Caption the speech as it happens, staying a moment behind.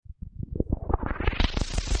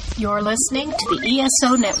You're listening to the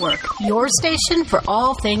ESO Network, your station for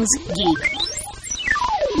all things geek.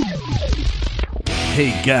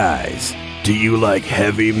 Hey guys, do you like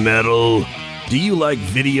heavy metal? Do you like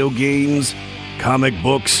video games, comic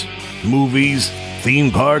books, movies,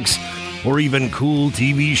 theme parks, or even cool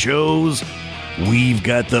TV shows? We've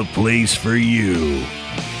got the place for you.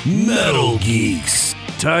 Metal Geeks.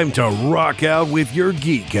 Time to rock out with your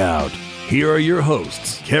geek out. Here are your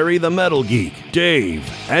hosts, Carrie the Metal Geek, Dave,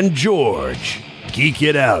 and George. Geek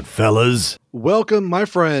it out, fellas. Welcome, my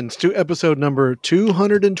friends, to episode number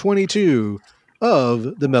 222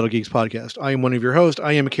 of the Metal Geeks podcast. I am one of your hosts.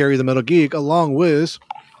 I am Carrie the Metal Geek, along with...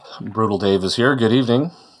 Brutal Dave is here. Good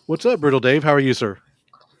evening. What's up, Brutal Dave? How are you, sir?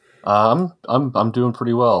 I'm doing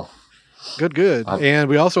pretty well. Good. And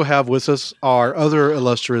we also have with us our other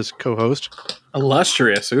illustrious co-host.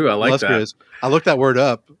 Illustrious. Ooh, I like that. I looked that word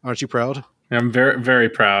up. Aren't you proud? I'm very, very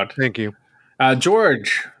proud. Thank you.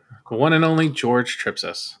 George, the one and only George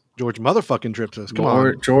Tripsis. George motherfucking Tripsis. Come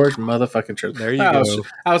on. George motherfucking Tripsis. There you go.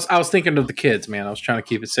 I was thinking of the kids, man. I was trying to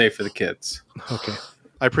keep it safe for the kids. Okay.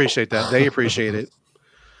 I appreciate that. They appreciate it.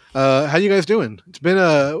 How you guys doing? It's been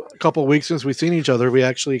a couple of weeks since we've seen each other. We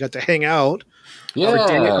actually got to hang out.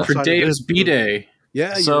 Yeah. For Dave's B-Day.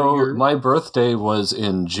 Yeah. So my birthday was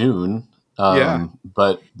in June.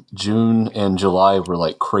 But June and July were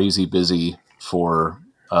like crazy busy for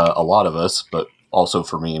a lot of us, but also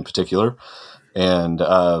for me in particular. And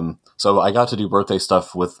so I got to do birthday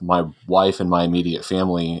stuff with my wife and my immediate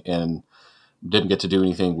family and didn't get to do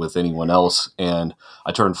anything with anyone else. And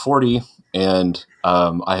I turned 40 and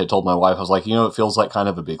I had told my wife, I was like, it feels like kind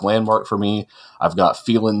of a big landmark for me. I've got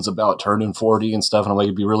feelings about turning 40 and stuff. And I'm like,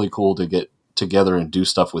 it'd be really cool to get together and do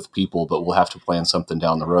stuff with people, but we'll have to plan something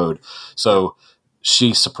down the road. So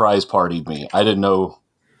she surprise partied me. I didn't know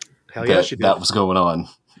that was going on.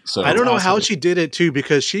 So I don't know how she did it too,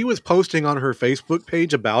 because she was posting on her Facebook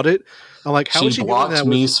page about it. I'm like, how is she blocked doing that?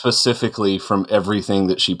 Me specifically from everything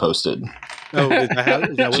that she posted. Oh, is that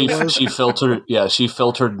what it was? She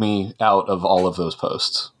filtered me out of all of those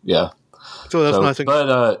posts. Yeah. So that's nothing.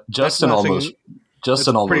 But Justin almost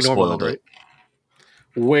spoiled it.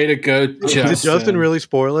 Way to go, Justin. Did Justin really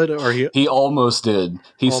spoil it? Or he almost did.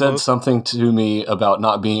 He said something to me about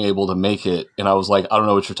not being able to make it, and I was like, I don't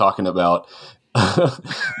know what you're talking about.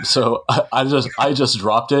 So I just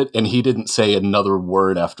dropped it, and he didn't say another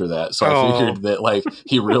word after that. So I figured that like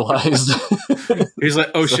he realized. He's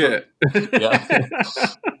like, oh shit. Yeah.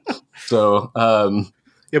 So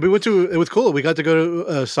yeah, we went to. It was cool. We got to go to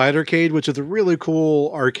Cidercade, which is a really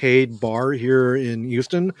cool arcade bar here in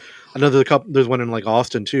Houston. I know there's one in like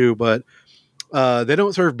Austin too, but they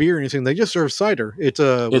don't serve beer or anything. They just serve cider. It's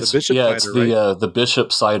Bishop cider. It's the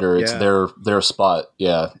Bishop cider. It's their spot.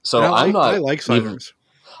 Yeah. So I like ciders.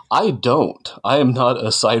 I don't. I am not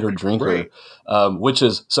a cider drinker, right. Which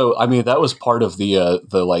is so. I mean, that was part of the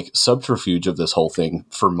like subterfuge of this whole thing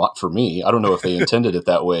for me. I don't know if they intended it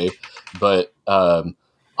that way, but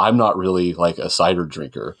I'm not really like a cider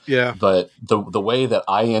drinker. Yeah. But the way that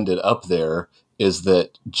I ended up there is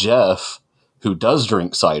that Jeff, who does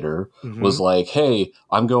drink cider, was like, hey,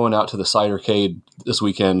 I'm going out to the Cidercade this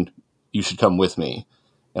weekend. You should come with me.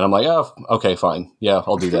 And I'm like, oh, okay, fine. Yeah,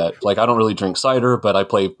 I'll do that. Like, I don't really drink cider, but I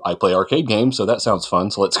play arcade games, so that sounds fun.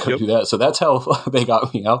 So let's go do that. So that's how they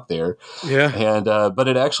got me out there. Yeah. And but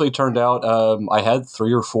it actually turned out I had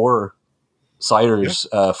 3 or 4 ciders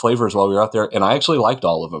flavors while we were out there, and I actually liked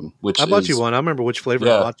all of them. I bought you one. I remember which flavor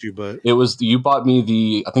I bought you, but you bought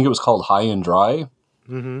me I think it was called High and Dry.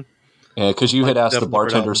 Mm-hmm. Because you had asked the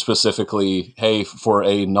bartender specifically, hey, for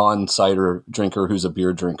a non-cider drinker who's a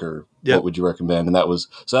beer drinker, what would you recommend? And that was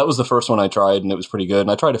the first one I tried, and it was pretty good.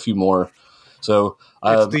 And I tried a few more. So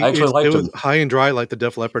I actually liked it. It was High and Dry, like the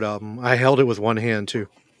Def Leppard album. I held it with one hand too.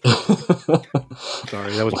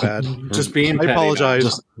 Sorry, that was bad. Just being petty. I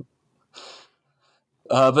apologize.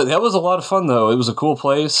 But that was a lot of fun, though. It was a cool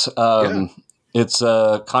place. It's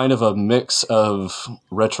kind of a mix of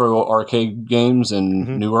retro arcade games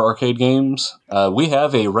and newer arcade games. We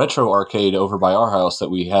have a retro arcade over by our house that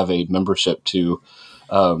we have a membership to,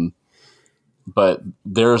 but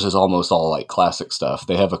theirs is almost all like classic stuff.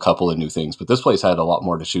 They have a couple of new things, but this place had a lot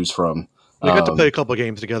more to choose from. We got to play a couple of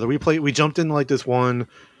games together. We jumped in like this one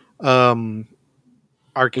arcade.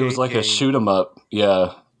 It was like game. a shoot 'em up,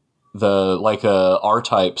 yeah. The like a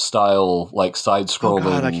R-Type style, like side scrolling. Oh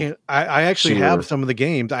God, I can't. I actually have some of the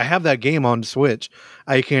games. I have that game on Switch.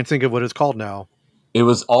 I can't think of what it's called now. It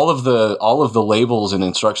was all of the labels and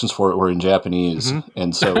instructions for it were in Japanese,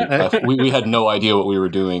 and so we had no idea what we were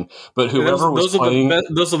doing. But whoever was playing,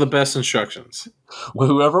 those are the best instructions.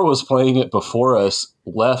 Whoever was playing it before us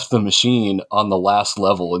left the machine on the last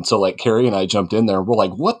level, and so like Carrie and I jumped in there, and we're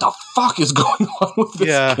like, "What the fuck is going on with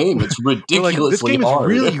this game? It's ridiculously this game hard.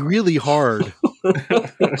 Is really, really hard."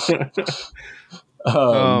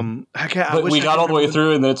 But we got all the way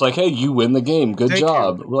through, and then it's like, "Hey, you win the game. Good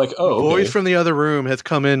job." We're like, "Oh, the voice from the other room has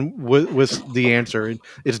come in with the answer.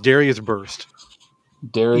 It's Darius Burst.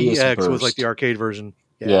 Darius EX Burst was like the arcade version.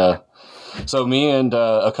 Yeah. So me and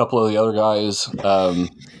a couple of the other guys,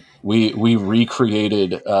 we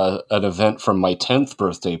recreated an event from my 10th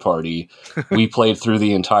birthday party. We played through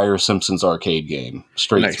the entire Simpsons arcade game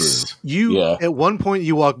straight through. At one point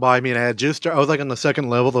you walked by me and I was like on the second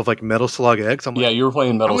level of like Metal Slug X. I'm like, you were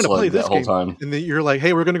playing Metal Slug that whole time. And then you're like,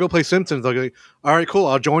 "Hey, we're going to go play Simpsons." I'm like, "All right, cool.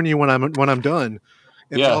 I'll join you when I'm done."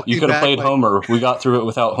 And you could have played Homer. We got through it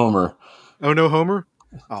without Homer. Oh, no Homer?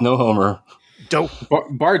 Oh. No Homer. Dope.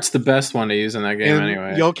 Bart's the best one to use in that game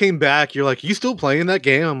anyway. Y'all came back. You're like, "You still playing that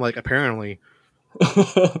game?" I'm like, "Apparently."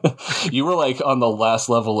 You were like on the last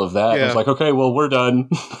level of that. I was like, "Okay, well, we're done."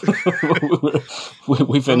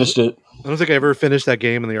 we finished it. I don't think I ever finished that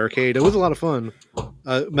game in the arcade. It was a lot of fun.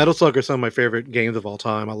 Metal Slug are some of my favorite games of all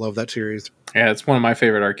time. I love that series. Yeah, it's one of my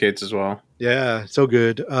favorite arcades as well. Yeah, so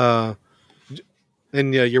good.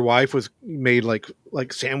 And your wife made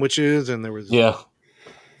like sandwiches, and there was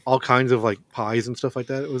all kinds of like pies and stuff like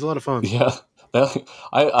that. It was a lot of fun. Yeah,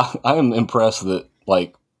 I am impressed that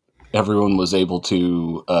like everyone was able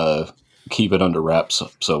to keep it under wraps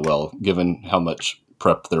so well, given how much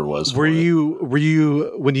prep there was. Were you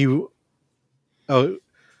when you? Oh,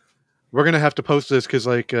 we're gonna have to post this because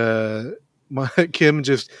like Kim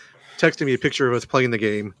just texted me a picture of us playing the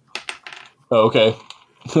game. Oh, okay.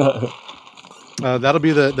 That'll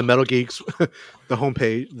be the Metal Geeks, the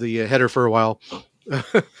homepage, the header for a while.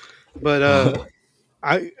 But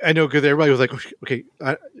I know because everybody was like, "Okay."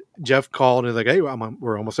 Jeff called and was like, "Hey,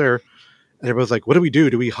 we're almost there." And everybody was like, "What do we do?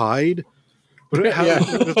 Do we hide?" There's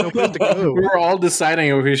no place to go. We were all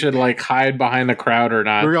deciding if we should like hide behind a crowd or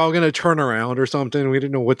not. We were all going to turn around or something. We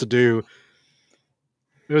didn't know what to do.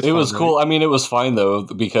 It was cool. Right? I mean, it was fine though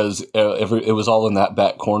because it was all in that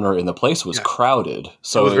back corner, and the place was crowded.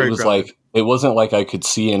 So it was like it wasn't like I could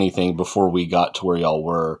see anything before we got to where y'all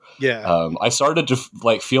were. Yeah. I started to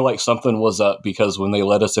like feel like something was up because when they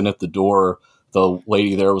let us in at the door, the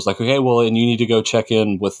lady there was like, "Okay, well, and you need to go check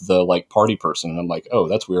in with the like party person." And I'm like, "Oh,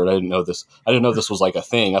 that's weird. I didn't know this. I didn't know this was like a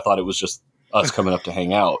thing. I thought it was just us coming up to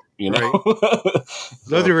hang out." You know. Right. That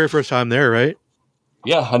was your very first time there, right?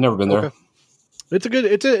 Yeah, I've never been there. Okay.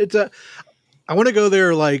 It's a. I want to go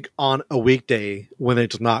there like on a weekday when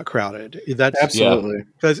it's not crowded. That's absolutely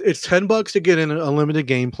because it's $10 to get in unlimited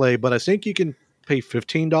gameplay, but I think you can pay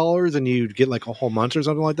 $15 and you get like a whole month or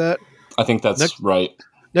something like that. I think that's right.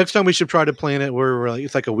 Next time we should try to plan it where we're like,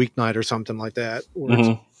 it's like a weeknight or something like that, where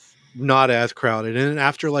it's not as crowded. And then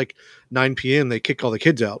after like 9 p.m., they kick all the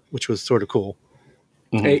kids out, which was sort of cool.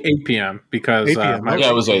 8 p.m. because 8 p.m.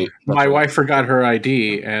 It was 8. My wife forgot her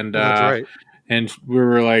ID, and that's right. And we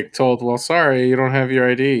were like told, "Well, sorry, you don't have your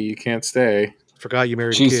ID. You can't stay." Forgot you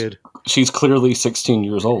married a kid. She's clearly 16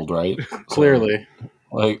 years old, right? Clearly.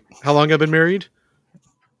 Like, how long have been married?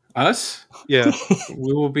 Us? Yeah,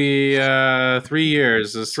 we will be 3 years. 3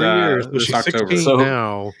 years. This she's October. 16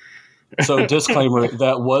 now. So, disclaimer: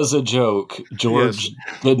 that was a joke. George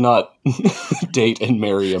did not date and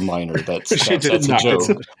marry a minor. That's a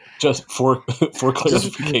joke. Just for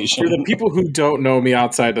clarification, for the people who don't know me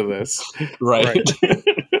outside of this, right?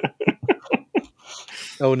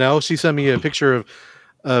 Oh, now she sent me a picture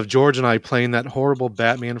of George and I playing that horrible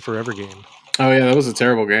Batman Forever game. Oh yeah, that was a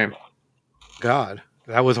terrible game. God,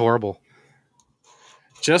 that was horrible.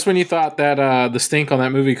 Just when you thought that the stink on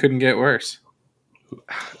that movie couldn't get worse.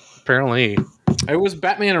 Apparently. It was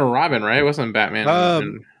Batman and Robin, right? It wasn't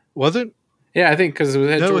Batman. Was it? Yeah, I think because it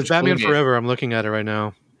was Batman Clooney. Forever. I'm looking at it right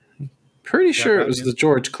now. Pretty sure it was the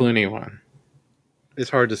George Clooney one.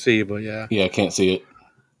 It's hard to see, but yeah. Yeah, I can't see it.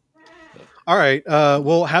 All right.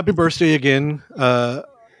 Well, happy birthday again.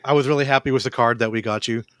 I was really happy with the card that we got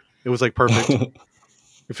you. It was like perfect.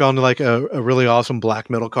 We found like a really awesome black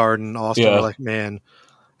metal card in Austin. Yeah. We're like, man,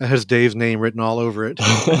 that has Dave's name written all over it.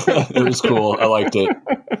 It was cool. I liked it.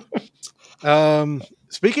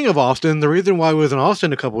 Speaking of Austin, the reason why I was in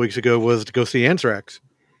Austin a couple weeks ago was to go see Anthrax.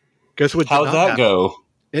 Guess what? How'd that go?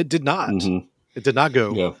 It did not. Mm-hmm. It did not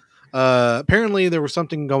go. Yeah. Apparently, there was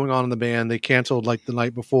something going on in the band. They canceled like the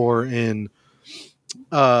night before in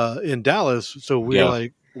Dallas. So we were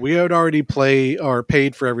like, we had already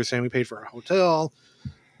paid for everything. We paid for our hotel.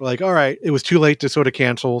 We're like, all right, it was too late to sort of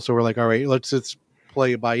cancel. So we're like, all right, let's just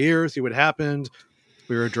play it by ear, see what happened.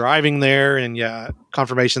 We were driving there, and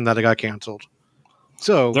confirmation that it got canceled.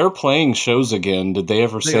 So they're playing shows again. Did they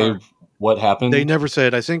ever say what happened? They never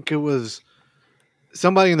said. I think it was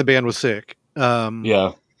somebody in the band was sick.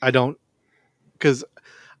 Yeah. I don't, because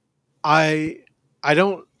I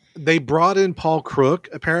don't. They brought in Paul Crook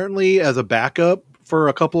apparently as a backup for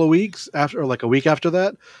a couple of weeks after, or like a week after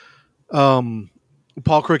that.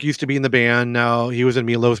 Paul Crook used to be in the band. Now he was in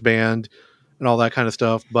Milo's band and all that kind of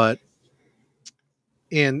stuff.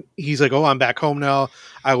 And he's like, "Oh, I'm back home now.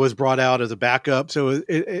 I was brought out as a backup." So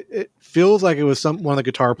it feels like it was one of the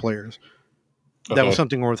guitar players. That was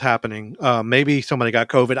something worth happening. Maybe somebody got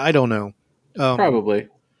COVID. I don't know. Probably.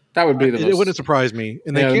 That would be it wouldn't surprise me.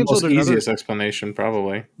 And they canceled the easiest explanation,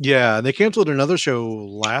 probably. Yeah, and they canceled another show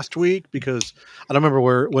last week because I don't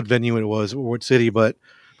remember what venue it was or what city, but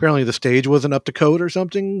apparently the stage wasn't up to code or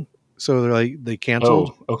something. So they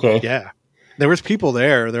canceled. Oh, okay. Yeah, there was people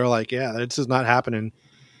there. They're like, "Yeah, this is not happening."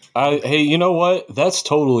 Hey, you know what? That's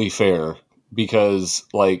totally fair because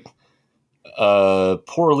like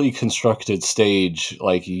poorly constructed stage,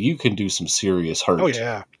 like you can do some serious hurt. Oh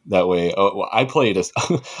yeah. That way. I played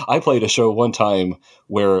a show one time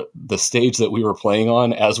where the stage that we were playing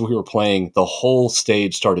on, as we were playing, the whole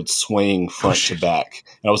stage started swaying front to back,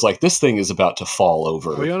 and I was like, "This thing is about to fall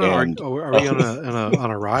over." Are we on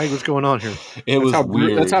a ride? What's going on here?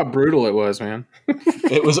 Weird. That's how brutal it was, man.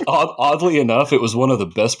 It was oddly enough, it was one of the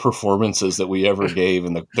best performances that we ever gave,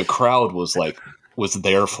 and the crowd was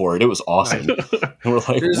there for it. It was awesome. And we're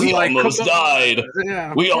like, we almost died.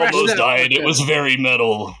 Yeah, we almost died. It was very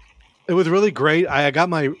metal. It was really great. I got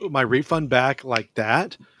my refund back like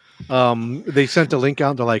that. They sent a link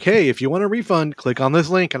out. They're like, "Hey, if you want a refund, click on this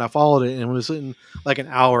link." And I followed it, and it was in like an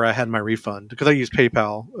hour. I had my refund because I used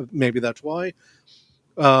PayPal. Maybe that's why.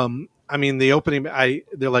 I mean, the opening.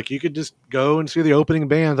 They're like, you could just go and see the opening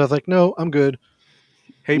bands. I was like, no, I'm good.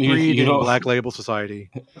 Hatebreed and Black Label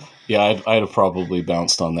Society. Yeah, I'd have probably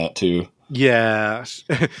bounced on that too. Yeah,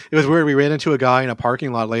 it was weird. We ran into a guy in a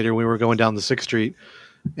parking lot later. We were going down the 6th Street,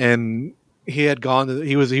 and he had gone.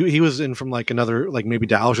 He was in from like another, like maybe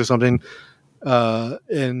Dallas or something,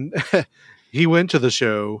 and he went to the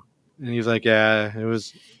show, and he was like, "Yeah, it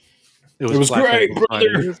was great,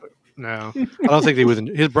 brother." No, I don't think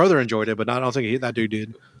his brother enjoyed it, but I don't think that dude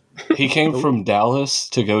did. He came from Dallas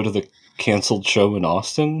to go to the canceled show in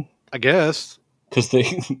Austin, I guess, because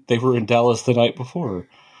they were in Dallas the night before.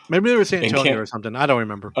 Maybe they were San Antonio or something. I don't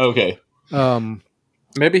remember. Okay.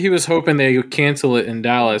 Maybe he was hoping they would cancel it in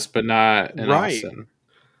Dallas, but not in Austin.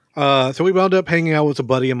 So we wound up hanging out with a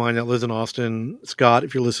buddy of mine that lives in Austin, Scott.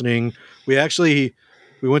 If you're listening, we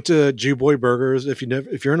went to Jew Boy Burgers. If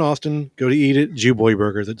you're in Austin, go to eat at Jew Boy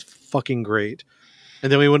Burgers. It's fucking great.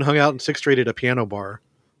 And then we went and hung out in 6th Street at a piano bar.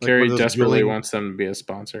 Carrie desperately wants them to be a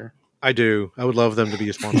sponsor. I do. I would love them to be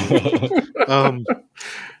a sponsor.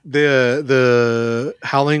 The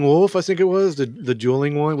Howling Wolf, I think it was the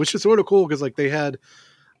dueling one, which is sort of cool because like they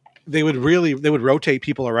would rotate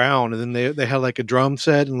people around, and then they had like a drum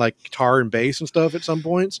set and like guitar and bass and stuff at some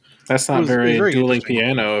points. That's not very dueling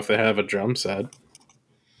piano if they have a drum set.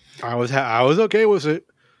 I was okay with it.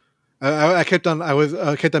 I kept on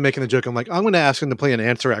making the joke. I'm like, I'm going to ask them to play an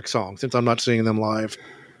Anthrax song since I'm not seeing them live.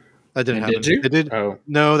 That didn't happen. Did you? They did. Oh.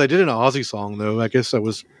 No, they did an Aussie song though. I guess that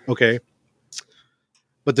was okay.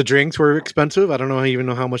 But the drinks were expensive. I don't even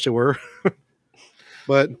know how much they were.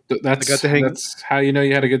 But that's how you know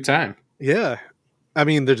you had a good time. Yeah, I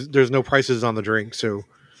mean, there's no prices on the drink, so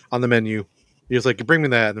on the menu, you're just like, bring me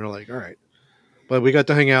that, and they're like, all right. But we got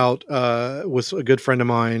to hang out with a good friend of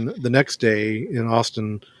mine the next day in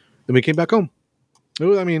Austin. Then we came back home. It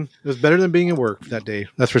was better than being at work that day.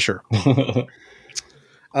 That's for sure.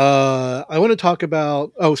 I want to talk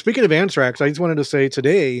about. Oh, speaking of Anthrax, I just wanted to say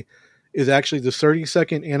today is actually the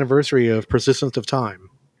 32nd anniversary of Persistence of Time.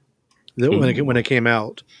 When it came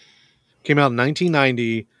out in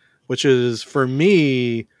 1990, which is for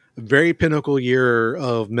me a very pinnacle year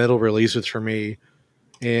of metal releases for me.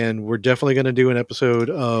 And we're definitely going to do an episode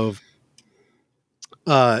of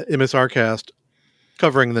MSR Cast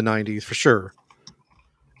covering the 90s for sure.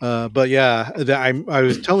 But yeah, I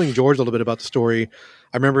was telling George a little bit about the story.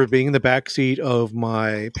 I remember being in the back seat of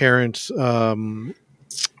my parents' car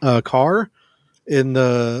in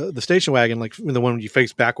the station wagon, like in the one you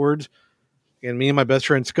face backwards. And me and my best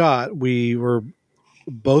friend Scott, we were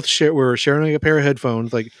both sharing a pair of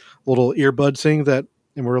headphones, like little earbud things and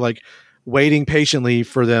we're like waiting patiently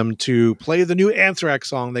for them to play the new Anthrax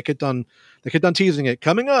song. They kept on teasing it.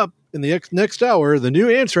 Coming up in the next hour, the new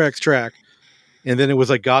Anthrax track. And then it was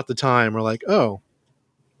like, got the time. We're like, oh,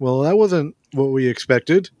 well, that wasn't what we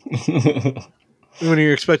expected. When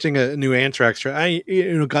you're expecting a new Anthrax track,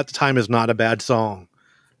 got the time is not a bad song,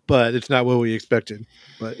 but it's not what we expected.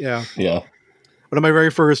 But yeah. One of my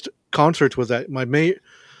very first concerts was at my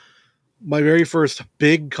very first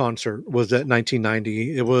big concert was at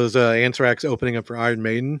 1990. It was Anthrax opening up for Iron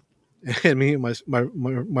Maiden, and me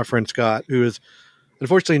and my friend Scott, who is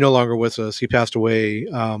unfortunately no longer with us. He passed away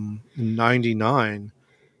in 99.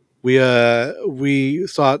 We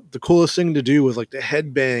thought the coolest thing to do was like to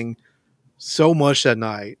headbang so much that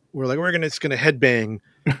night. We're like, we're just gonna headbang.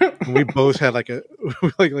 And we both had like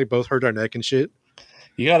both hurt our neck and shit.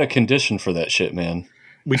 You got a condition for that shit, man.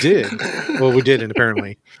 We did. Well, we didn't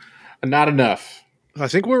apparently. Not enough. I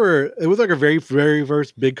think it was like a very, very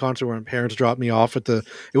first big concert where my parents dropped me off it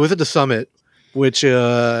was at the Summit, which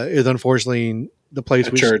is unfortunately the place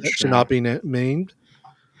should not be named.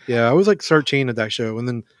 Yeah, I was like 13 at that show. And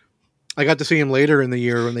then I got to see him later in the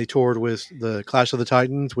year when they toured with the Clash of the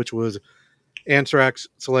Titans, which was Anthrax,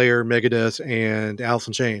 Slayer, Megadeth, and Alice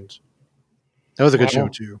in Chains. That was a good show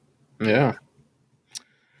too. Yeah.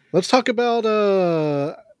 Let's talk about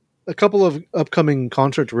a couple of upcoming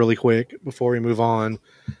concerts really quick before we move on.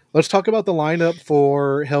 Let's talk about the lineup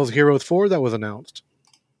for Hell's Heroes 4 that was announced.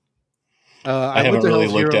 I haven't really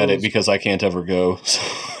looked at it because I can't ever go.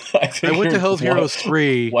 So I went to Hell's Heroes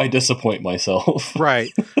 3. Why disappoint myself?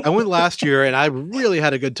 Right. I went last year and I really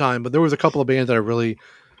had a good time, but there was a couple of bands that I really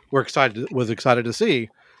was excited to see.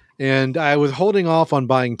 And I was holding off on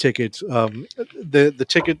buying tickets. The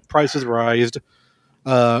ticket prices rised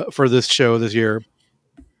for this show this year.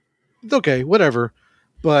 Okay, whatever.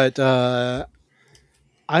 But I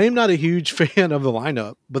am not a huge fan of the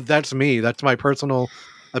lineup, but that's me. That's my personal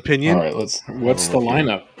opinion. All right, what's the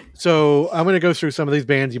lineup? So I'm going to go through some of these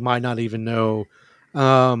bands you might not even know.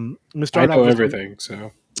 I know everything,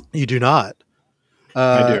 so you do not.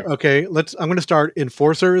 I do. Okay, I'm going to start.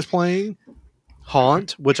 Enforcer is playing.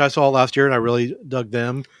 Haunt, which I saw last year, and I really dug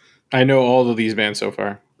them. I know all of these bands so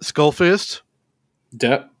far. Skullfist.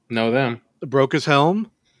 Know them. Broke His Helm.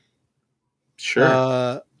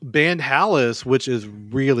 Sure. Band Hallis, which is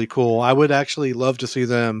really cool. I would actually love to see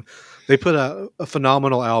them. They put a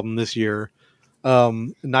phenomenal album this year.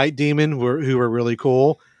 Night Demon, who were really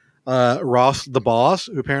cool. Ross the Boss,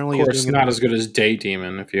 who apparently of course is not as good as Day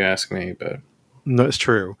Demon, if you ask me, but no, it's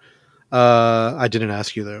true. I didn't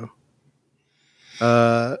ask you though.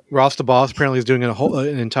 Ross the Boss apparently is doing an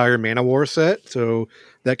entire Manowar set, so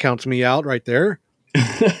that counts me out right there.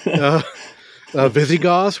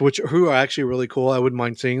 Visigoths, who are actually really cool. I wouldn't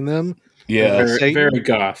mind seeing them. Yeah, very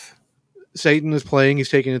goth. Satan is playing. He's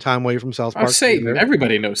taking the time away from South Park. Satan.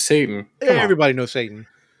 Everybody knows Satan. Everybody knows Satan.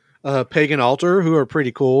 Pagan Altar, who are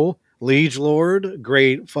pretty cool. Liege Lord,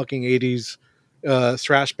 great fucking 80s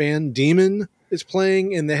thrash band. Demon is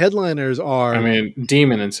playing, and the headliners are... I mean,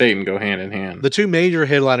 Demon and Satan go hand in hand. The two major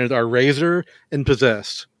headliners are Razor and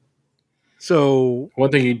Possessed. So... One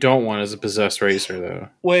thing you don't want is a Possessed Razor, though.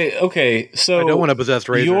 Wait, okay, so... I don't want a Possessed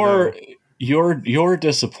Razor, You're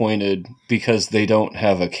disappointed because they don't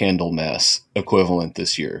have a Candlemass equivalent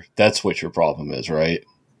this year. That's what your problem is, right?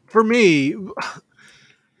 For me,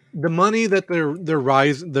 the money that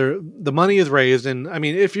the money is raised, and I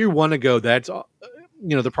mean, if you want to go, that's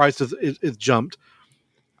the price is jumped.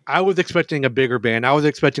 I was expecting a bigger band. I was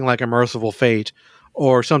expecting like a Merciful Fate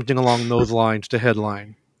or something along those lines to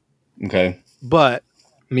headline. Okay, but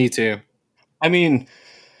me too. I mean,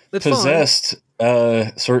 that's Possessed.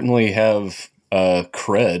 Certainly have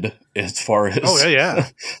cred as far as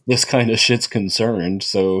this kind of shit's concerned.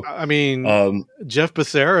 So I mean, Jeff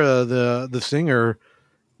Becerra, the singer,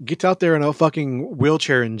 gets out there in a fucking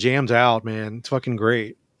wheelchair and jams out. Man, it's fucking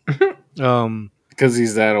great. Because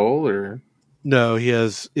he's that old, or no, he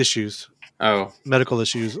has issues. Oh, medical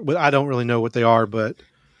issues. But I don't really know what they are. But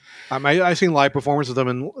I've seen live performances of them,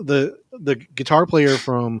 and the guitar player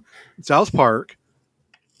from South Park.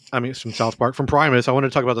 I mean, it's from South Park, from Primus. I wanted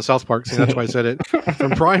to talk about the South Park scene. That's why I said it.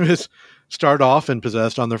 From Primus, started off in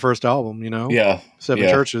Possessed on their first album, Yeah. Seven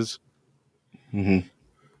Churches. Mm-hmm.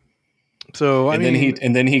 So,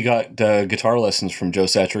 then he got guitar lessons from Joe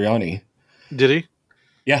Satriani. Did he?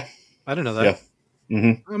 Yeah. I didn't know that. Yeah.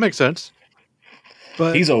 Mm-hmm. That makes sense.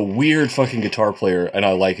 But he's a weird fucking guitar player, and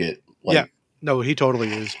I like it. Yeah. No, he totally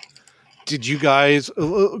is. Did you guys,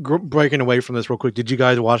 breaking away from this real quick, did you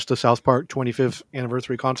guys watch the South Park 25th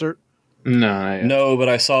anniversary concert? No, but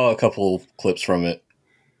I saw a couple clips from it.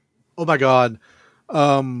 Oh my God.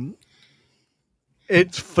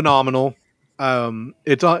 It's phenomenal.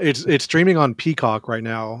 It's streaming on Peacock right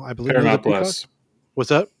now, I believe. Paramount Plus. What's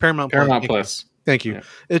that? Paramount Plus. Thank you.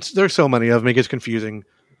 Yeah. There's so many of them, it gets confusing.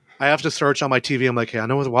 I have to search on my TV. I'm like, hey, I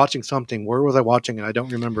know I was watching something. Where was I watching it? I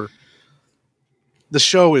don't remember. The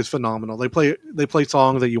show is phenomenal. They play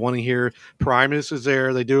songs that you want to hear. Primus is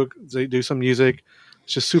there. They do some music.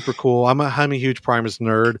 It's just super cool. I'm a huge Primus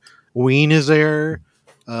nerd. Ween is there.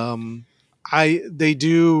 They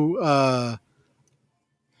do a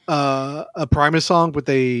Primus song, but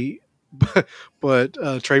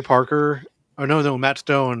Trey Parker, Matt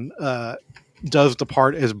Stone does the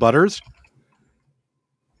part as Butters.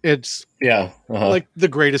 It's like the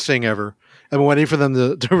greatest thing ever. I've been waiting for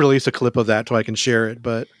them to release a clip of that so I can share it.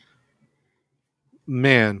 But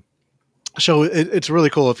man, so it's really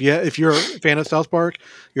cool. If you're a fan of South Park,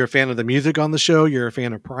 you're a fan of the music on the show, you're a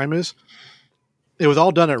fan of Primus. It was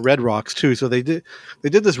all done at Red Rocks too, so they did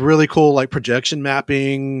this really cool like projection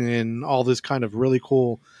mapping and all this kind of really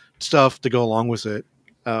cool stuff to go along with it.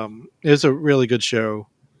 It's a really good show.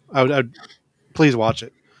 I'd please watch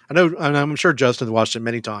it. I'm sure Justin's watched it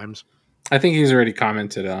many times. I think he's already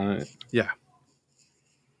commented on it. Yeah.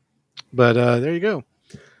 But there you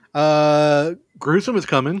go. Gruesome is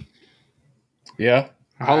coming. Yeah.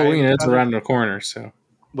 Halloween is around the corner, so.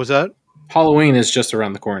 What's that? Halloween is just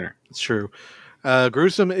around the corner. It's true.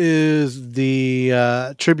 Gruesome is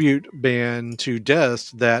the tribute band to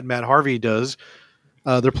Death that Matt Harvey does.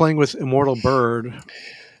 They're playing with Immortal Bird.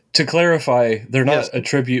 To clarify, they're not a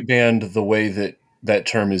tribute band the way that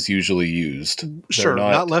term is usually used. Sure,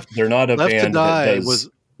 not Left. They're not a Left band to Die that does, was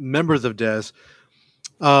members of Death.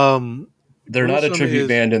 They're not a tribute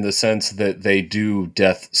band in the sense that they do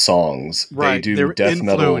death songs. Right. They do They're death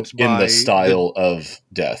metal in the style of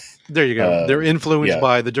Death. There you go. They're influenced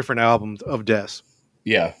by the different albums of Death.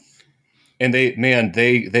 Yeah. And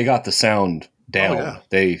they got the sound down. Oh,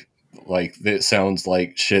 yeah. It sounds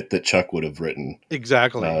like shit that Chuck would have written.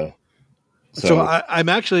 Exactly. So I'm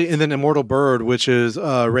actually, and then Immortal Bird, which is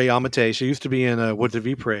Ray Amate. She used to be in Woods of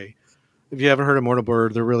Ypres. If you haven't heard of Immortal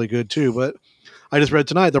Bird, they're really good too. But I just read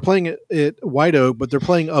tonight they're playing at White Oak, but they're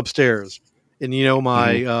playing upstairs. And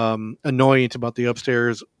my annoyance about the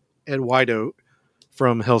upstairs at White Oak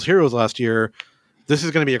from Hell's Heroes last year. This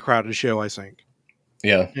is going to be a crowded show, I think.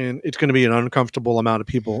 Yeah, and it's going to be an uncomfortable amount of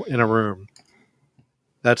people in a room.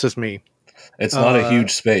 That's just me. It's not a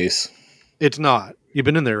huge space. It's not. You've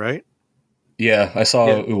been in there, right? Yeah, I saw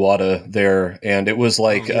Uwada there, and it was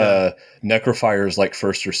like Necrofire's like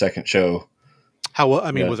first or second show.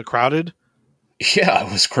 Was it crowded? Yeah,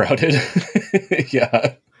 it was crowded.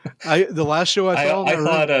 Yeah. The last show I saw, I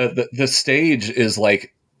thought the stage is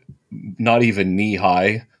like not even knee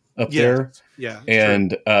high up there. Yeah,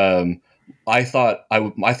 and I thought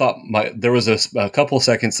there was a couple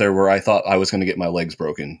seconds there where I thought I was going to get my legs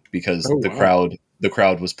broken because the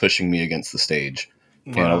crowd was pushing me against the stage,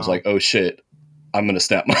 and I was like, oh shit, I'm going to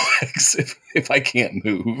snap my legs if I can't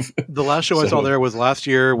move. The last show I saw there was last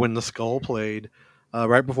year when The Skull played.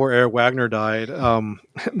 Right before Eric Wagner died,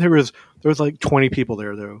 there was like 20 people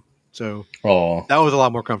there though, so that was a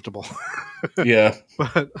lot more comfortable. Yeah,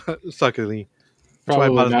 but suckily,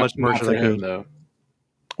 probably bought as much merch as I could. Though.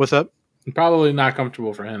 What's up? Probably not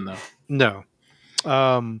comfortable for him though. No,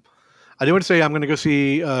 I do want to say I'm going to go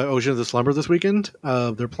see Ocean of the Slumber this weekend.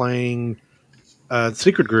 They're playing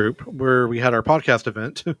Secret Group where we had our podcast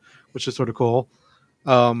event, which is sort of cool.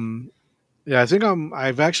 Yeah, I think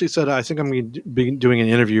I've actually said I think I'm going to be doing an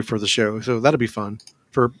interview for the show, so that'll be fun.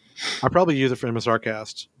 I'll probably use it for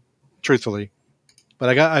MSRcast, truthfully.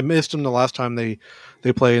 But I missed them the last time they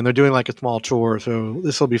play, and they're doing like a small tour, so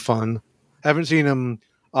this will be fun. I haven't seen them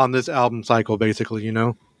on this album cycle, basically,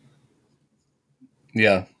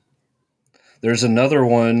 Yeah. There's another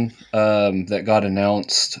one that got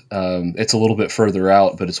announced. It's a little bit further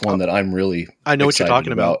out, but it's one that I'm really I know what you're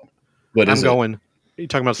talking about. What is going. Are you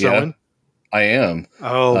talking about Soen? Yeah. I am.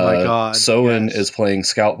 Oh my God! Soen is playing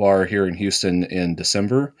Scout Bar here in Houston in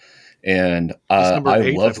December, and I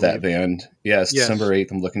love that band. Yes, December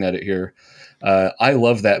 8th. I'm looking at it here. I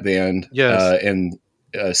love that band. Yes, and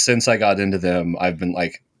since I got into them, I've been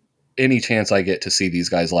like, any chance I get to see these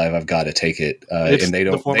guys live, I've got to take it. And they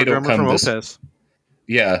don't come this. Opus.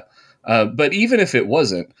 Yeah, but even if it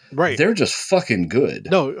wasn't, right, they're just fucking good.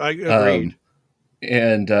 No, I agreed.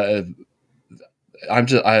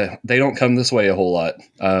 They don't come this way a whole lot.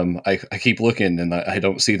 I keep looking and I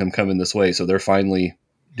don't see them coming this way. So they're finally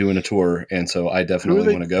doing a tour. And so I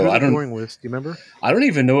definitely want to go. Who are they touring with? Do you remember? I don't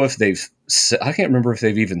even know if I can't remember if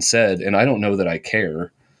they've even said, and I don't know that I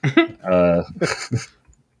care.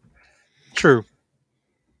 True.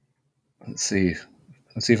 Let's see.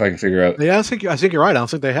 Let's see if I can figure out. Yeah, I think you're right. I don't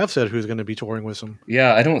think they have said who's going to be touring with them.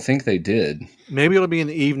 Yeah, I don't think they did. Maybe it'll be an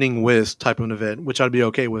evening whiz type of an event, which I'd be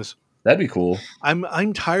okay with. That'd be cool.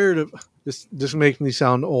 I'm tired of this. This makes me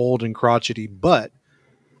sound old and crotchety, but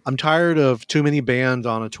I'm tired of too many bands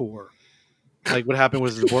on a tour. Like what happened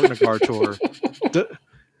with the Bortnikar tour.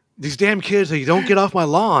 These damn kids, they don't get off my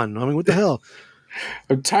lawn. I mean, what the hell?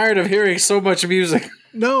 I'm tired of hearing so much music.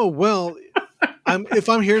 No, well, if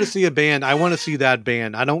I'm here to see a band, I want to see that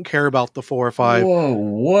band. I don't care about the 4 or 5. Whoa,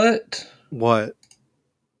 what? What?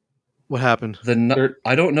 What happened?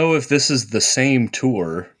 I don't know if this is the same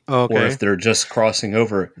tour or if they're just crossing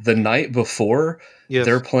over. The night before,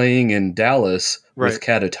 they're playing in Dallas with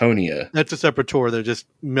Catatonia. That's a separate tour. They're just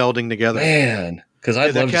melding together. Man, because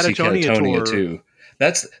I'd love to see Catatonia too.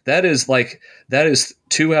 That is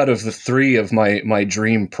 2 out of the 3 of my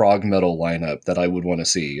dream prog metal lineup that I would want to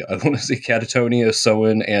see. I want to see Catatonia,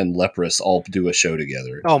 Soen, and Leprous all do a show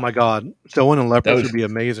together. Oh my god, Soen and Leprous would be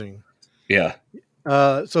amazing. Yeah.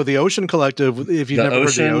 So the Ocean Collective, if you've never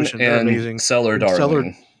heard the Ocean, they're amazing. Cellar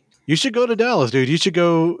Darling. You should go to Dallas, dude. You should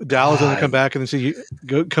go Dallas and then come back and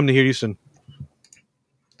come to Houston.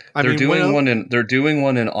 They're doing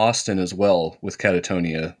one in Austin as well with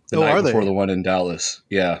Catatonia the night before the one in Dallas.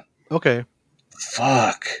 Yeah. Okay.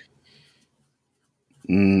 Fuck.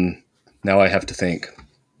 Now I have to think.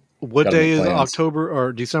 What day is October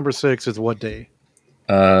or December 6th is what day?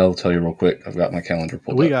 I'll tell you real quick. I've got my calendar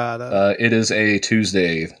pulled up. It is a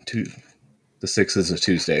Tuesday. The 6th is a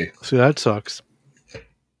Tuesday. See, that sucks.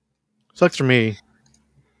 Sucks for me.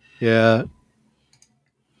 Yeah.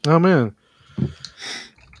 Oh, man.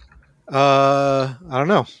 I don't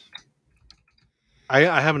know.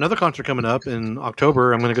 I have another concert coming up in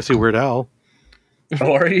October. I'm going to go see Weird Al.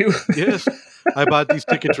 Oh, are you? Yes. I bought these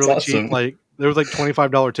tickets really cheap. Like there was like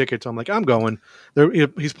 $25 tickets. I'm like, I'm going.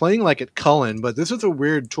 He's playing like at Cullen, but this is a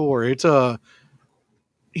weird tour.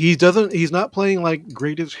 He's not playing like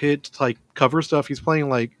greatest hits like cover stuff. He's playing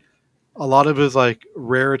like a lot of his like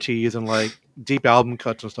rarities and like deep album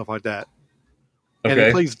cuts and stuff like that. Okay. And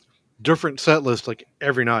he plays different set lists like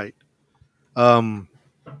every night. A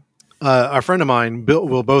friend of mine,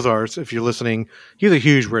 Will Bozars, if you're listening, he's a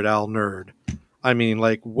huge Weird Al nerd. I mean,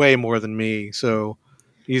 like way more than me. So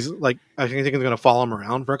he's like, I think he's going to follow him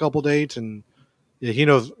around for a couple dates, and yeah, he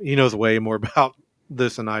knows way more about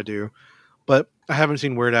this than I do. But I haven't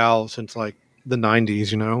seen Weird Al since like the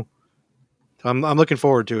 90s, you know. I'm looking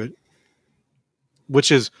forward to it,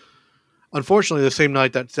 which is unfortunately the same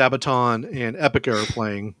night that Sabaton and Epica are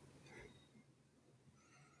playing.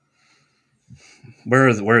 Where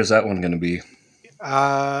is that one going to be?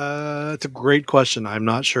 It's a great question. I'm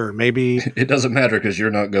not sure. Maybe it doesn't matter because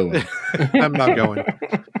you're not going. I'm not going.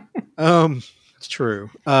 It's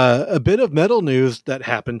true. A bit of metal news that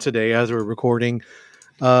happened today as we're recording.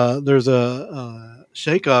 There's a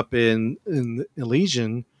shakeup in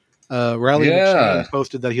Elysian. Riley McShane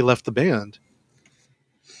posted that he left the band.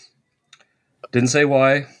 Didn't say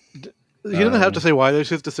why. He doesn't have to say why. That's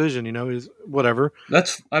his decision. You know, he's whatever.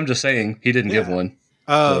 I'm just saying he didn't give one.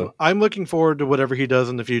 So. I'm looking forward to whatever he does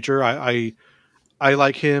in the future. I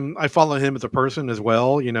like him. I follow him as a person as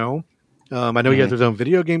well. You know, I know he has his own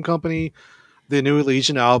video game company. The new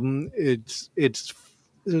Elysian album, it's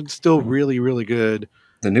still really, really good.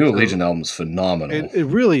 The new Elysian album is phenomenal. It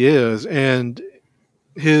really is, and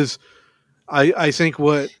I think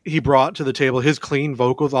what he brought to the table, his clean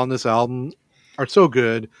vocals on this album are so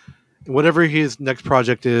good. Whatever his next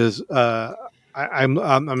project is, I'm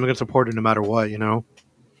going to support it no matter what. You know,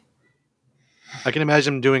 I can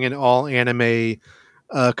imagine him doing an all anime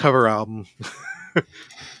cover album.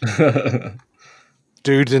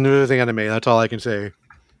 Dude's into the anime. That's all I can say.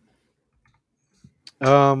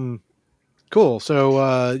 Cool.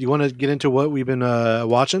 So you want to get into what we've been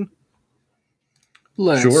watching?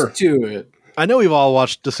 Let's do it. I know we've all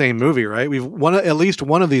watched the same movie, right? At least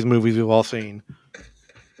one of these movies we've all seen.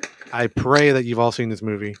 I pray that you've all seen this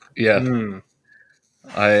movie. Yeah.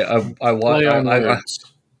 I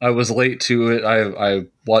was late to it. I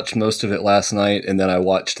watched most of it last night, and then I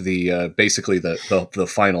watched basically the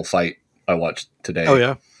final fight I watched today. Oh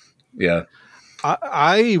yeah, yeah.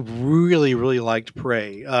 I really, really liked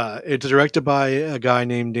Prey. It's directed by a guy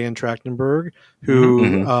named Dan Trachtenberg,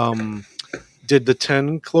 who did the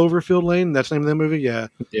 10 Cloverfield Lane. That's the name of the movie. Yeah.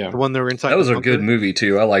 The one that were inside. That was a good movie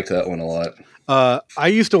too. I liked that one a lot. I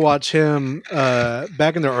used to watch him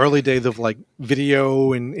back in the early days of like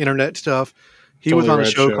video and internet stuff. He was on a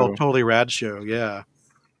show called Totally Rad Show. Yeah.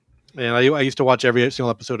 And I used to watch every single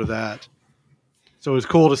episode of that. So it was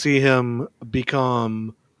cool to see him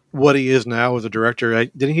become what he is now as a director.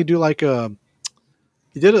 Didn't he do like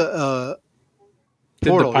he did a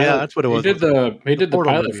Portal, yeah, that's what it was. He did the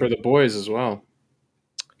pilot movie for The Boys as well.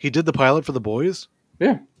 He did the pilot for The Boys?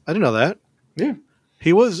 Yeah. I didn't know that. Yeah.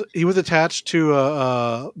 He was attached to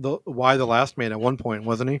the Y the Last Man at one point,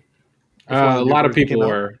 wasn't he? A lot of people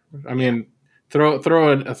were. I mean, throw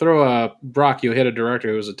a rock, you hit a director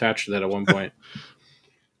who was attached to that at one point.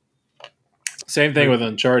 Same thing with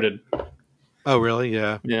Uncharted. Oh, really?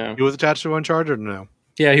 Yeah. Yeah. He was attached to Uncharted or no?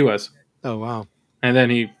 Yeah, he was. Oh, wow. And then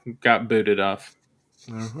he got booted off.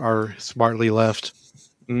 Or smartly left.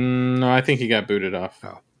 No, I think he got booted off.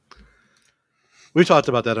 Oh. We talked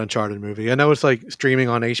about that Uncharted movie. I know it's like streaming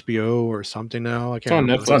on HBO or something now. I can't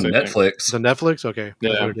remember. It's on Netflix. It's on Netflix? Okay. Yeah.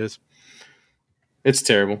 That's what it is. It's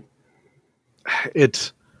terrible.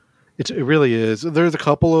 It really is. There's a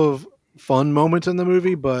couple of fun moments in the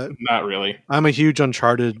movie, but not really. I'm a huge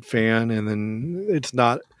Uncharted fan, and then it's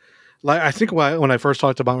not like I think when I first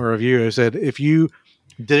talked about my review, I said if you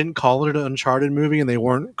didn't call it an Uncharted movie and they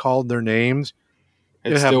weren't called their names, it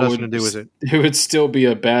would have nothing to do with it. It would still be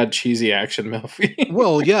a bad cheesy action movie.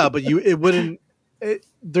 Well, yeah, but it wouldn't.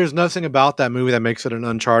 There's nothing about that movie that makes it an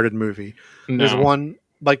Uncharted movie. No. There's one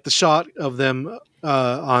like the shot of them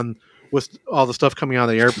on. With all the stuff coming out of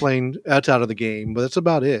the airplane, that's out of the game, but that's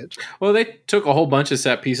about it. Well, they took a whole bunch of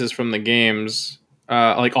set pieces from the games,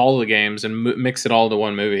 like all the games, and mixed it all into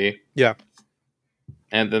one movie. Yeah.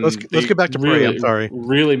 And then let's get back to Prey. I'm sorry.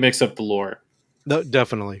 Really mix up the lore. No,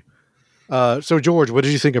 definitely. So, George, what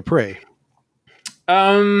did you think of Prey?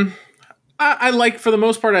 I like, for the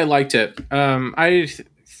most part, I liked it. I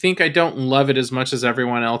think I don't love it as much as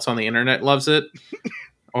everyone else on the internet loves it,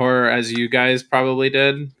 or as you guys probably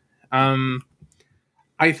did.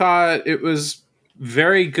 I thought it was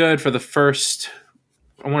very good for the first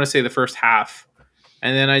half.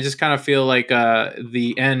 And then I just kind of feel like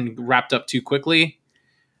the end wrapped up too quickly.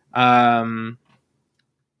 And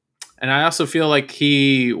I also feel like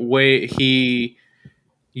he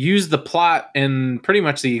used the plot in pretty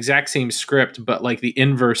much the exact same script, but like the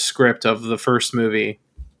inverse script of the first movie.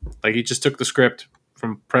 Like he just took the script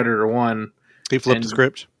from Predator 1. He flipped the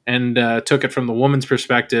script. And took it from the woman's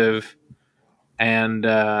perspective, and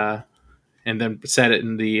then set it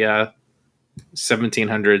in the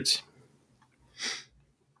 1700s.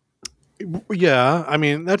 Yeah, I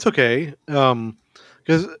mean that's okay,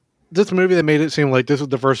 because this movie they made it seem like this was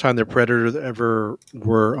the first time the Predators ever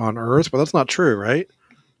were on Earth, but that's not true, right?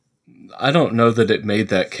 I don't know that it made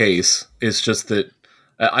that case. It's just that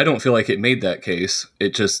I don't feel like it made that case.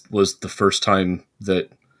 It just was the first time that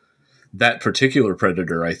particular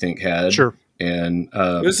Predator, I think, had. Sure. And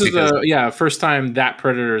this is the first time that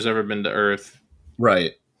Predator has ever been to Earth.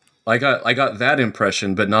 Right. I got that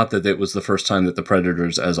impression, but not that it was the first time that the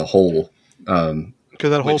Predators as a whole. Because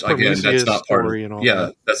that whole Prometheus story and all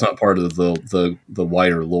that. That's not part of the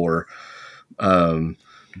wider lore. I mean,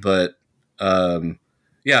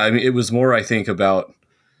 it was more, I think, about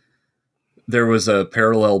there was a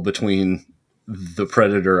parallel between the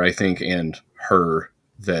Predator, I think, and her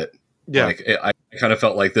that. Yeah, like I kind of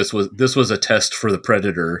felt like this was a test for the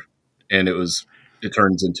Predator, and it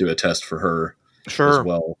turns into a test for her as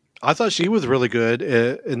well. I thought she was really good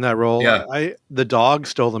in that role. Yeah, the dog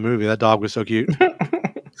stole the movie. That dog was so cute.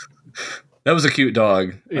 That was a cute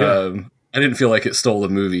dog. Yeah. I didn't feel like it stole the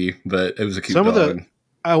movie, but it was a cute dog.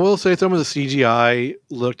 I will say some of the CGI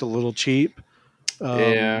looked a little cheap.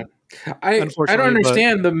 Yeah. I don't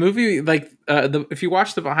understand the movie. Like, if you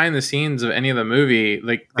watch the behind the scenes of any of the movie,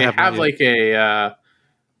 like they have like a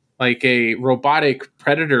robotic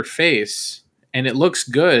Predator face, and it looks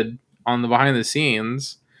good on the behind the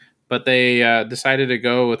scenes, but they decided to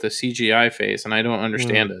go with a CGI face, and I don't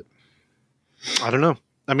understand it. I don't know.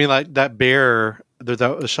 I mean, like that bear. There's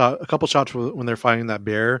a couple shots when they're fighting that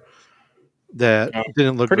bear that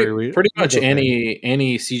didn't look very. Pretty much any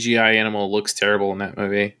CGI animal looks terrible in that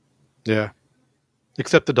movie. Yeah,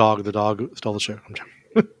 except the dog. The dog stole the show.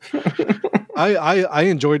 I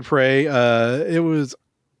enjoyed Prey. It was.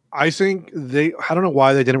 I think I don't know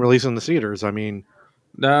why they didn't release it in the theaters. I mean,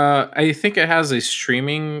 I think it has a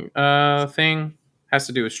streaming thing. Has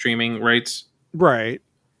to do with streaming rights, right?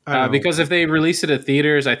 Because if they release it at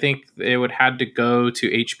theaters, I think it would had to go to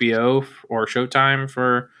HBO or Showtime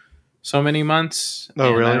for so many months.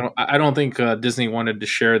 Oh, really? I don't think Disney wanted to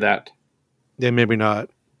share that. Yeah, maybe not.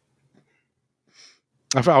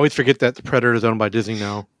 I always forget that the Predator is owned by Disney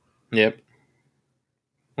now. Yep.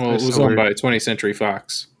 Well, it was owned by 20th Century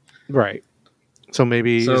Fox. Right. So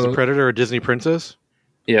maybe is the Predator a Disney princess?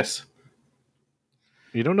 Yes.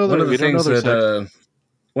 You don't know that.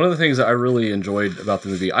 One of the things that I really enjoyed about the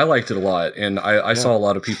movie, I liked it a lot, and I saw a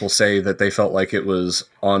lot of people say that they felt like it was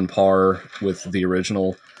on par with the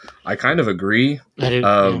original. I kind of agree. And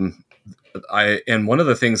one of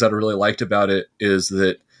the things that I really liked about it is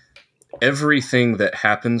that everything that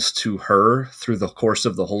happens to her through the course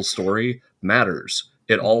of the whole story matters.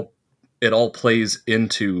 It all plays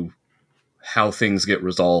into how things get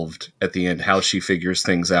resolved at the end, how she figures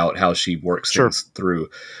things out, how she works things through.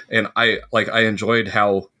 And I enjoyed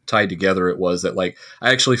how tied together it was, that like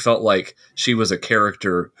I actually felt like she was a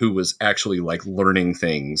character who was actually like learning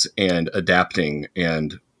things and adapting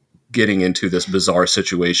and getting into this bizarre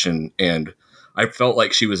situation, and I felt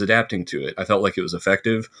like she was adapting to it. I felt like it was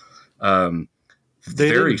effective. They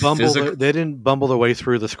didn't bumble their way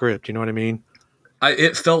through the script. You know what I mean?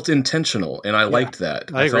 It felt intentional, and I liked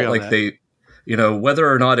that. I felt like they, whether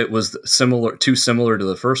or not it was too similar to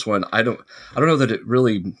the first one, I don't know that it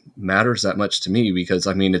really matters that much to me, because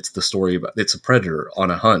I mean, it's the story about, it's a predator on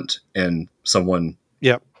a hunt and someone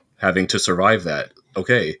having to survive that.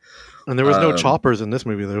 Okay. And there was no choppers in this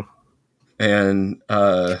movie though. And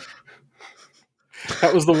that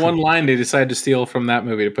was the one line they decided to steal from that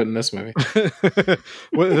movie to put in this movie.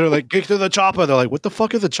 They're like, get to the chopper. They're like, what the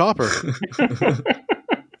fuck is a chopper?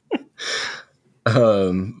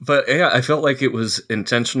 But yeah, I felt like it was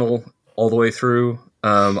intentional all the way through.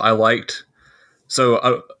 I liked.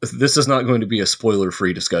 So this is not going to be a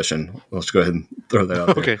spoiler-free discussion. Let's go ahead and throw that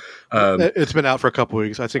out there. Okay. It's been out for a couple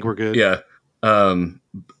weeks. I think we're good. Yeah.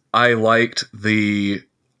 I liked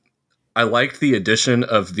the addition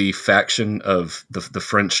of the faction of the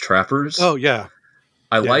French trappers. Oh yeah.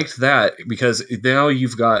 I liked that, because now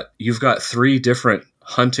you've got 3 different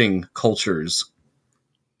hunting cultures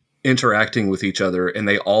interacting with each other, and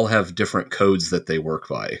they all have different codes that they work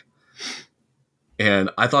by. And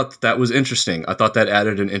I thought that was interesting. I thought that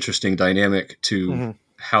added an interesting dynamic to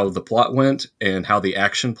how the plot went and how the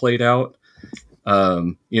action played out.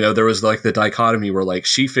 There was like the dichotomy where like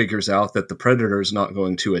she figures out that the predator is not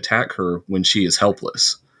going to attack her when she is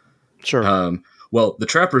helpless. Sure. Well, the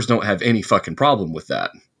trappers don't have any fucking problem with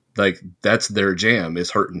that. Like that's their jam,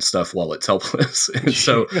 is hurting stuff while it's helpless. And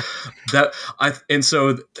so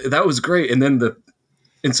that was great. And then the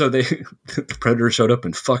predator showed up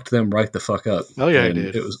and fucked them right the fuck up. Oh yeah, and it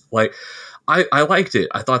did. It was like, I liked it.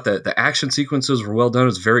 I thought that the action sequences were well done. It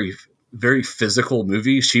was very, very physical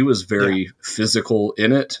movie. She was very physical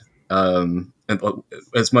in it. And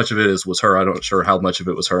as much of it as was her, I'm not sure how much of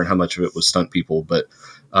it was her and how much of it was stunt people, but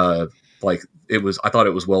I thought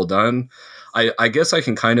it was well done. I guess I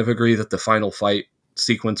can kind of agree that the final fight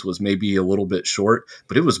sequence was maybe a little bit short,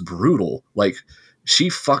 but it was brutal. Like she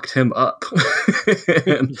fucked him up.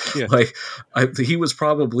 And he was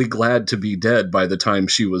probably glad to be dead by the time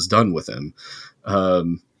she was done with him.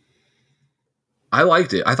 I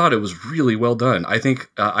liked it. I thought it was really well done. I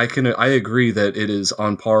think I agree that it is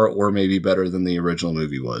on par or maybe better than the original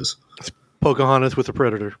movie was. It's Pocahontas with a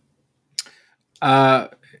predator. I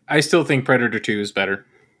still think Predator 2 is better.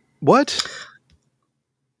 What?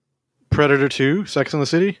 Predator 2? Sex and the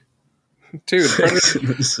City? Dude, Sex and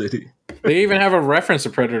the City. They even have a reference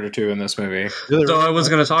to Predator 2 in this movie. So I was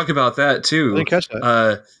going to talk about that too. I didn't catch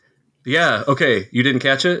that. Yeah, okay. You didn't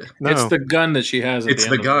catch it? No. It's the gun that she has at it's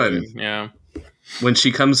the end the gun. Of the movie. Yeah. When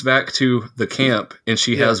she comes back to the camp and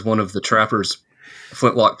she has one of the trappers'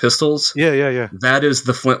 flintlock pistols. Yeah. That is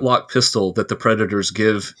the flintlock pistol that the Predators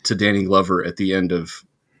give to Danny Glover at the end of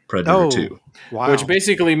Predator 2. Wow. Which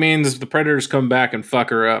basically means the Predators come back and fuck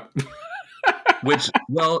her up.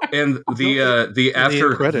 And the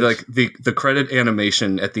after like the credit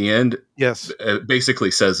animation at the end,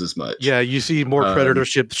 basically says as much. Yeah, you see more Predator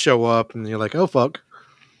ships show up, and you're like, oh fuck.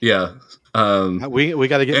 Yeah, we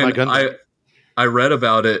got to get my gun. I read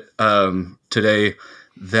about it today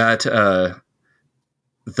that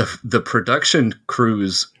the production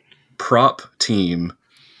crew's prop team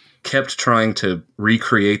kept trying to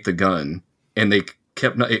recreate the gun, and it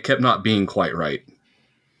kept not being quite right.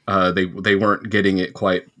 They weren't getting it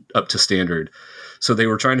quite up to standard, so they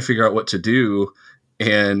were trying to figure out what to do,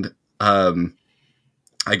 and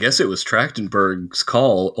I guess it was Trachtenberg's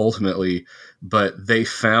call ultimately, but they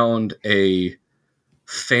found a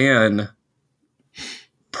fan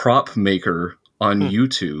prop maker on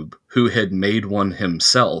YouTube who had made one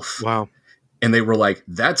himself. Wow. And they were like,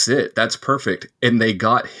 that's it. That's perfect. And they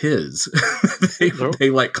got his. they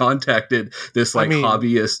like contacted this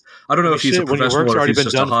hobbyist. I don't know if he's a professional or if he's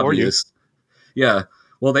just a hobbyist. Yeah.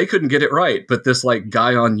 Well, they couldn't get it right, but this like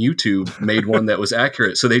guy on YouTube made one that was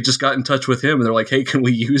accurate. So they just got in touch with him and they're like, hey, can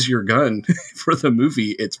we use your gun for the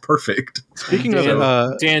movie? It's perfect. Speaking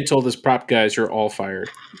of Dan told his prop guys, you're all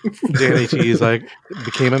fired. Dan AT is like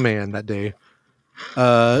became a man that day.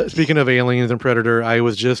 Speaking of Aliens and Predator, I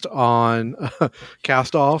was just on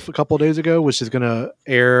Cast Off a couple of days ago, which is going to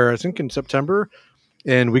air, I think, in September.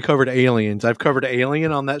 And we covered Aliens. I've covered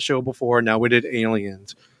Alien on that show before. Now we did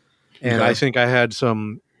Aliens. And Okay. I think I had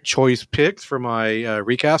some choice picks for my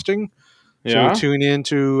recasting. Yeah. So tune in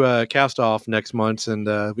to Cast Off next month, and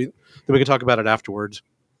then we can talk about it afterwards.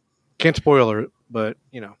 Can't spoil it, but,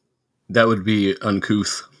 That would be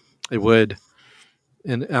uncouth. it would.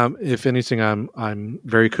 And if anything, I'm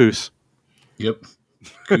very coos. Yep.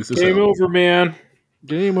 Couth as Game hell. over, man.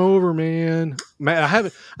 Game over, man. I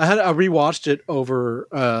rewatched it over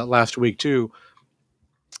last week too,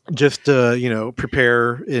 just to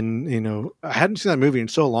prepare. And I hadn't seen that movie in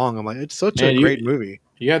so long. I'm like, it's such a great movie.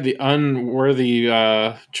 You had the unworthy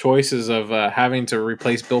choices of having to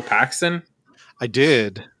replace Bill Paxton. I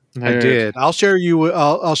did. I'll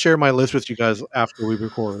share my list with you guys after we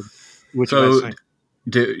record. What you guys think?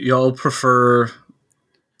 Do y'all prefer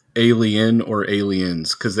Alien or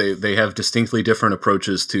Aliens? Because they have distinctly different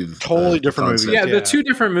approaches to Totally different concept. movies. Yeah, they're two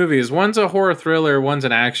different movies. One's a horror thriller. One's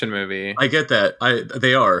an action movie. I get that.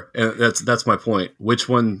 They are, and that's my point. Which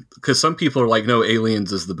one? Because some people are like, no,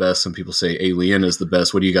 Aliens is the best. Some people say Alien is the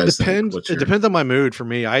best. What do you guys think? It depends on my mood. For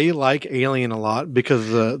me, I like Alien a lot because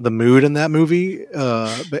the mood in that movie.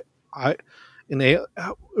 But it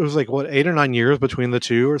was like 8 or 9 years between the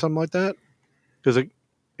two or something like that. Because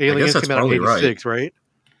Aliens came out in '86, right?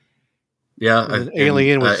 Yeah, and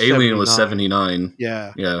Alien was 79.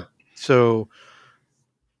 Yeah. So,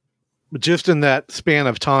 just in that span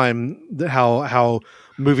of time, how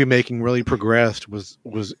movie making really progressed was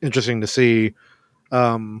interesting to see.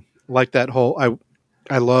 Like that whole,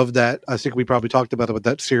 I love that. I think we probably talked about it with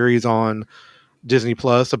that series on Disney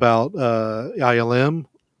Plus about ILM.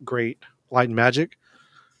 Great Light and Magic.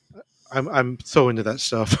 I'm so into that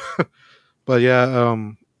stuff. But yeah,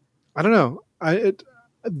 I don't know.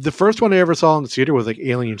 The first one I ever saw in the theater was like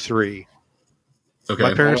Alien 3. Okay.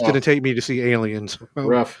 My parents didn't take me to see Aliens.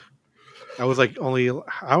 Rough. I was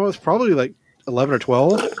probably like 11 or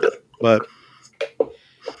 12, but I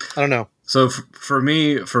don't know. So for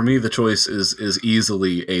me, the choice is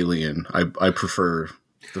easily Alien. I prefer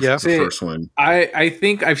the first one. I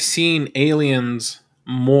think I've seen Aliens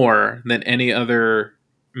more than any other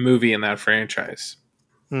movie in that franchise.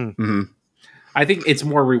 Mm-hmm. I think it's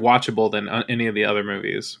more rewatchable than any of the other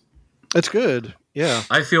movies. It's good. Yeah.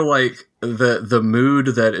 I feel like the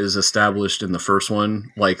mood that is established in the first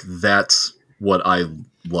one, like that's what I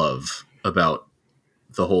love about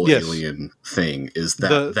the whole Alien thing is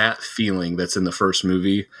that feeling that's in the first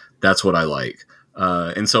movie. That's what I like.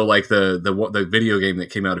 And so like the video game that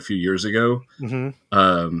came out a few years ago,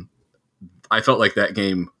 I felt like that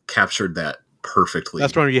game captured that perfectly.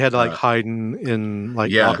 That's when you had to like hide in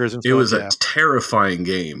like lockers and stuff. It was a terrifying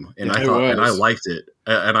game, and I liked it,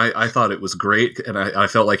 and I thought it was great, and I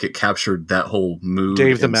felt like it captured that whole mood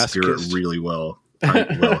Dave and the spirit Masochist. really well.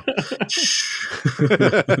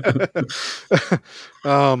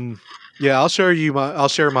 Yeah, I'll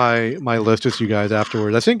share my list with you guys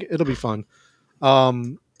afterwards. I think it'll be fun.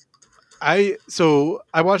 I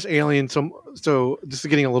watched Alien. So this is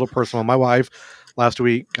getting a little personal. My wife last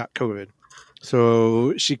week got COVID.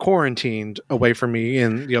 So she quarantined away from me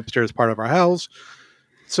in the upstairs part of our house.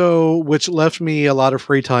 So, which left me a lot of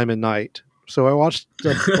free time at night. So I watched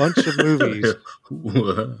a bunch of movies.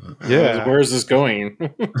 Yeah. Where is this going?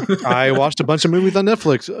 I watched a bunch of movies on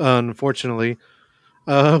Netflix, unfortunately.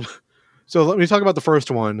 So let me talk about the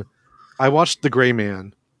first one. I watched The Gray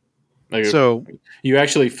Man. So you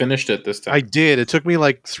actually finished it this time. I did. It took me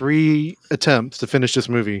like 3 attempts to finish this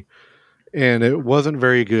movie. And it wasn't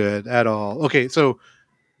very good at all. Okay,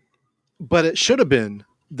 but it should have been.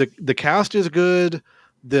 The cast is good.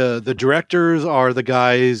 The directors are the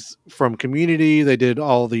guys from Community. They did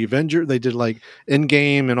all the Avenger. They did like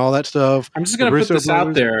Endgame and all that stuff. I'm just going to put this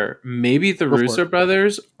out there. Maybe the Russo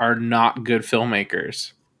brothers are not good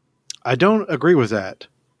filmmakers. I don't agree with that.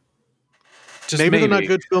 Maybe they're not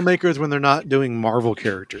good filmmakers when they're not doing Marvel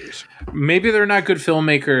characters. Maybe they're not good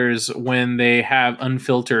filmmakers when they have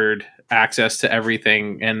unfiltered access to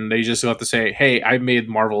everything and they just have to say, hey, I made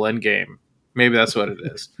Marvel Endgame. Maybe that's what it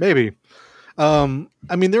is. Maybe. I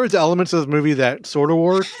mean, there was elements of this movie that sort of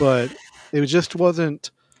worked, but it just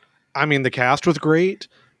wasn't. I mean, the cast was great.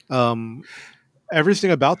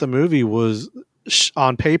 Everything about the movie was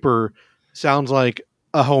on paper sounds like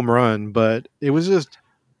a home run, but it was just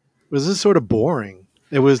sort of boring.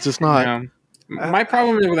 It was just not. Yeah. My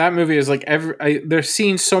problem with that movie is like they're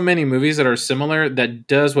seeing so many movies that are similar that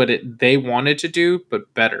does what they wanted to do,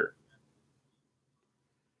 but better.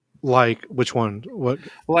 Like which one? What?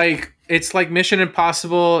 Like it's like Mission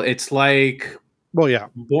Impossible. It's like Well, yeah.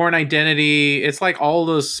 Bourne Identity. It's like all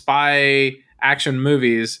those spy action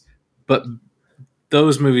movies, but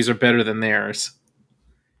those movies are better than theirs.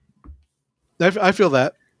 I feel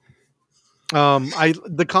that.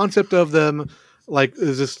 The concept of them, like,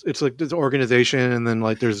 is this? It's like this organization, and then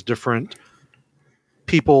like there's different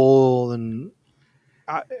people, and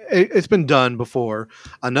it's been done before.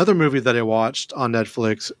 Another movie that I watched on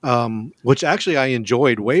Netflix, which actually I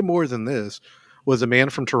enjoyed way more than this, was A Man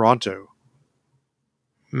from Toronto.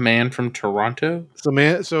 Man from Toronto. So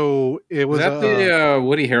it was Is that the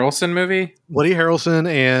Woody Harrelson movie? Woody Harrelson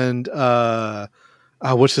and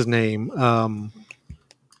what's his name?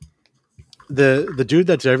 The dude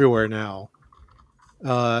that's everywhere now.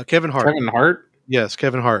 Kevin Hart. Kevin Hart? Yes,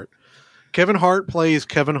 Kevin Hart. Kevin Hart plays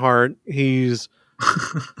Kevin Hart. He's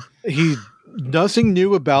nothing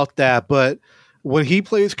new about that, but when he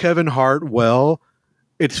plays Kevin Hart well,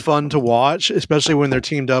 it's fun to watch, especially when they're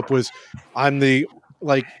teamed up with Woody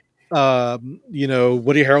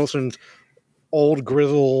Harrelson's old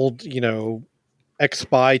grizzled,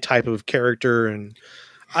 ex-spy type of character. And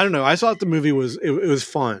I don't know. I thought the movie was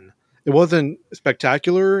fun. It wasn't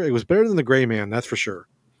spectacular. It was better than The Gray Man, that's for sure.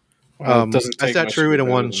 I sat through it in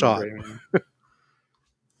one shot.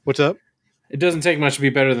 What's up? It doesn't take much to be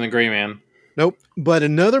better than The Gray Man. Nope. But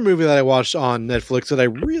another movie that I watched on Netflix that I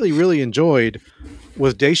really, really enjoyed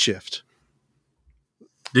was Day Shift.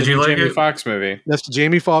 Did you like Jamie it? Foxx movie? That's the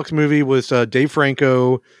Jamie Foxx movie with Dave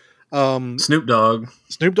Franco. Snoop Dogg.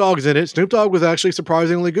 Snoop Dogg's in it. Snoop Dogg was actually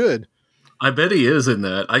surprisingly good. I bet he is in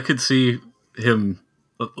that. I could see him.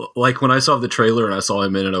 Like when I saw the trailer and I saw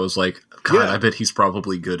him in it, I was like, God, Yeah. I bet he's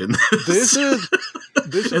probably good in this. This is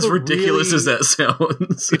as ridiculous as that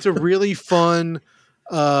sounds. It's a really fun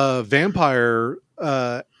vampire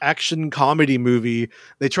action comedy movie.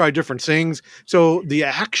 They try different things. So the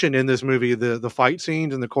action in this movie, the fight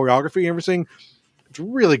scenes and the choreography and everything, it's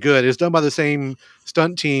really good. It's done by the same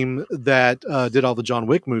stunt team that did all the John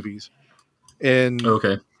Wick movies. And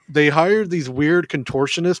Okay. they hired these weird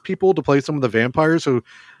contortionist people to play some of the vampires. So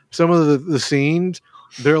some of the scenes,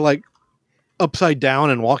 they're like upside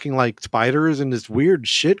down and walking like spiders and this weird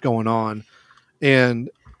shit going on.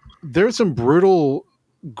 And there's some brutal,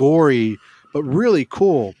 gory, but really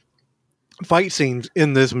cool fight scenes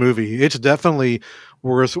in this movie. It's definitely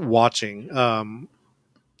worth watching.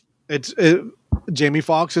 Jamie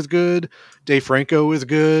Foxx is good. Dave Franco is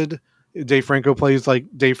good. Dave Franco plays like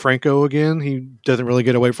Dave Franco again. He doesn't really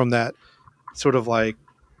get away from that sort of like,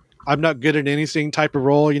 I'm not good at anything type of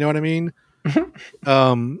role. You know what I mean?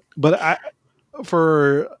 But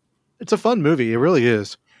it's a fun movie. It really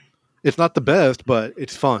is. It's not the best, but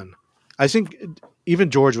it's fun. I think even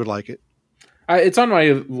George would like it. It's on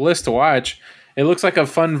my list to watch. It looks like a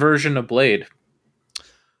fun version of Blade.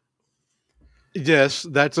 Yes,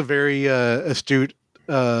 that's a very astute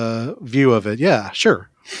view of it. Yeah, sure.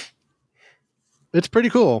 It's pretty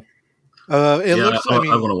cool. I want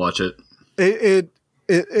to watch it. It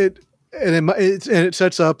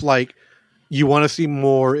sets up like you want to see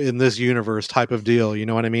more in this universe type of deal. You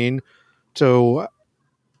know what I mean? So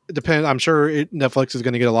it depends. I'm sure Netflix is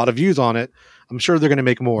going to get a lot of views on it. I'm sure they're going to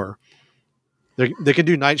make more. They can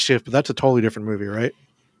do Night Shift, but that's a totally different movie, right?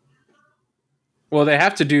 Well, they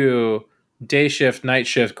have to do Day Shift, Night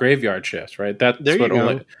Shift, Graveyard Shift, right? That's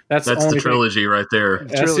the trilogy right there.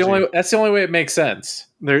 That's the only way it makes sense.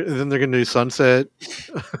 Then they're going to do Sunset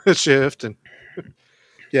Shift, and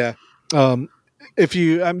yeah.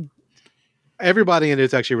 Everybody in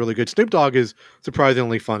it's actually really good. Snoop Dogg is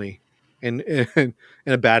surprisingly funny and a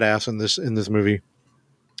badass in this movie.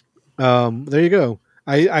 There you go.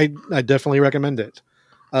 I definitely recommend it.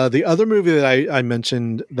 The other movie that I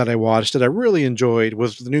mentioned that I watched that I really enjoyed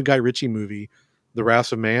was the new Guy Ritchie movie, The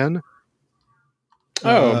Wrath of Man.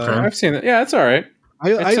 Oh, okay. I've seen it. Yeah, it's all right.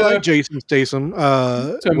 I like Jason Statham.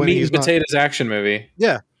 It's a meat and potatoes action movie.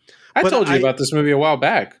 Yeah. I told you about this movie a while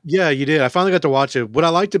back. Yeah, you did. I finally got to watch it. What I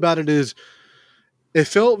liked about it is it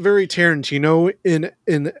felt very Tarantino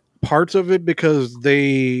in parts of it because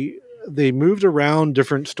they moved around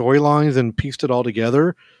different storylines and pieced it all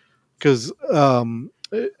together. Because we're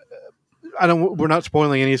not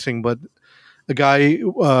spoiling anything, but the guy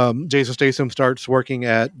Jason Statham starts working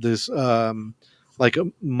at this like a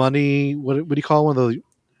money. What do you call one of those?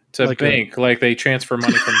 It's a bank. Like they transfer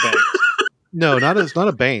money from banks. No, it's not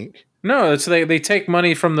a bank. No, it's they take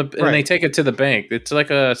money from the and Right. they take it to the bank. It's like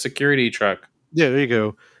a security truck. Yeah, there you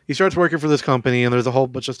go. He starts working for this company, and there's a whole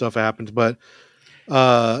bunch of stuff happens. But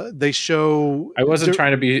they show. It wasn't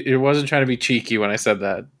trying to be cheeky when I said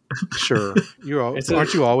that. Sure,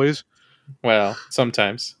 aren't you always? Well,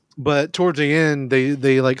 sometimes. But towards the end,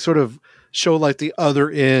 they like sort of show like the other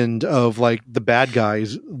end of like the bad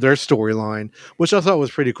guys, their storyline, which I thought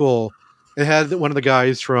was pretty cool. It had one of the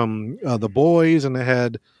guys from The Boys, and it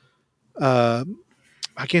had I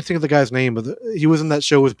can't think of the guy's name, but he was in that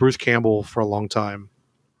show with Bruce Campbell for a long time.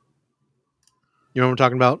 You know what I'm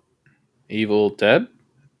talking about? Evil Dead?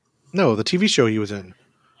 No, the TV show he was in.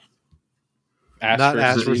 Not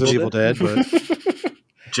Ash vs. Evil Dead, but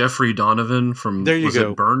Jeffrey Donovan from there you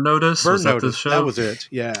go. Burn Notice? Burn was that Notice. the show? That was it.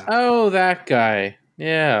 Yeah. Oh, that guy.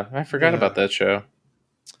 Yeah, I forgot about that show.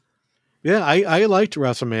 Yeah, I liked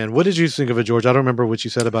Wrestle Man. What did you think of it, George? I don't remember what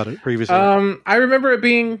you said about it previously. I remember it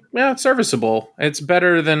being serviceable. It's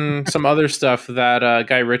better than some other stuff that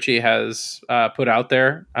Guy Ritchie has put out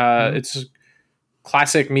there. It's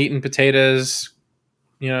classic meat and potatoes,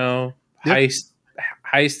 heist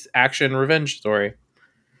action revenge story.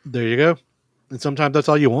 There you go. And sometimes that's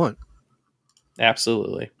all you want.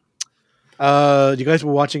 Absolutely. You guys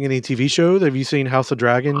were watching any TV shows? Have you seen House of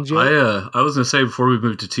Dragons yet? I was going to say, before we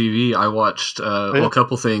moved to TV, I watched a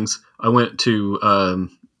couple things. I went to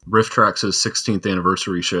Riff Trax' 16th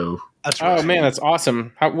anniversary show. That's right. Oh man, that's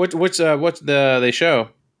awesome. What's they show?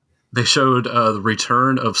 They showed the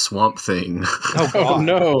return of Swamp Thing. Oh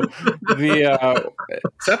no, is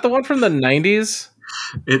that the one from the 90s?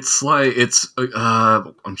 It's like it's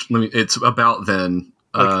about then,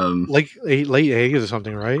 like late 80s or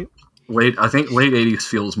something, right? I think late 80s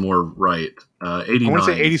feels more right. 89. I want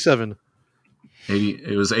to say 87. 80.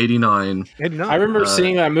 It was 89. 89. I remember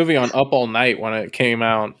seeing that movie on Up All Night when it came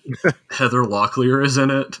out. Heather Locklear is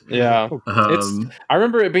in it. Yeah, I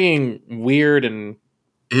remember it being weird and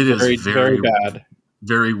it very, is very bad,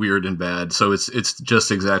 very weird and bad. So it's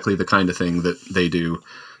just exactly the kind of thing that they do.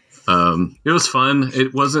 It was fun.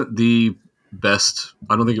 It wasn't the best.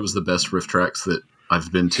 I don't think it was the best Riff Trax that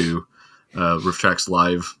I've been to. Riff Trax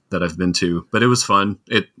Live that I've been to, but it was fun.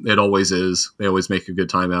 It always is. They always make a good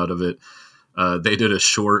time out of it. They did a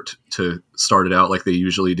short to start it out like they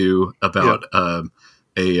usually do about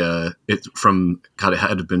it had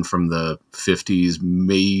been from the 50s,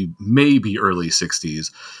 maybe early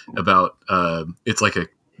 60s, about it's like a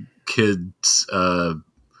kid's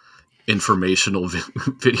informational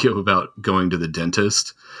video about going to the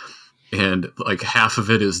dentist, and like half of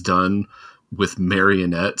it is done with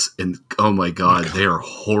marionettes, and oh my god, they are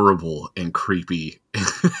horrible and creepy. And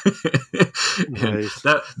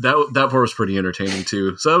that part was pretty entertaining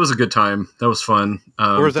too. So that was a good time. That was fun.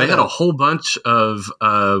 They had a whole bunch of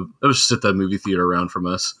it was just at the movie theater around from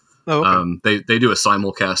us. Oh, okay. They do a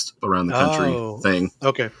simulcast around the country thing.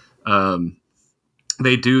 Okay.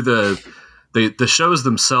 They do the shows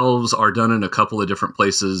themselves are done in a couple of different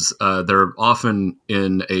places. They're often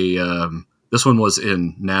in a this one was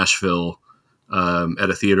in Nashville. At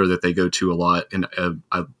a theater that they go to a lot, and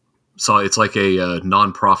I saw it's like a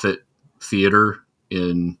non-profit theater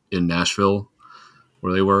in Nashville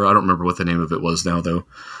where they were. I don't remember what the name of it was now though.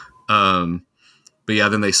 But yeah,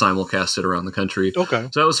 then they simulcast it around the country. Okay,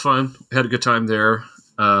 so that was fun. Had a good time there.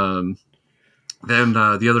 Then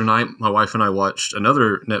the other night, my wife and I watched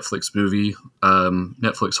another Netflix movie,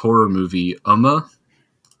 Netflix horror movie, Umma.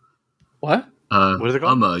 What? What is it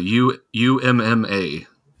called? Umma, UMMA.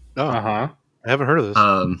 Oh. Uh-huh. I haven't heard of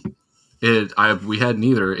this. We hadn't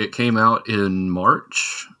either. It came out in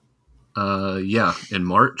March. In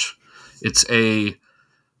March. It's a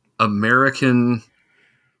American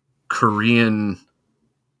Korean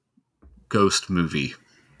ghost movie,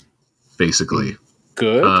 basically.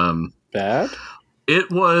 Good? Bad?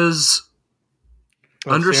 It was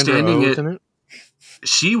understanding Sandra Oh it. in it.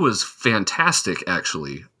 She was fantastic,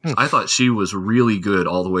 actually. I thought she was really good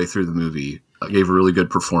all the way through the movie. I gave a really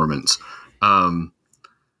good performance.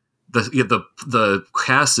 The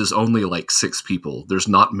cast is only like 6 people. There's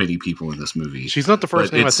not many people in this movie. She's not the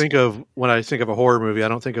first name I think of when I think of a horror movie. I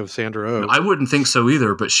don't think of Sandra Oh. I wouldn't think so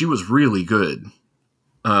either, but she was really good.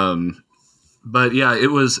 But yeah,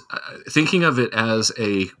 it was thinking of it as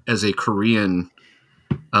a Korean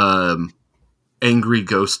angry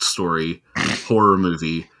ghost story horror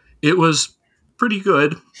movie. It was pretty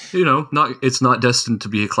good. It's not destined to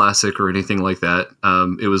be a classic or anything like that.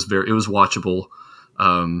 It was watchable.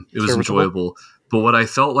 It was enjoyable. But what I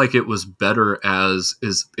felt like it was better as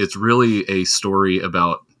is it's really a story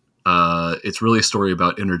about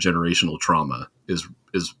intergenerational trauma is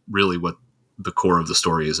really what the core of the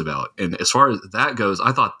story is about. And as far as that goes,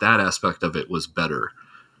 I thought that aspect of it was better.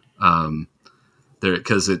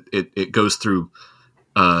 Because it goes through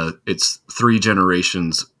it's 3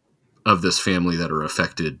 generations of this family that are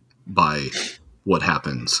affected by what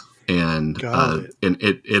happens, and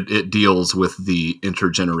it deals with the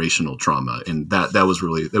intergenerational trauma, and that was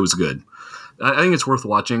good. I think it's worth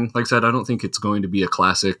watching. Like I said, I don't think it's going to be a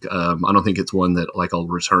classic. I don't think it's one that like I'll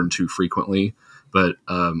return to frequently. But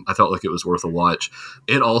I felt like it was worth a watch.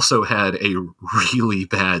 It also had a really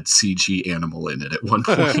bad CG animal in it at one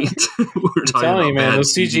point. I'm telling you, man,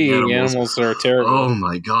 those CG animals are terrible. Oh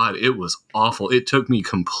my god, it was awful. It took me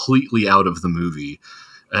completely out of the movie.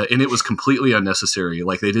 And it was completely unnecessary.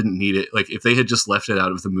 Like, they didn't need it. Like, if they had just left it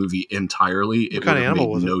out of the movie entirely, it would have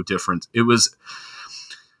made no difference. It was...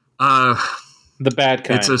 the bad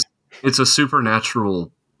kind. It's a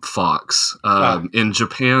supernatural fox. In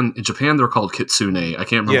Japan, they're called kitsune. I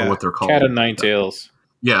can't remember what they're called. Cat of nine tails.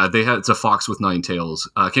 Yeah, it's a fox with 9 tails.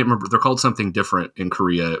 I can't remember. They're called something different in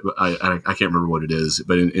Korea. I can't remember what it is.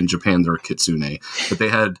 But in Japan, they're kitsune. But they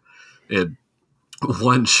had...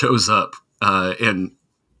 one shows up, and...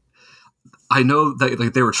 I know that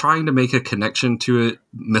like they were trying to make a connection to it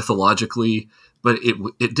mythologically, but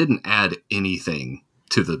it didn't add anything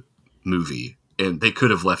to the movie, and they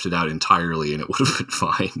could have left it out entirely, and it would have been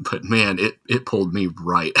fine. But man, it pulled me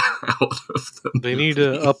right out of the movie. They need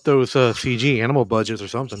to up those CG animal budgets or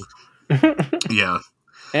something. Yeah,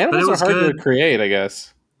 animals are hard to create, I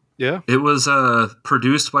guess. Yeah, it was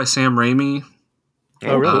produced by Sam Raimi.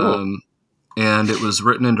 Oh, really? And it was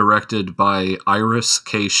written and directed by Iris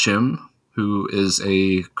K. Shim, who is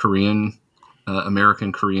a Korean,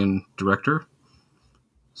 American Korean director.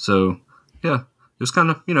 So, yeah, it was kind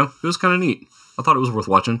of, neat. I thought it was worth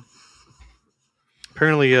watching.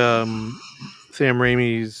 Apparently, Sam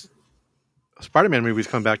Raimi's Spider-Man movies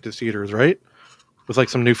come back to theaters, right? With like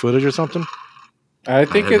some new footage or something. I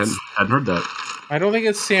think hadn't heard that. I don't think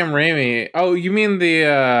it's Sam Raimi. Oh, you mean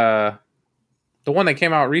the one that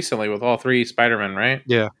came out recently with all 3 Spider-Men, right?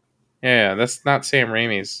 Yeah. Yeah, that's not Sam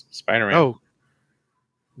Raimi's Spider-Man. Oh,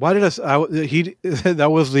 why did he? That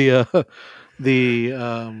was the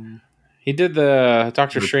he did the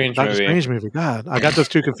Doctor Strange movie. God, I got those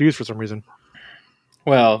two confused for some reason.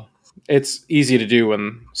 Well, it's easy to do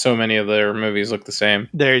when so many of their movies look the same.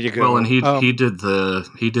 There you go. Well, and he did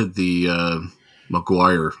the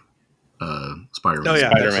Maguire Spider-Man. Oh yeah,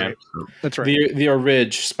 Spider-Man. That's right. The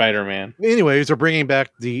original Spider-Man. Anyways, they're bringing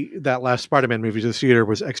back that last Spider-Man movie to the theater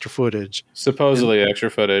was extra footage. Supposedly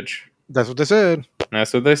extra footage. That's what they said.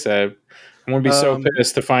 That's what they said. I'm gonna be so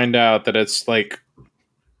pissed to find out that it's like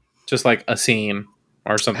just like a scene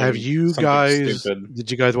or something. Have you guys? Stupid.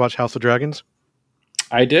 Did you guys watch House of Dragons?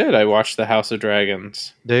 I did. I watched the House of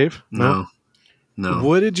Dragons. Dave? No.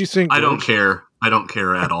 What did you think? I don't care. I don't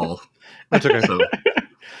care at all. That's okay. So.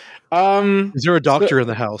 Is there a doctor in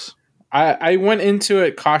the house? I went into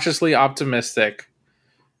it cautiously optimistic.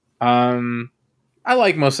 I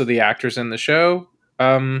like most of the actors in the show.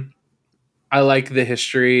 I like the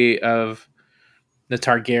history of the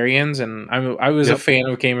Targaryens, and I was a fan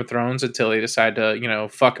of Game of Thrones until they decided to,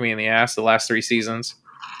 fuck me in the ass the last 3 seasons.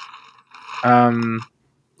 I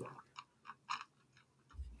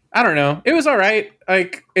don't know. It was all right.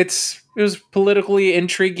 Like it was politically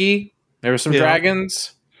intriguey. There were some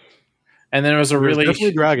dragons. And then there was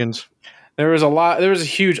definitely dragons. There was a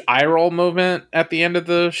huge eye roll movement at the end of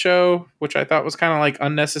the show, which I thought was kind of like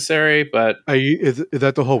unnecessary, but is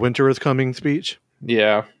that the whole winter is coming speech?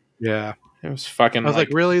 Yeah. Yeah. It was fucking I was like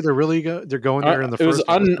really? They're going there in the first It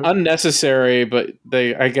was unnecessary, but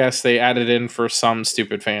I guess they added in for some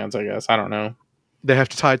stupid fans, I guess. I don't know. They have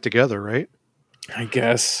to tie it together, right? I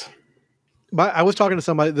guess. I was talking to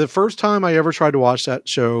somebody the first time I ever tried to watch that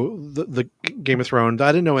show, the Game of Thrones.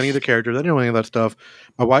 I didn't know any of the characters. I didn't know any of that stuff.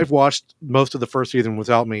 My wife watched most of the first season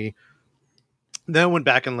without me. Then I went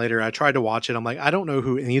back and later I tried to watch it. I'm like, I don't know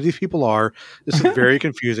who any of these people are. This is very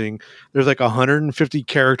confusing. There's like 150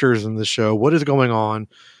 characters in the show. What is going on?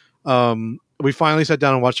 We finally sat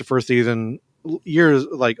down and watched the first season years,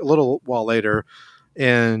 like a little while later,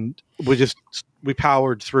 and we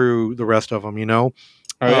powered through the rest of them,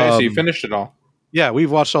 Oh, yeah, so you finished it all. Yeah,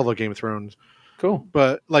 we've watched all the Game of Thrones. Cool.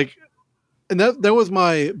 But and that was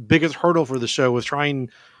my biggest hurdle for the show was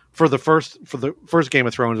trying for the first Game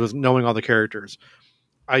of Thrones was knowing all the characters.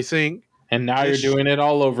 I think and now you're doing it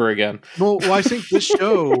all over again. Well, I think this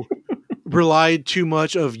show relied too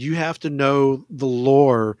much of you have to know the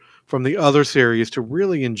lore from the other series to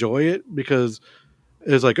really enjoy it because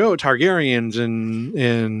it's like, oh, Targaryens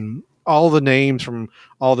and all the names from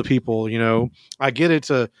all the people, I get it's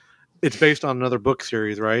based on another book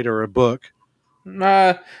series, right? Or a book.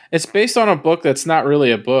 It's based on a book that's not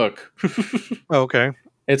really a book. Oh, okay.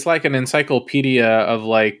 It's like an encyclopedia of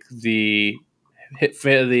like the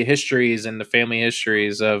histories and the family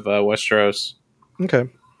histories of Westeros. Okay.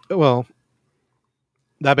 Well,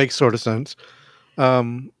 that makes sort of sense.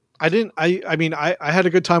 I didn't. I mean, I had a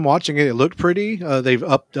good time watching it. It looked pretty. They've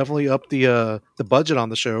definitely upped the budget on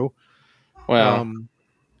the show. Well,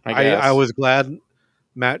 I guess. I was glad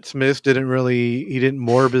Matt Smith he didn't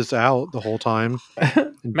morb us out the whole time.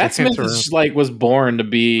 Matt Smith was born to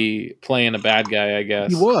be playing a bad guy, I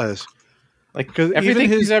guess. He was. Like everything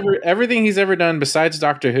he's ever done besides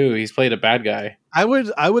Doctor Who, he's played a bad guy. I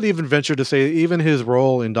would even venture to say even his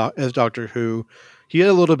role as Doctor Who, he had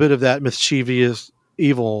a little bit of that mischievous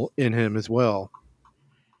evil in him as well.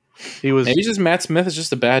 Maybe just Matt Smith is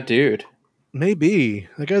just a bad dude. Maybe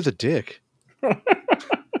that guy's a dick.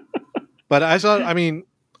 But I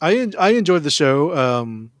enjoyed the show.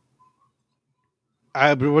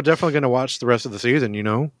 We're definitely going to watch the rest of the season. You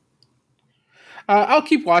know, I'll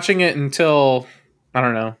keep watching it until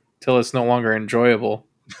it's no longer enjoyable.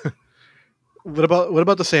 What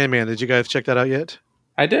about the Sandman? Did you guys check that out yet?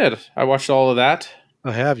 I did. I watched all of that.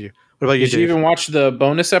 Oh, have you? What about you? Did you even watch the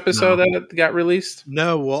bonus episode that got released?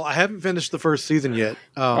 No. Well, I haven't finished the first season yet.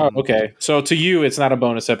 Okay. So to you, it's not a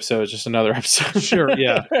bonus episode; it's just another episode. Sure.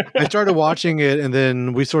 Yeah. I started watching it, and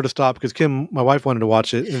then we sort of stopped because Kim, my wife, wanted to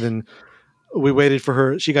watch it, and then we waited for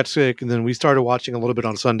her. She got sick, and then we started watching a little bit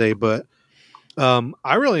on Sunday. But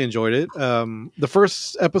I really enjoyed it. The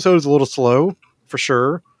first episode is a little slow, for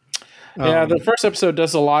sure. Yeah, the first episode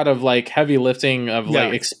does a lot of like heavy lifting of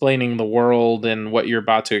like explaining the world and what you're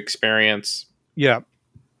about to experience. Yeah,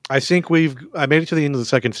 I think I made it to the end of the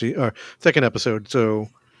second episode, so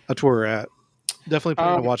that's where we're at. Definitely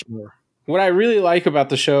planning to watch more. What I really like about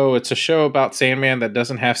the show, it's a show about Sandman that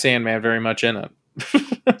doesn't have Sandman very much in it.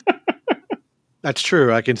 That's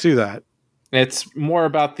true. I can see that. It's more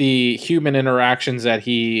about the human interactions that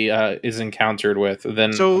he is encountered with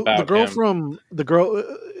than about the girl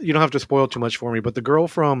him. You don't have to spoil too much for me, but the girl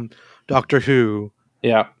from Doctor Who,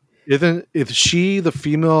 is she the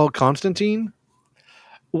female Constantine?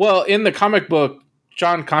 Well, in the comic book,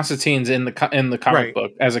 John Constantine's in the comic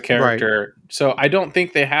book as a character, so I don't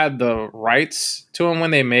think they had the rights to him when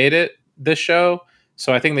they made this show.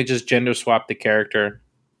 So I think they just gender swapped the character.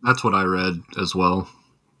 That's what I read as well.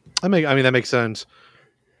 That makes sense.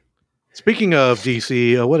 Speaking of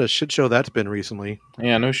DC, what a shit show that's been recently.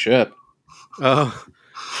 Yeah, no shit. I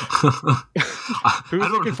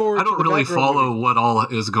don't really follow what all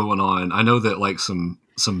is going on. I know that like some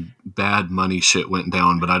bad money shit went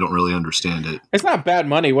down, but I don't really understand it. It's not bad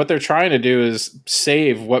money. What they're trying to do is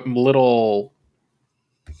save what little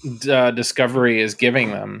Discovery is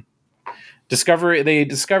giving them.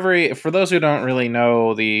 Discovery, for those who don't really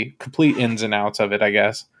know the complete ins and outs of it, I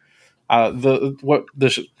guess.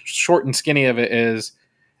 The short and skinny of it is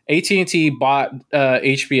AT&T bought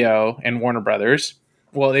HBO and Warner Brothers.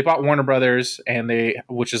 Well, they bought Warner Brothers,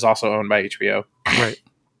 which is also owned by HBO. Right.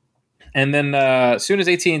 And then as soon as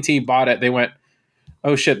AT&T bought it, they went,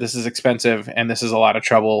 "Oh shit, this is expensive and this is a lot of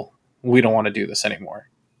trouble. We don't want to do this anymore.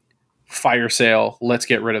 Fire sale. Let's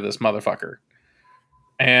get rid of this motherfucker."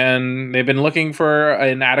 And they've been looking for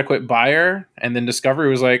an adequate buyer. And then Discovery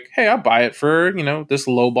was like, "Hey, I'll buy it for, this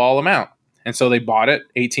lowball amount." And so they bought it.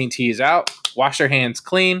 AT&T is out, washed their hands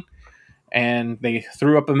clean, and they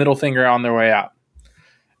threw up a middle finger on their way out.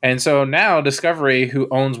 And so now Discovery, who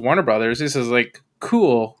owns Warner Brothers, this is like,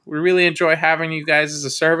 "Cool. We really enjoy having you guys as a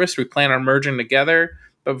service. We plan on merging together.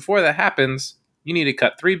 But before that happens, you need to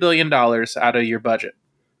cut $3 billion out of your budget."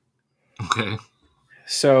 Okay.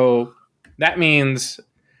 So that means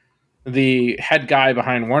the head guy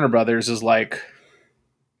behind Warner Brothers is like,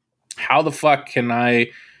 "How the fuck can I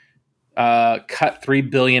cut $3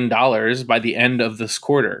 billion by the end of this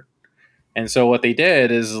quarter?" And so what they did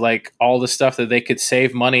is like all the stuff that they could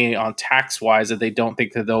save money on tax wise that they don't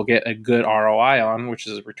think that they'll get a good ROI on, which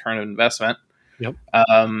is a return of investment. Yep.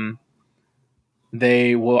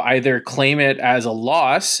 They will either claim it as a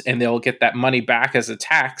loss and they'll get that money back as a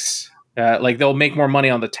tax. Like they'll make more money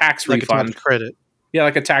on the tax refund. A tax credit. Yeah,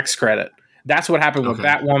 like a tax credit. That's what happened with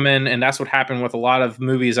Batwoman, and that's what happened with a lot of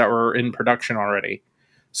movies that were in production already.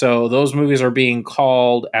 So those movies are being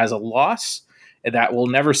called as a loss that will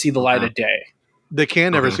never see the light of day. They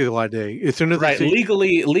can never see the light of day. As soon as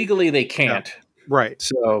legally they can't. Yeah. Right.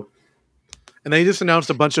 So, and they just announced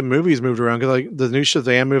a bunch of movies moved around because like the new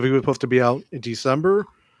Shazam movie was supposed to be out in December,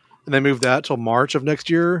 and they moved that till March of next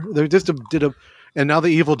year. They just and now the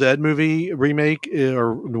Evil Dead movie remake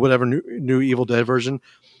or whatever new Evil Dead version,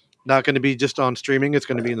 not going to be just on streaming. It's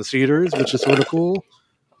going to be in the theaters, which is sort of cool.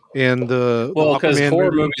 And because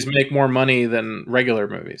horror movies make more money than regular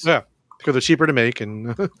movies. Yeah, because they're cheaper to make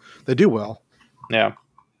and they do well. Yeah.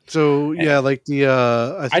 So yeah, like the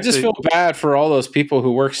I just feel bad for all those people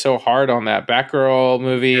who worked so hard on that Batgirl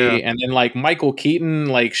movie, and then like Michael Keaton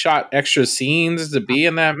like shot extra scenes to be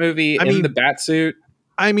in that movie in the Batsuit.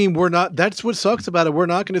 I mean, we're not. That's what sucks about it. We're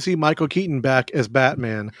not going to see Michael Keaton back as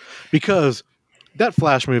Batman because that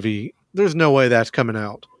Flash movie. There's no way that's coming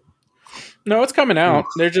out. No, it's coming out.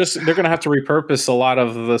 They're going to have to repurpose a lot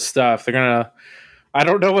of the stuff. They're going to. I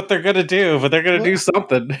don't know what they're going to do, but they're going to do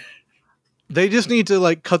something. They just need to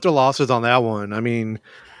like cut their losses on that one. I mean,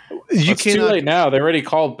 it's too late now. They already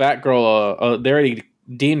called Batgirl. They already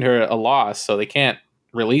deemed her a loss, so they can't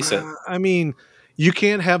release it. I mean, you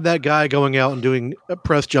can't have that guy going out and doing a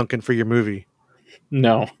press junket for your movie.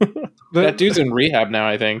 No, that dude's in rehab now.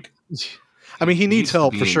 I think. I mean, he needs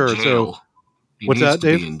help for sure. So, what's that,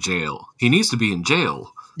 Dave? Be in jail. He needs to be in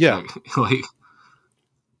jail. Yeah. Like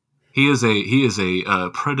he is a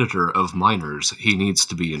predator of minors. He needs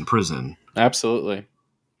to be in prison. Absolutely.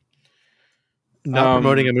 Not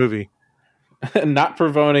promoting a movie. Not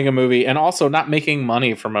promoting a movie, and also not making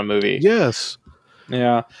money from a movie. Yes.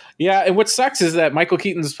 Yeah. Yeah. And what sucks is that Michael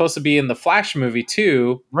Keaton's supposed to be in the Flash movie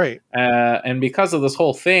too. Right. And because of this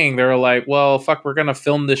whole thing, they were like, well, fuck, we're going to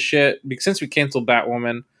film this shit. Since we canceled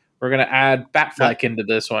Batwoman, we're going to add Batfleck into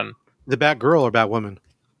this one. The Batgirl or Batwoman?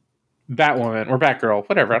 Batwoman or Batgirl,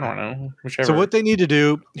 whatever. I don't know. Whichever. So what they need to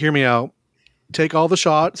do, hear me out, take all the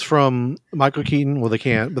shots from Michael Keaton. Well, they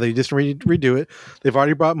can't, but they just redo it. They've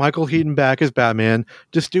already brought Michael Keaton back as Batman.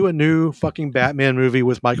 Just do a new fucking Batman movie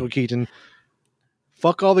with Michael Keaton.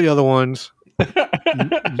 Fuck all the other ones.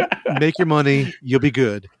 Make your money. You'll be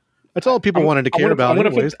good. That's all people wanted to care about.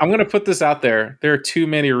 I'm going to put this out there. There are too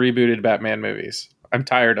many rebooted Batman movies. I'm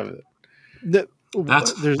tired of it.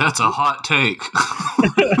 That's a hot take.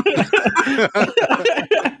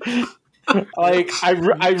 Like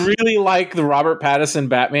I really like the Robert Pattinson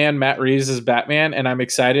Batman, Matt Reeves' Batman, and I'm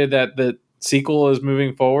excited that the sequel is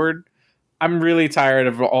moving forward. I'm really tired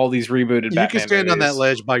of all these rebooted Batman. You can stand movies. on that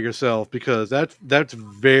ledge by yourself because that's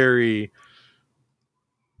very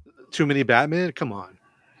too many Batman. Come on.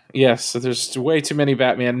 Yes, there's way too many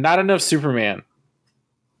Batman. Not enough Superman.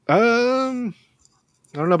 I don't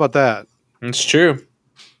know about that. It's true.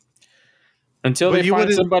 Until they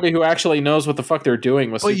find somebody who actually knows what the fuck they're doing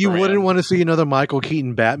with Superman. But you wouldn't want to see another Michael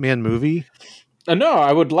Keaton Batman movie? No,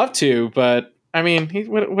 I would love to, but I mean,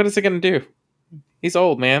 what is it going to do? He's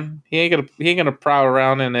old, man. He ain't gonna prowl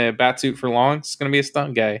around in a batsuit for long. It's gonna be a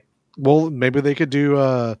stunt guy. Well, maybe they could do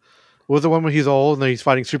what was the one when he's old and he's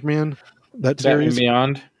fighting Superman? That series? Batman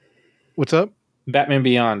Beyond. What's up? Batman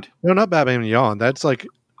Beyond. No, not Batman Beyond. That's like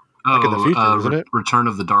in the future, isn't it? Return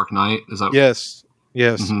of the Dark Knight. Is that? Yes.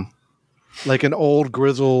 Mm-hmm. Like an old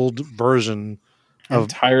grizzled version. I'm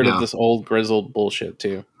tired of this old grizzled bullshit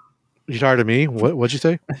too. You tired of me? What'd you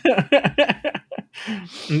say?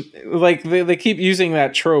 Like they keep using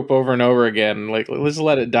that trope over and over again. Like, let's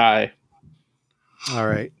let it die. All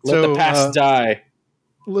right. Let the past die.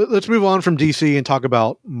 Let's move on from DC and talk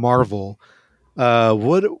about Marvel.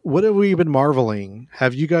 What have we been marveling?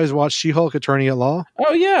 Have you guys watched She-Hulk Attorney at Law?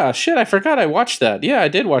 Oh yeah, shit, I forgot I watched that. Yeah, I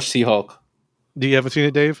did watch She-Hulk. Do you haven't seen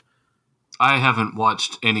it, Dave? I haven't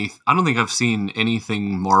watched any. I don't think I've seen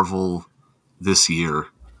anything Marvel this year.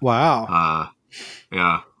 Wow.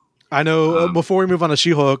 Yeah. I know. Before we move on to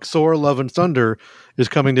She-Hulk, Thor: Love and Thunder is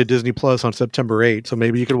coming to Disney Plus on September 8th, so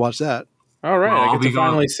maybe you could watch that. All right, I get to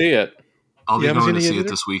finally see it. I'll be going to see it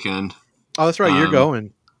this weekend. Oh, that's right. You're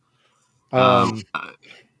going. And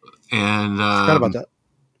forgot about that.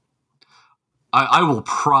 I will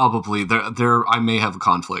probably there. I may have a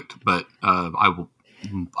conflict, but I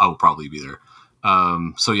will probably be there.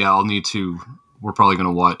 So yeah, I'll need to. We're probably going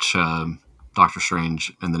to watch Doctor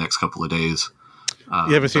Strange in the next couple of days.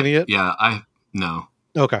 You haven't seen it yet? Yeah, no.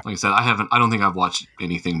 Okay. Like I said, I haven't. I don't think I've watched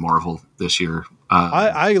anything Marvel this year.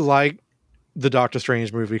 I like the Doctor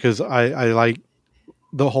Strange movie because I like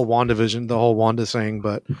the whole WandaVision, the whole Wanda thing,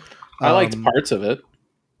 but I liked parts of it.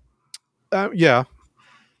 Yeah.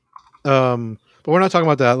 But we're not talking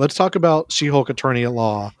about that. Let's talk about She-Hulk Attorney at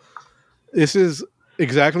Law. This is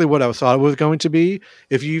exactly what I thought it was going to be.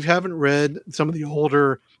 If you haven't read some of the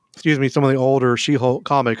older She-Hulk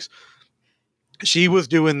comics, she was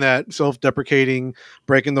doing that self-deprecating,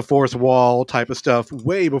 breaking the fourth wall type of stuff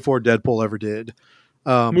way before Deadpool ever did.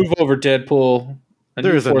 Move over, Deadpool.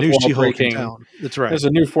 There's a new She-Hulk in town. That's right. There's a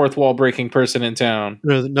new fourth wall breaking person in town.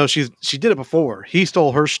 No, she did it before. He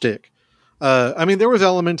stole her shtick. I mean, there was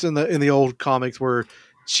elements in the old comics where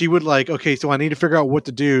she would okay, so I need to figure out what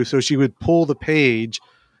to do. So she would pull the page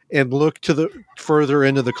and look to the further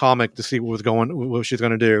into the comic to see what she's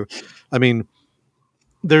going to do. I mean,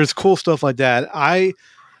 there's cool stuff like that.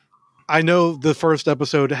 I know the first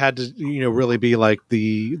episode had to, really be like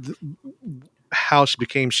the how she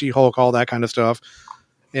became She-Hulk, all that kind of stuff.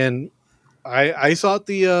 And I thought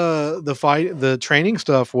the training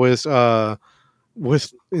stuff with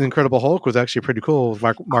Incredible Hulk was actually pretty cool with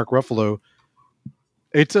Mark Ruffalo.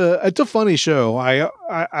 It's a funny show. I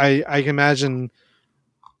can imagine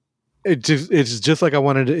it's just like I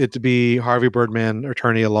wanted it to be Harvey Birdman,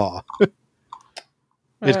 Attorney at Law.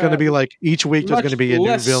 It's going to be like each week there's going to be a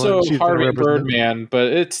new villain. So Harvey Birdman,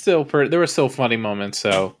 but it's still there were still funny moments.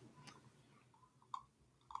 So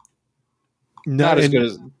not as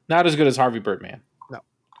good as Harvey Birdman. No,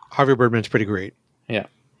 Harvey Birdman's pretty great. Yeah,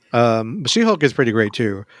 but She-Hulk is pretty great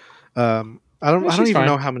too. I don't even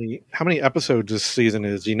know how many episodes this season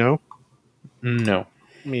is. You know? No,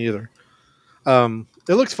 me either.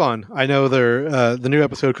 It looks fun. I know the new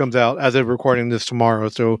episode comes out as of recording this tomorrow,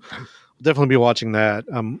 so definitely be watching that.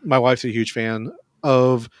 My wife's a huge fan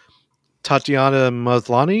of Tatiana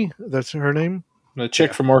Maslany. That's her name. The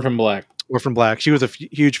chick from Orphan Black. Orphan Black. She was a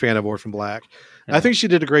huge fan of Orphan Black. Yeah. I think she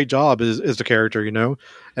did a great job as the character, and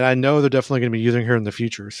I know they're definitely going to be using her in the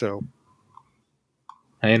future. So,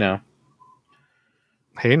 hey now.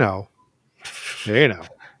 I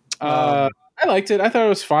liked it. I thought it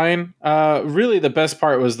was fine. Really, the best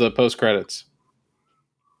part was the post credits.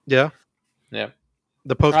 Yeah.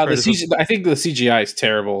 The post credits. I think the CGI is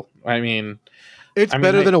terrible. I mean, it's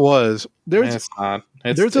better than it was. It's not.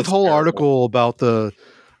 There's this whole article about the.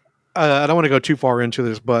 I don't want to go too far into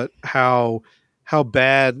this, but how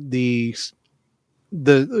bad the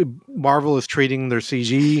Marvel is treating their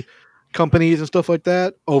CG companies and stuff like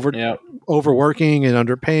that, overworking and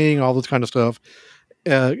underpaying, all this kind of stuff.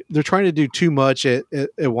 They're trying to do too much at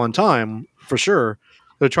one time, for sure.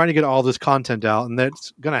 They're trying to get all this content out, and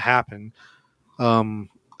that's going to happen. I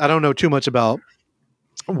don't know too much about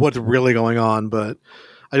what's really going on, but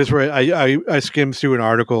I just read. I skimmed through an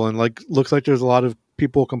article, and looks like there's a lot of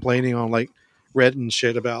people complaining on Reddit and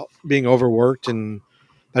shit about being overworked, and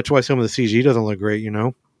that's why some of the CG doesn't look great.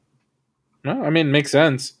 No, I mean, it makes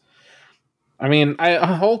sense. I mean,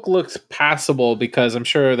 Hulk looks passable because I'm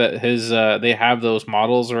sure that his they have those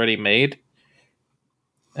models already made,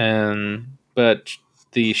 but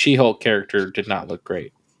the She-Hulk character did not look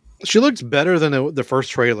great. She looks better than the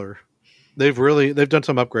first trailer. They've done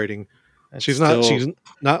some upgrading. She's not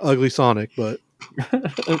ugly Sonic, but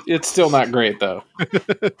it's still not great though.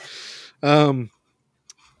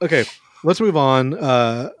 Okay, let's move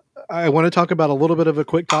on. I want to talk about a little bit of a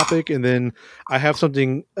quick topic, and then I have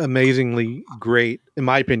something amazingly great, in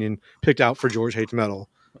my opinion, picked out for George Hates Metal.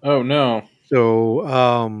 Oh no! So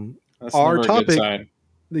that's our never topic, a good sign.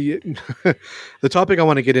 the topic I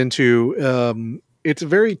want to get into, it's a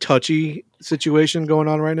very touchy situation going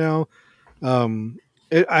on right now.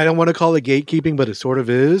 I don't want to call it gatekeeping, but it sort of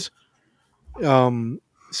is.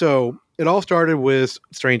 So it all started with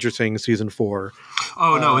Stranger Things season 4.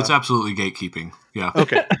 Oh no, it's absolutely gatekeeping. Yeah.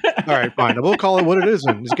 Okay. All right. Fine. We'll call it what it is.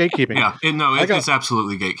 Then. It's gatekeeping. Yeah. It's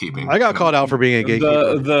absolutely gatekeeping. I got called out for being a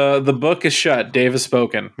gatekeeper. The book is shut. Dave has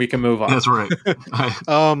spoken. We can move on. That's right.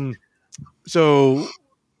 So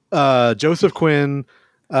Joseph Quinn.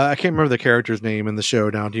 I can't remember the character's name in the show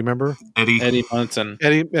now. Do you remember? Eddie Munson.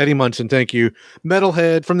 Eddie Munson. Thank you.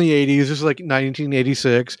 Metalhead from the 80s. This is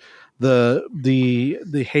 1986.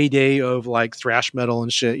 The heyday of thrash metal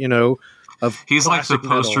and shit. He's like the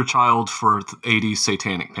poster child for 80s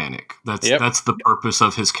Satanic Panic. That's the purpose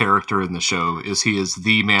of his character in the show. He is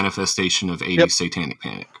the manifestation of 80s Satanic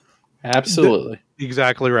Panic. Absolutely.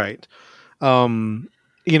 Exactly right. All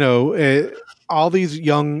these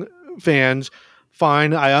young fans.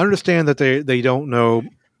 Fine, I understand that they don't know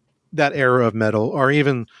that era of metal or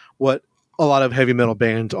even what a lot of heavy metal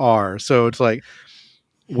bands are. So it's like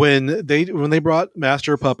when they brought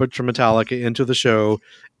Master of Puppets from Metallica into the show,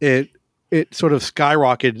 it sort of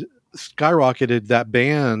skyrocketed that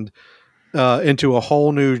band into a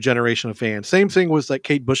whole new generation of fans. Same thing was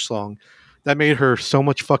Kate Bush song that made her so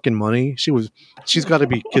much fucking money. She's got to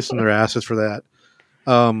be kissing their asses for that.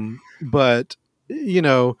 But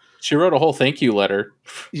she wrote a whole thank you letter.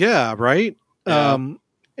 Yeah, right. Yeah. And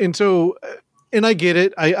I get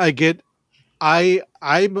it.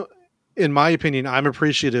 I'm in my opinion, I'm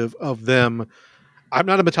appreciative of them. I'm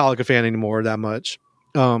not a Metallica fan anymore that much.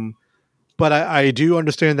 But I do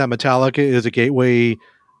understand that Metallica is a gateway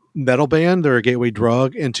metal band. They're a gateway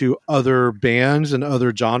drug into other bands and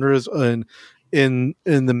other genres in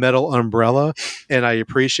the metal umbrella. And I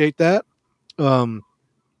appreciate that.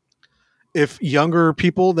 If younger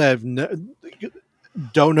people that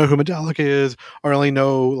don't know who Metallica is or only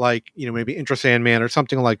know maybe Enter Sandman or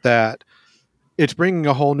something like that, it's bringing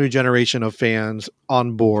a whole new generation of fans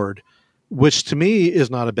on board. which to me is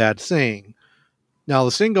not a bad thing. Now,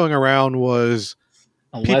 the thing going around was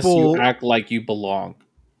unless people, you act like you belong,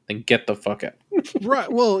 then get the fuck out.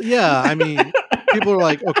 right? Well, yeah. I mean, people are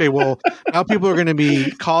like, okay, well, now people are going to be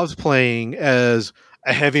cosplaying as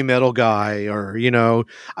a heavy metal guy, or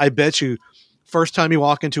I bet you, first time you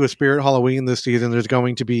walk into a Spirit Halloween this season, there's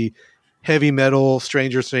going to be heavy metal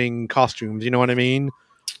Stranger Things costumes. You know what I mean?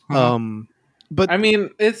 But I mean,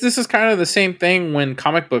 this is kind of the same thing when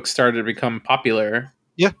comic books started to become popular.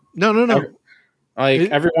 Yeah, no.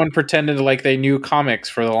 Everyone pretended like they knew comics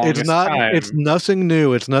for the longest time. It's nothing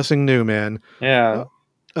new. It's nothing new, man. Yeah.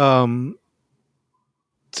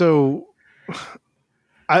 So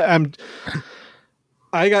I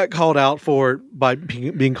got called out for it by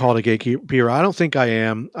being called a gatekeeper. I don't think I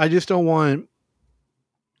am. I just don't want.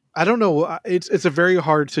 I don't know. It's a very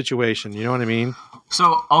hard situation. You know what I mean?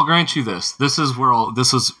 So I'll grant you this. This is where I'll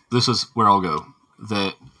go.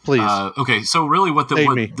 That please. Okay. So really,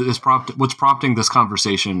 what's prompting this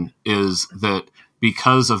conversation is that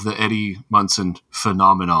because of the Eddie Munson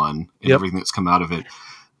phenomenon and everything that's come out of it,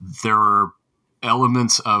 there are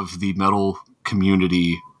elements of the metal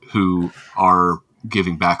community who are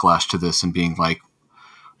giving backlash to this and being like,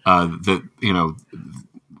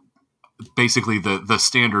 basically the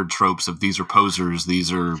standard tropes of these are posers,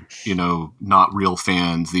 these are, not real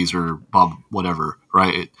fans, these are Bob whatever,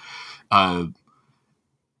 right? The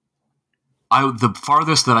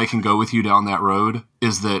farthest that I can go with you down that road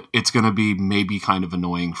is that it's going to be maybe kind of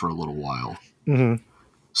annoying for a little while. Mm-hmm.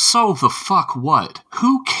 So the fuck what?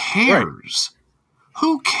 Who cares? Right.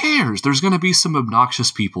 Who cares? There's going to be some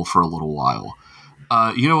obnoxious people for a little while.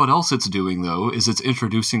 You know what else it's doing, though, is it's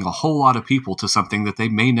introducing a whole lot of people to something that they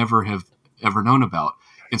may never have ever known about.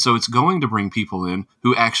 And so it's going to bring people in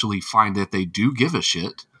who actually find that they do give a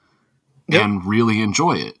shit and really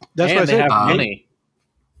enjoy it. That's what I said. Have money.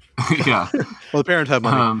 Yeah. Well, the parents have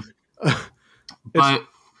money. But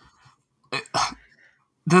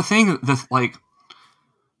the thing,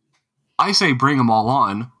 I say bring them all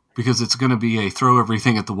on because it's going to be a throw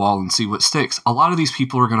everything at the wall and see what sticks. A lot of these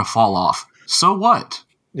people are going to fall off. So what?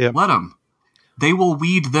 Yep. Let them. They will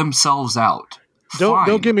weed themselves out.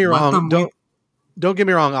 Don't get me wrong. Don't get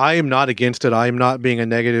me wrong. I am not against it. I am not being a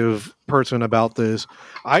negative person about this.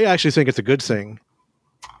 I actually think it's a good thing.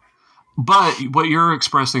 But what you're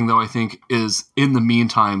expressing, though, I think, is in the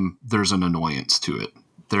meantime, there's an annoyance to it.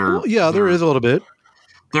 There is a little bit.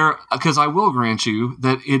 Because I will grant you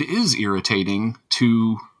that it is irritating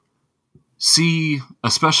to see,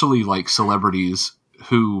 especially like celebrities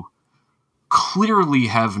who clearly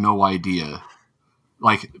have no idea.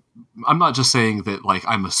 Like, I'm not just saying that, like,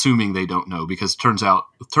 I'm assuming they don't know, because it turns out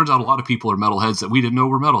a lot of people are metalheads that we didn't know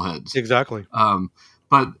were metalheads. Exactly.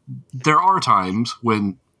 But there are times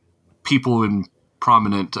when people in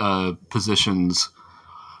prominent positions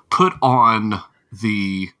put on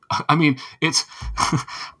it's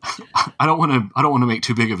I don't want to make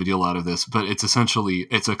too big of a deal out of this, but it's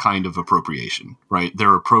a kind of appropriation, right?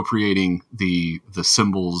 They're appropriating the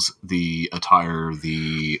symbols, the attire,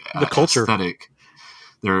 the culture, aesthetic.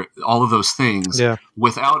 They're all of those things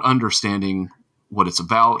without understanding what it's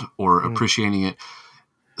about or appreciating it.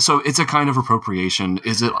 So it's a kind of appropriation.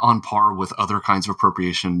 Is it on par with other kinds of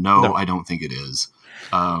appropriation? No. I don't think it is.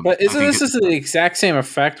 But isn't this the exact same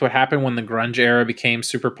effect what happened when the grunge era became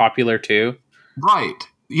super popular too? Right.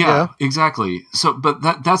 Yeah. Exactly. So, but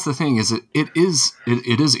that's the thing, is it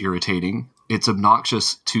is irritating. It's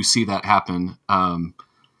obnoxious to see that happen.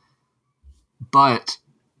 But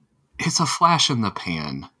it's a flash in the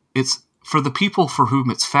pan. It's for the people for whom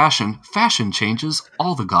it's fashion. Fashion changes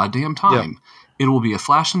all the goddamn time. It will be a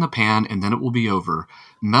flash in the pan, and then it will be over.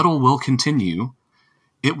 Metal will continue.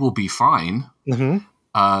 It will be fine.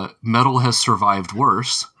 Mm-hmm. Metal has survived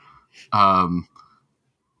worse. And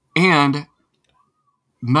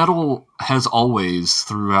metal has always,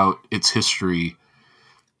 throughout its history,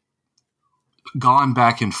 gone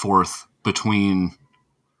back and forth between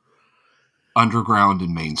underground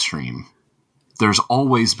and mainstream. There's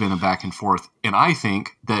always been a back and forth, and I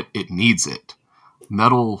think that it needs it.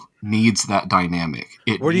 Metal needs that dynamic.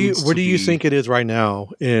 Where do you think it is right now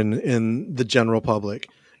in the general public?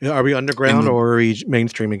 Are we underground or are we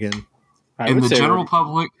mainstream again? In the general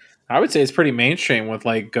public, I would say it's pretty mainstream, with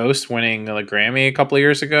like Ghost winning a Grammy a couple of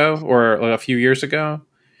years ago, or like a few years ago.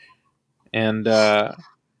 And I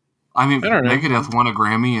don't know. Megadeth won a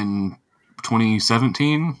Grammy in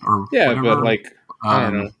 2017 or whatever. But like I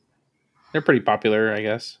don't know. They're pretty popular, I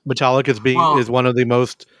guess. Metallica is one of the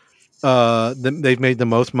most. They've made the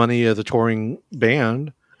most money as a touring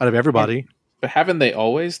band out of everybody. But haven't they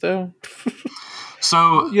always, though?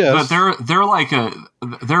 So, Yes. but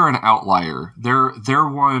they're an outlier. They're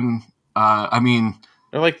one. I mean,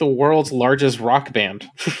 They're like the world's largest rock band.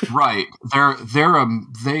 right?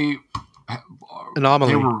 They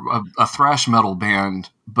Anomaly. were a thrash metal band,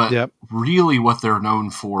 but Yep. really what they're known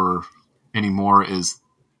for anymore is.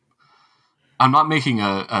 I'm not making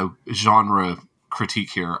a genre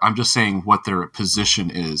critique here. I'm just saying what their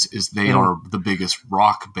position is they are the biggest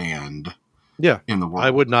rock band in the world.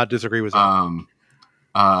 I would not disagree with that.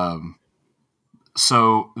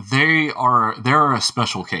 So they're a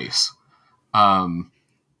special case.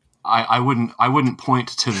 I wouldn't point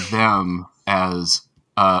to them as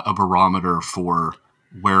a barometer for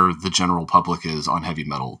where the general public is on heavy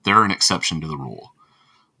metal. They're an exception to the rule.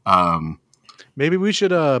 Maybe we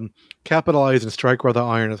should capitalize and strike while the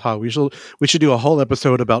iron is hot. We should do a whole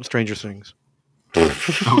episode about Stranger Things.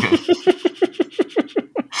 Okay.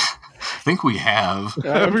 I think we have.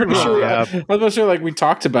 I'm pretty sure. I'm not sure. Like we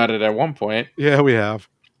talked about it at one point. Yeah, we have.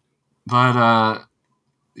 But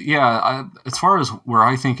as far as where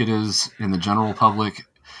I think it is in the general public,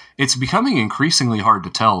 it's becoming increasingly hard to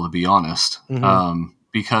tell, to be honest,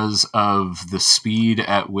 because of the speed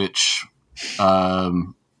at which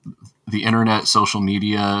the internet, social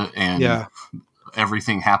media, and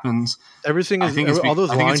everything happens. Everything is. All those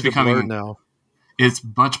lines are blurred now. It's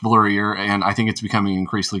much blurrier, and I think it's becoming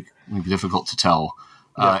increasingly difficult to tell.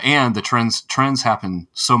 And the trends happen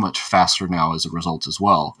so much faster now as a result as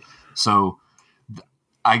well. So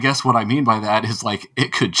I guess what I mean by that is like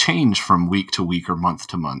it could change from week to week or month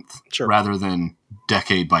to month rather than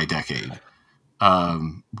decade by decade,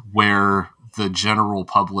 where the general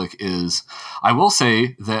public is. I will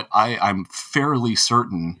say that I'm fairly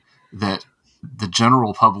certain that the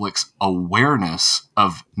general public's awareness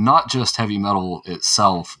of not just heavy metal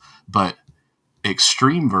itself, but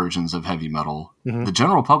extreme versions of heavy metal, the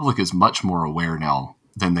general public is much more aware now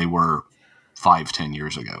than they were 5-10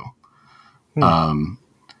 years ago. And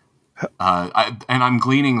I'm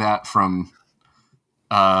gleaning that from,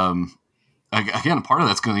 again, part of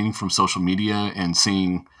that's gleaning from social media and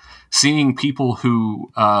seeing people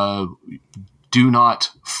who do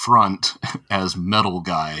not front as metal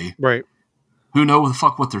guy, right? Who know the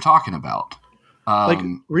fuck what they're talking about. Like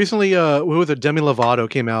recently, Demi Lovato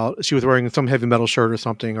came out. She was wearing some heavy metal shirt or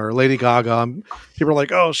something, or Lady Gaga. People are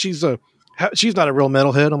like, "Oh, she's not a real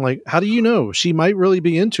metalhead." I'm like, "How do you know? She might really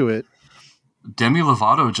be into it." Demi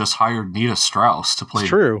Lovato just hired Nita Strauss to play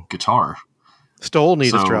guitar. Stole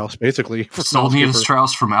Nita Strauss, basically. Stole Nita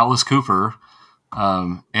Strauss from Alice Cooper.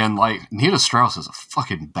 And like Nita Strauss is a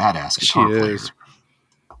fucking badass guitar player.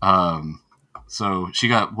 So she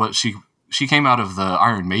got she came out of the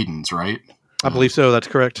Iron Maidens, right? I believe so. That's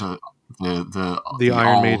correct. The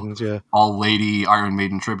Iron Maidens, all lady Iron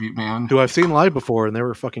Maiden tribute band, who I've seen live before, and they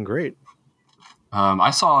were fucking great.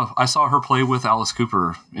 I saw her play with Alice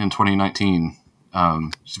Cooper in 2019.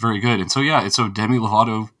 She's very good, and so Demi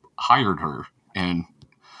Lovato hired her, and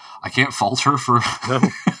I can't fault her for. No.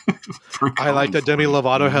 I like that Demi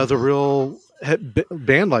Lovato has a real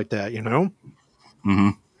band like that, you know.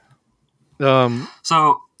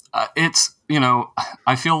 So it's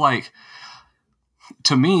I feel like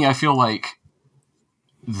to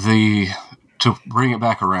bring it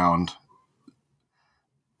back around.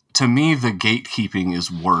 To me, the gatekeeping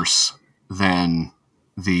is worse than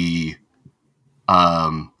the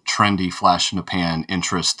trendy flash in the pan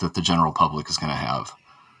interest that the general public is going to have.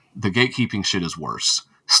 The gatekeeping shit is worse.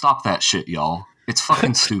 Stop that shit, y'all. It's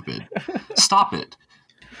fucking stupid. Stop it.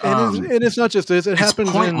 And it's not just this. It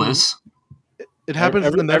happens. Pointless. It happens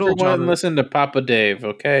in the metal genre. Everyone listen to Papa Dave,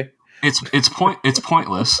 okay? It's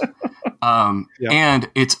pointless. And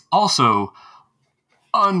it's also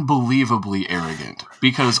unbelievably arrogant,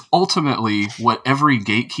 because ultimately what every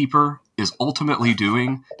gatekeeper is ultimately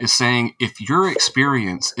doing is saying, if your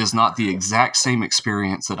experience is not the exact same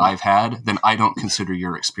experience that I've had, then I don't consider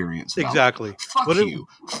your experience valid. Exactly. Fuck you.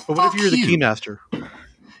 But what if you're the keymaster?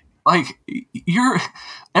 Like,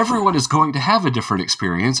 everyone is going to have a different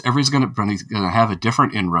experience. Everybody's going to have a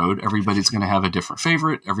different inroad. Everybody's going to have a different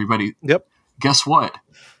favorite. Yep. Guess what?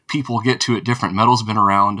 People get to it different. Metal's been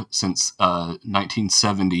around since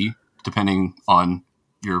 1970, depending on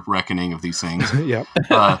your reckoning of these things. Yep.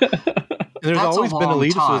 There's always been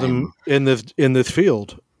elitism in this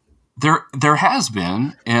field. There has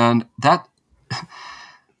been, and that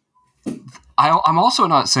I'm also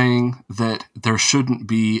not saying that there shouldn't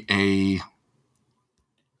be a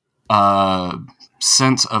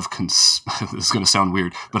sense of this is going to sound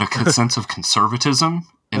weird, but a sense of conservatism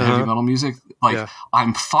in heavy metal music. Like,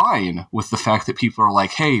 I'm fine with the fact that people are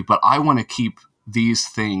like, hey, but I want to keep these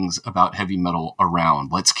things about heavy metal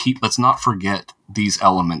around. Let's not forget these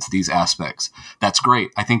elements, these aspects. That's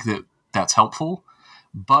great. I think that that's helpful,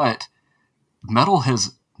 but metal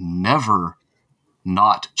has never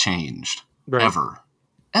not changed. Right.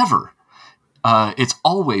 Ever. It's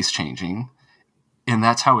always changing, and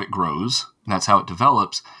that's how it grows, and that's how it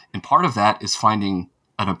develops. And part of that is finding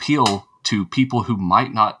an appeal to people who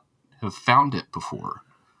might not have found it before.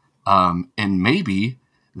 And maybe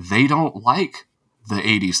they don't like the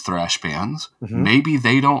 80s thrash bands. Mm-hmm. Maybe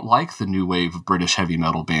they don't like the new wave of British heavy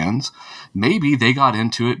metal bands. Maybe they got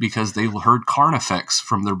into it because they heard Carnifex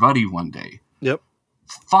from their buddy one day. Yep.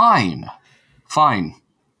 Fine.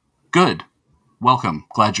 Good. Welcome.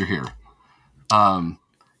 Glad you're here.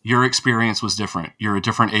 Your experience was different. You're a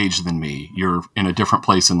different age than me. You're in a different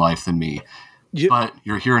place in life than me. Yep. But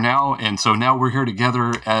you're here now, and so now we're here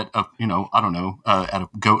together at a, at a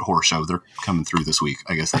goat horse show. They're coming through this week.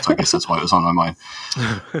 I guess that's why it was on my mind.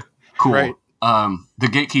 Cool. Right. The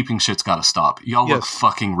gatekeeping shit's got to stop. Y'all look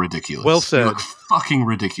fucking ridiculous. Well said. You look fucking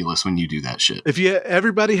ridiculous when you do that shit.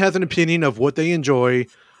 Everybody has an opinion of what they enjoy.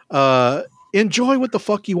 Enjoy what the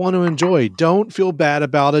fuck you want to enjoy. Don't feel bad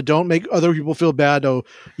about it. Don't make other people feel bad. Oh,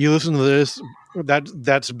 you listen to this.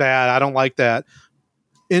 That's bad. I don't like that.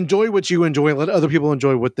 Enjoy what you enjoy. Let other people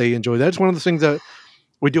enjoy what they enjoy. That's one of the things that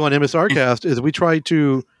we do on MSRcast is we try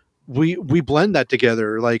to we blend that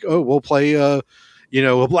together. Like, oh, we'll play a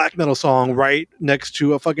black metal song right next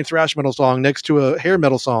to a fucking thrash metal song, next to a hair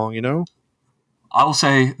metal song. I will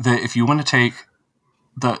say that if you want to take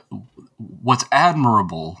what's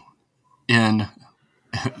admirable in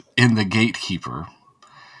the gatekeeper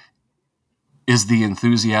is the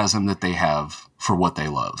enthusiasm that they have for what they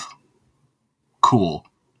love. Cool.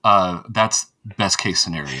 That's best case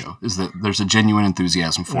scenario, is that there's a genuine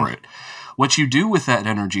enthusiasm for it. What you do with that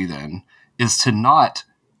energy then is to not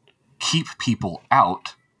keep people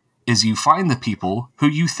out, is you find the people who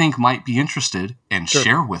you think might be interested and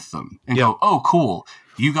share with them and go, oh, cool.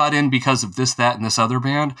 You got in because of this, that, and this other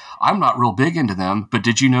band. I'm not real big into them, but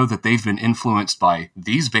did you know that they've been influenced by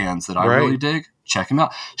these bands that I really dig? Check them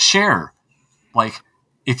out. Share. Like,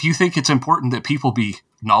 if you think it's important that people be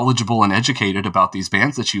knowledgeable and educated about these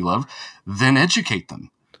bands that you love, then educate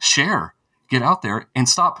them. Share. Get out there and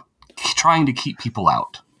stop trying to keep people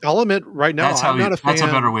out. I'll admit right now, that's a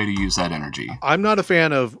better way to use that energy. I'm not a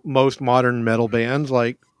fan of most modern metal bands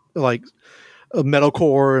like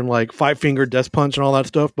metalcore and like Five Finger Death Punch and all that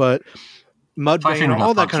stuff, but Mudvayne and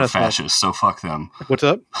all that kind of stuff. Fascists, so fuck them. What's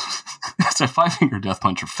up? That's a Five Finger Death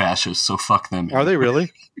Punch are fascists, so fuck them. Are they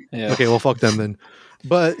really? Yeah. Okay, well, fuck them then.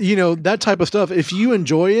 But that type of stuff, if you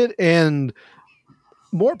enjoy it, and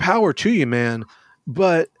more power to you, man.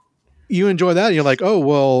 But you enjoy that, and you're like, oh,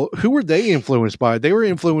 well, who were they influenced by? They were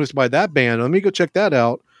influenced by that band. Let me go check that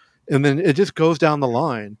out. And then it just goes down the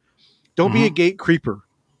line. Don't be a gate creeper.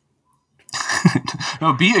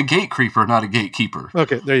 No, be a gate creeper, not a gatekeeper.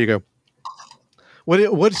 Okay, there you go.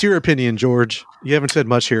 What's your opinion, George? You haven't said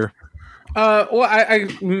much here. Well, I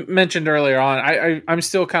mentioned earlier on, I'm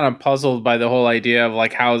still kind of puzzled by the whole idea of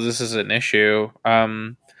like how this is an issue.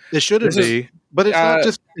 It shouldn't be, but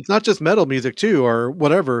it's not just metal music too, or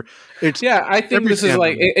whatever. I think this is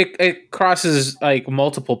like it crosses like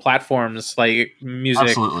multiple platforms, like music,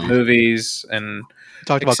 Absolutely. Movies, and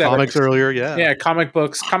talked about comics earlier. Yeah, comic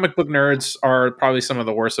books. Comic book nerds are probably some of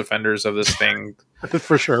the worst offenders of this thing,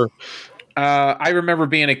 for sure. I remember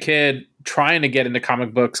being a kid trying to get into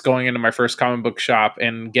comic books, going into my first comic book shop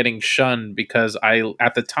and getting shunned because I,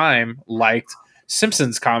 at the time, liked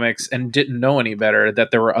Simpsons comics and didn't know any better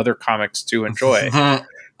that there were other comics to enjoy.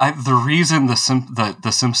 The reason the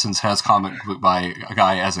Simpsons has comic book by a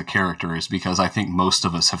guy as a character is because I think most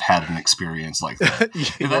of us have had an experience like that.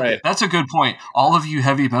 Right. That's a good point. All of you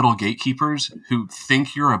heavy metal gatekeepers who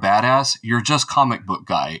think you're a badass, you're just comic book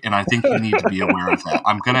guy, and I think you need to be aware of that.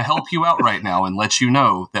 I'm going to help you out right now and let you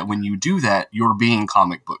know that when you do that, you're being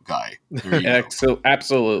comic book guy. There you go.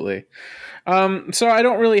 Absolutely. So I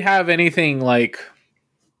don't really have anything like.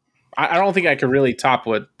 I don't think I could really top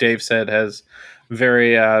what Dave said has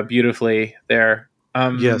very beautifully there.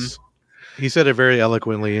 Yes, he said it very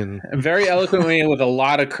eloquently and with a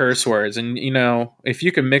lot of curse words. And if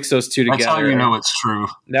you can mix those two together, that's how you know it's true.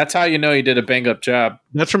 That's how you know he did a bang up job.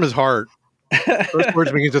 That's from his heart. Curse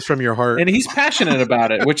words means it's from your heart, and he's passionate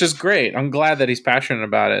about it, which is great. I'm glad that he's passionate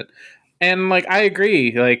about it. And like I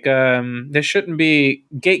agree, like there shouldn't be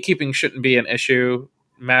gatekeeping shouldn't be an issue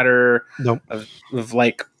matter of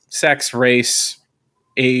like sex, race,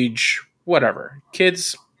 age, whatever.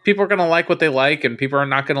 Kids, people are going to like what they like, and people are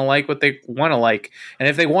not going to like what they want to like. And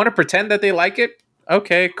if they want to pretend that they like it,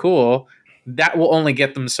 okay, cool. That will only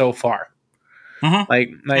get them so far. Mm-hmm.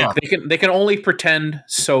 Like they can only pretend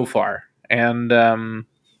so far. and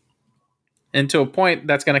to a point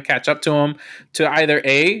that's going to catch up to them. To either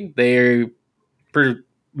they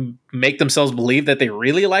make themselves believe that they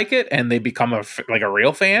really like it and they become a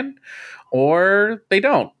real fan, or they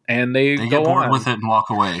don't and they go get bored on with it and walk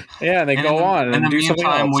away. Yeah, and they go on and do something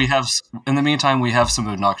else. In the meantime, we have some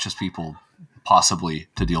obnoxious people possibly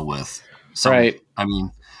to deal with. So, right. I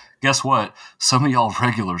mean, guess what? Some of y'all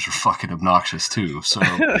regulars are fucking obnoxious too. So,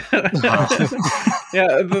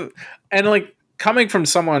 yeah, and like coming from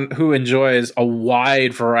someone who enjoys a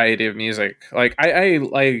wide variety of music, like I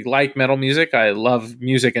like metal music. I love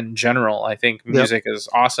music in general. I think music is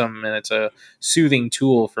awesome and it's a soothing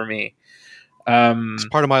tool for me. It's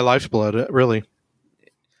part of my life's blood, really.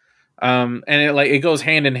 And it goes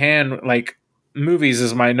hand in hand. Like movies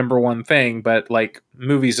is my number one thing, but like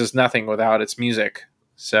movies is nothing without its music.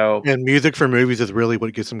 So and music for movies is really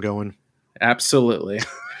what gets them going. Absolutely.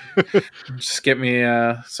 Just get me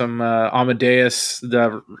some Amadeus,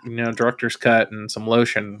 the director's cut, and some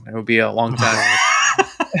lotion. It would be a long time.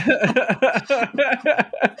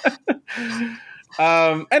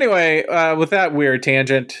 Anyway, with that weird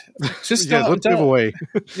tangent, just let's move away.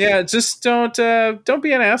 Just don't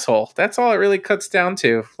be an asshole. That's all it really cuts down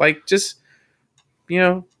to. Like, just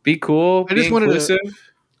be cool. I just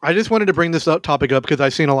wanted to bring this topic up because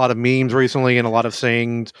I've seen a lot of memes recently and a lot of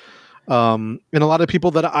sayings. And a lot of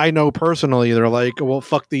people that I know personally, they're like, well,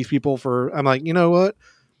 fuck these people for, I'm like, you know what?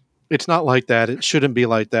 It's not like that. It shouldn't be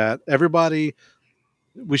like that. Everybody,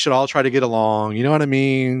 we should all try to get along. You know what I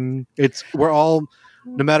mean? We're all,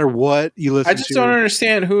 no matter what you listen to. I just don't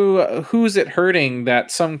understand who's it hurting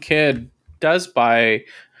that some kid does buy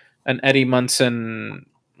an Eddie Munson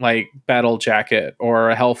like battle jacket or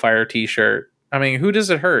a Hellfire t-shirt. I mean, who does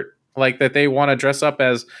it hurt? Like that they want to dress up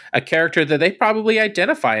as a character that they probably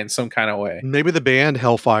identify in some kind of way. Maybe the band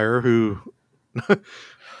Hellfire, who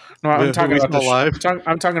no, I'm talking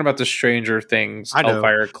about the Stranger Things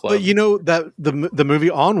Hellfire Club. But that the movie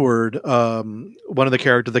Onward, one of the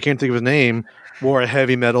characters, I can't think of his name, wore a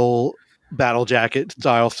heavy metal battle jacket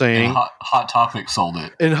style thing. And Hot Topic sold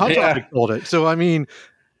it. And Hot Topic sold it. So I mean,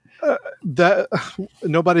 that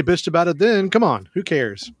nobody bitched about it then. Come on, who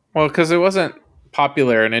cares? Well, because it wasn't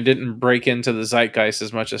popular and it didn't break into the zeitgeist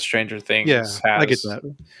as much as Stranger Things has. I get that.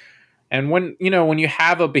 And when you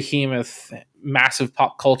have a behemoth, massive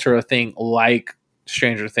pop culture thing like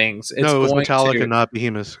Stranger Things, it was Metallica, not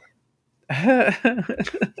Behemoth.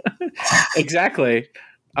 Exactly.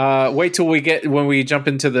 Wait till when we jump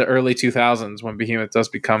into the early 2000s when Behemoth does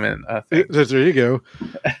become a thing. There you go.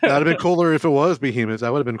 That'd have been cooler if it was Behemoth.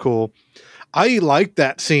 That would have been cool. I liked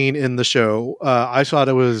that scene in the show. I thought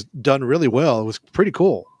it was done really well. It was pretty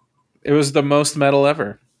cool. It was the most metal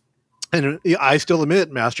ever. And I still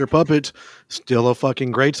admit, Master Puppets, still a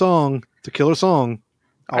fucking great song. It's a killer song.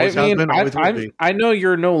 Always has been, always will be. I know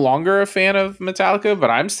you're no longer a fan of Metallica, but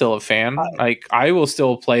I'm still a fan. I will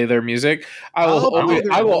still play their music. I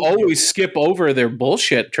will always skip over their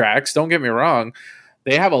bullshit tracks. Don't get me wrong.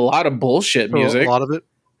 They have a lot of bullshit music. A lot of it.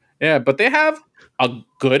 Yeah, but they have a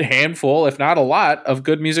good handful, if not a lot, of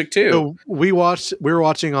good music too. So we were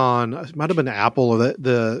watching on, it might have been Apple, or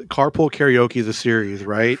the Carpool Karaoke, the series,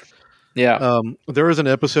 right? Yeah. There was an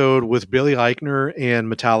episode with Billy Eichner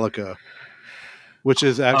and Metallica, which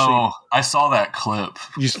is actually. Oh, I saw that clip.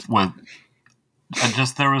 There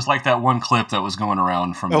was like that one clip that was going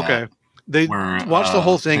around from. Okay. They watched the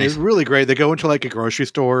whole thing. It was really great. They go into like a grocery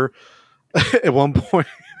store at one point.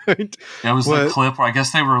 It was the clip where I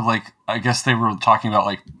guess they were talking about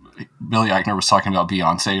like Billy Eichner was talking about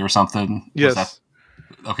Beyonce or something. Yes.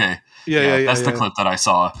 Okay. Yeah. That's the clip that I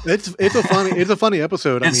saw. It's a funny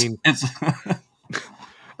episode.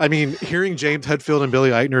 I mean, hearing James Hetfield and Billy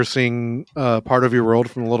Eichner sing "Part of Your World"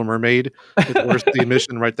 from The Little Mermaid is worth the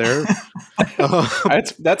admission right there.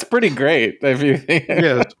 That's pretty great. If you think.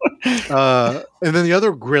 Yes. And then the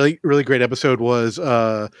other really great episode was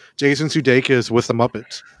Jason Sudeikis with the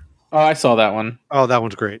Muppets. Oh, I saw that one. Oh, that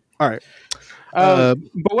one's great. All right. But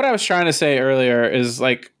what I was trying to say earlier is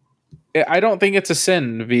like, I don't think it's a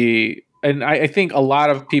sin to be, and I think a lot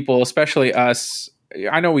of people, especially us,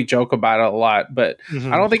 I know we joke about it a lot, but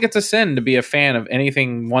I don't think it's a sin to be a fan of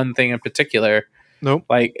one thing in particular. Nope.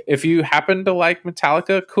 Like if you happen to like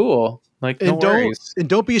Metallica, cool. Like no worries. And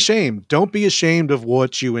don't be ashamed. Don't be ashamed of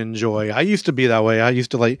what you enjoy. I used to be that way. I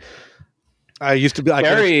used to be.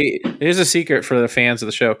 Carrie, here's a secret for the fans of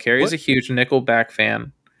the show. Carrie's a huge Nickelback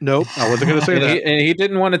fan. Nope, I wasn't going to say that. And he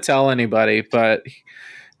didn't want to tell anybody, but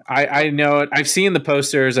I know it. I've seen the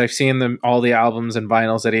posters. I've seen all the albums and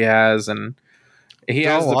vinyls that he has, and he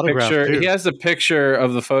has the picture. Too. He has the picture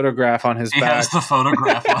of the photograph on his back. He has the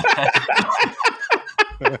photograph on that.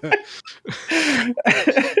 All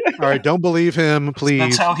right, don't believe him, please.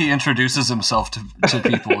 That's how he introduces himself to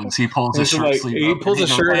people. Is he pulls his shirt sleeve he up. pulls his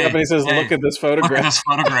shirt up and he says, "Look at this photograph." Look at this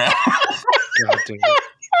photograph. God damn it.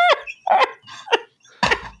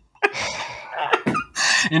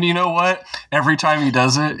 And you know what? Every time he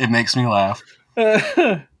does it, it makes me laugh.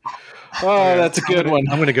 Oh, that's a good one.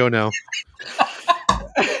 I'm going to go now.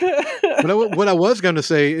 But what I was going to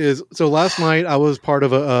say is, so last night I was part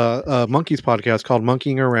of a Monkeys podcast called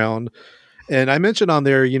Monkeying Around. And I mentioned on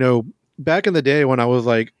there, back in the day when I was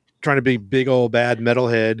like trying to be big old bad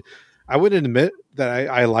metalhead, I wouldn't admit that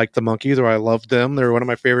I liked the Monkeys or I loved them. They were one of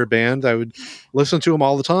my favorite bands. I would listen to them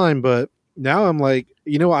all the time. But now I'm like,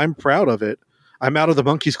 I'm proud of it. I'm out of the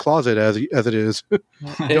Monkeys closet as it is.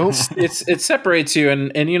 It separates you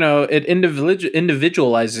and it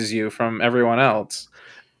individualizes you from everyone else.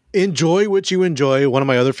 Enjoy what you enjoy. One of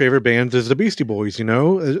my other favorite bands is the Beastie Boys.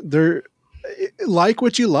 They're like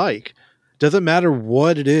what you like. Doesn't matter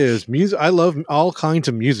what it is. Music. I love all kinds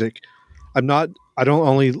of music. I don't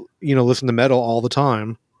only listen to metal all the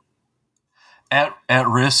time. At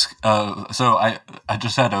risk, so I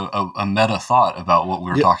just had a meta thought about what we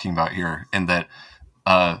were talking about here, and that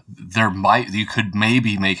you could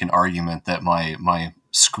maybe make an argument that my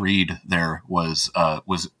screed there was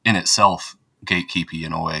in itself gatekeepy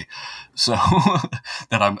in a way, so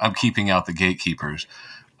that I'm keeping out the gatekeepers.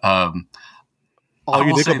 All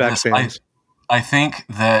you Nickelback fans. I think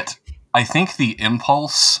the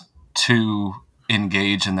impulse to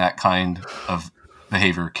engage in that kind of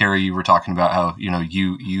behavior. Carrie, you were talking about how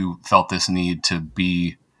you felt this need to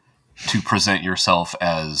present yourself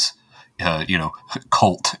as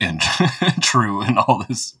cult and true and all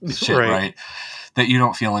this shit, right? That you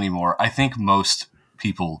don't feel anymore. I think most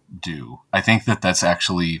people do. I think that's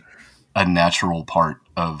actually a natural part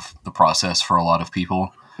of the process for a lot of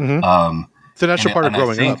people. Mm-hmm. It's a natural part of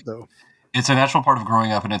growing up, though. It's a natural part of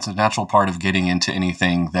growing up, and it's a natural part of getting into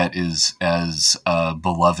anything that is as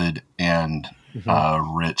beloved and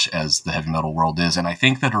rich as the heavy metal world is. And I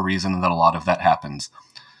think that a reason that a lot of that happens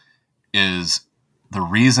is the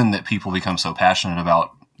reason that people become so passionate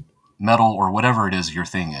about metal or whatever it is your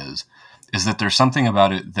thing is that there's something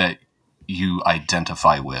about it that you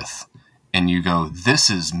identify with and you go, this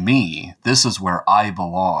is me. This is where I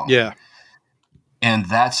belong. Yeah. And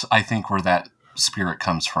that's, I think, where that spirit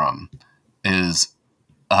comes from, is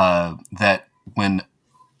that when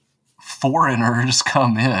foreigners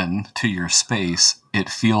come in to your space, it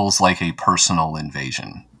feels like a personal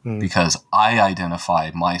invasion because I identify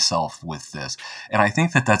myself with this. And I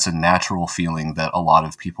think that that's a natural feeling that a lot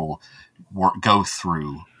of people go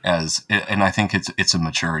through and I think it's a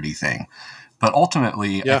maturity thing. But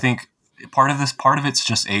ultimately, I think part of it's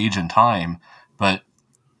just age and time. But,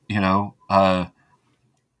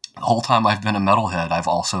 the whole time I've been a metalhead, I've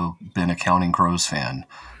also been a Counting Crows fan.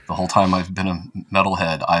 The whole time I've been a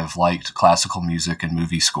metalhead, I've liked classical music and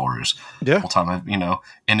movie scores. Yeah. The whole time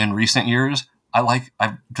and in recent years,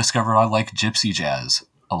 I've discovered I like gypsy jazz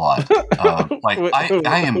a lot.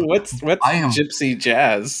 What's gypsy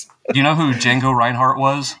jazz? You know who Django Reinhardt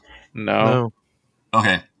was? No.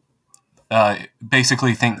 Okay.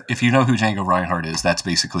 Basically, if you know who Django Reinhardt is, that's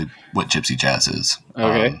basically what gypsy jazz is.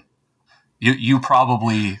 Okay. You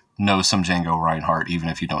probably know some Django Reinhardt, even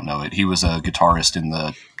if you don't know it. He was a guitarist in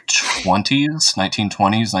the 1920s,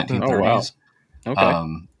 1930s. Oh, wow. Okay.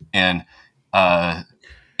 And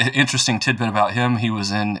interesting tidbit about him, he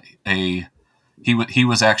was in he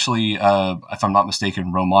was actually, if I'm not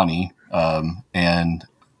mistaken, Romani, and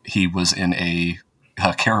he was in a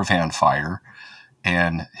caravan fire,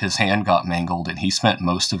 and his hand got mangled, and he spent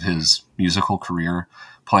most of his musical career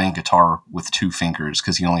playing guitar with two fingers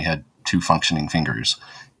because he only had two functioning fingers.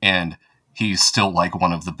 And he's still like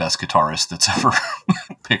one of the best guitarists that's ever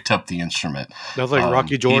picked up the instrument. That was like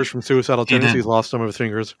Rocky George from Suicidal Tendencies lost some of his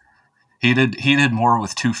fingers. He did more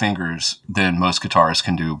with two fingers than most guitarists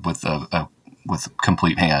can do with a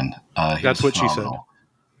complete hand. That's what phenomenal.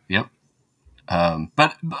 She said. Yep.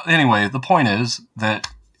 But anyway, the point is that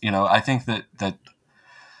I think that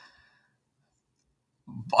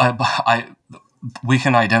we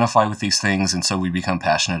can identify with these things, and so we become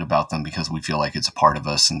passionate about them because we feel like it's a part of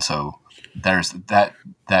us, and so there's that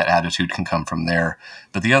attitude can come from there.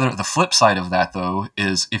 But the flip side of that, though,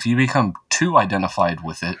 is if you become too identified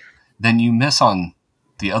with it, then you miss on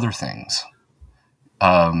the other things.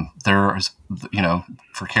 There's,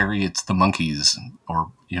 for Carrie, it's the Monkeys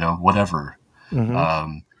or whatever.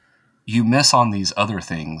 Mm-hmm. You miss on these other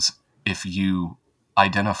things if you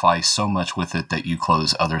identify so much with it that you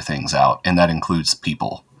close other things out, and that includes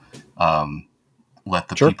people. Let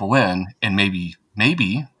the people in, and maybe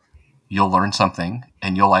you'll learn something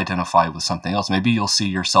and you'll identify with something else. Maybe you'll see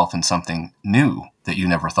yourself in something new that you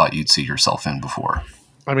never thought you'd see yourself in before.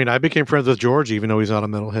 I mean, I became friends with George, even though he's not a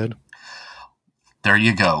metalhead. There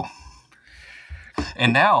you go.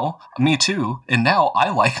 And now, me too. And now I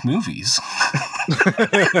like movies.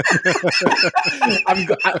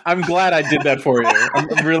 I'm glad I did that for you.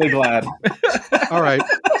 I'm really glad. All right.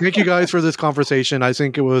 Thank you guys for this conversation. I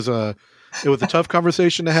think it was a tough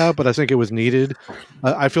conversation to have, but I think it was needed.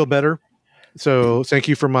 I feel better. So thank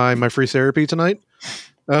you for my free therapy tonight.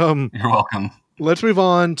 You're welcome. Let's move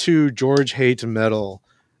on to George Hates Metal.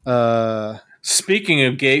 Speaking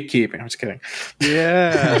of gatekeeping, I'm just kidding.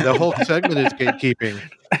 Yeah, the whole segment is gatekeeping.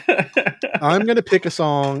 I'm going to pick a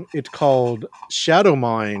song. It's called Shadow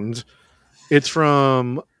Minds. It's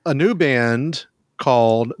from a new band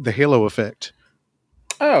called The Halo Effect.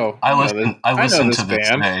 Oh, I listened to this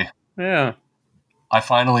today. Yeah. I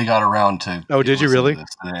finally got around to. Oh, did you really? This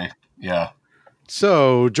today. Yeah.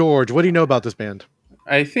 So, George, what do you know about this band?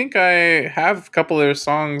 I think I have a couple of their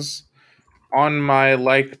songs on my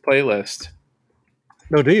liked playlist.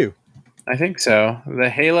 Oh, do you? I think so. The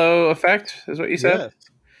Halo Effect is what you said?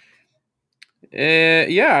 Yes.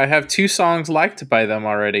 Yeah, I have 2 songs liked by them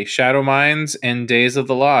already. Shadow Minds and Days of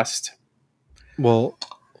the Lost. Well,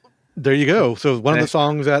 there you go. So one of the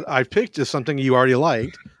songs that I picked is something you already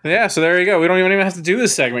liked. Yeah, so there you go. We don't even have to do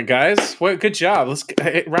this segment, guys. Good job. Let's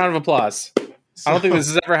round of applause. I don't think this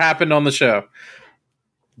has ever happened on the show.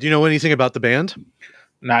 Do you know anything about the band?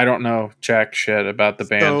 No, I don't know jack shit about the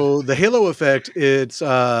band. So the Halo Effect, it's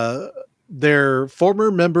they're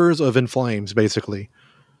former members of In Flames, basically.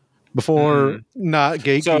 Before not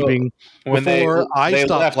gatekeeping, So when before I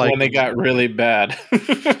stopped left liking when they got really bad.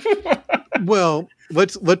 Well,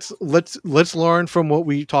 let's learn from what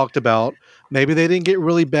we talked about. Maybe they didn't get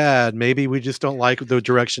really bad. Maybe we just don't like the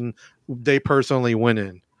direction they personally went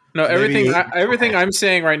in. No, everything I'm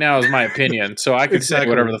saying right now is my opinion, so I can say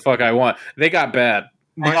whatever the fuck I want. They got bad.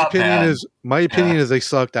 My opinion is they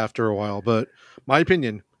sucked after a while, but my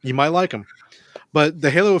opinion, you might like them. But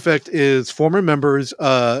the Halo Effect is former members,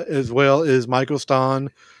 as well as Michael Stain.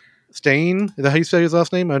 Is that how you say his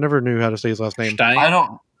last name? I never knew how to say his last name.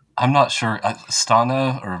 I'm not sure.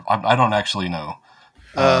 Stana, or I don't actually know.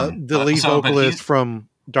 The lead vocalist from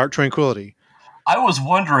Dark Tranquillity. I was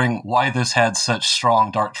wondering why this had such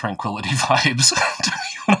strong Dark Tranquillity vibes.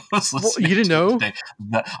 When I was listening you didn't know? Today.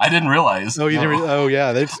 I didn't realize. Oh, you didn't. Oh,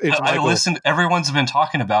 yeah. It's I listened. Everyone's been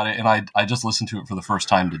talking about it, and I just listened to it for the first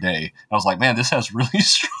time today. And I was like, man, this has really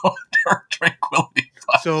strong Dark Tranquillity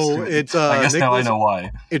vibes. So it's I guess now I know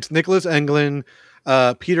why. It's Nicholas Englund,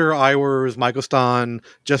 Peter Iwers, Michael Stan,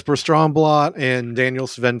 Jesper Stromblot, and Daniel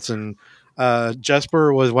Svensson.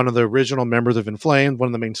 Jesper was one of the original members of In Flames, one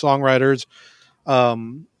of the main songwriters.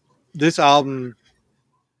 This album,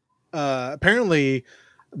 apparently,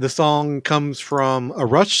 the song comes from a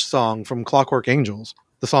Rush song from Clockwork Angels,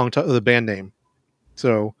 the band name.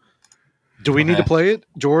 So, do we need to play it?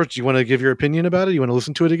 George, do you want to give your opinion about it? You want to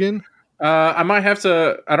listen to it again? I might have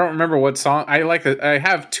to. I don't remember what song. I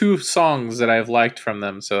have 2 songs that I've liked from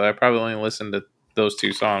them, so I probably only listened to those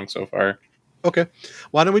 2 songs so far. Okay.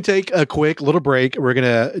 Why don't we take a quick little break? We're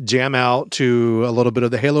going to jam out to a little bit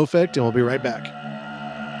of the Halo Effect, and we'll be right back.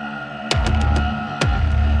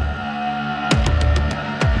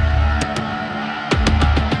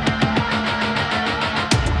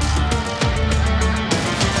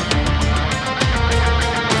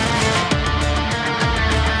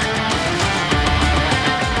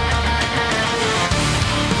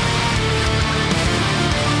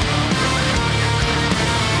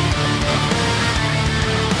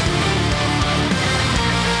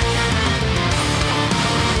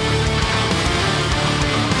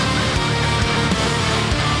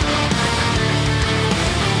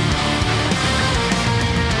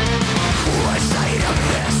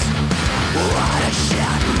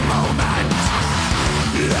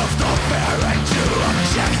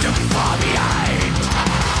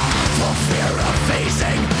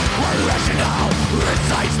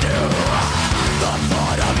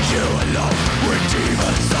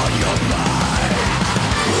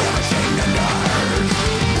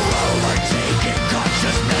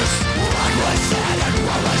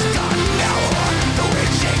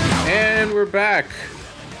 Back.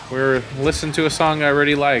 We're listening to a song I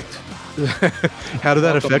already liked. How did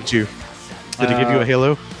that affect you? Did it give you a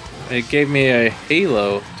halo? It gave me a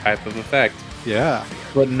halo type of effect. Yeah.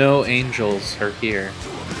 But no angels are here.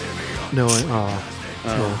 No,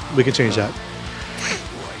 well, we can change that.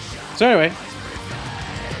 So anyway,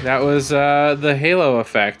 that was the Halo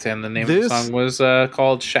Effect, and the name of the song was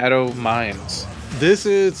called Shadow Minds. This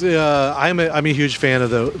is I'm a huge fan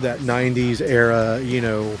of that '90s era.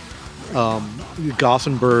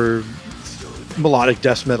 Gothenburg melodic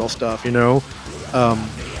death metal stuff.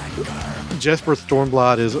 Jesper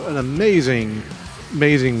Stormblad is an amazing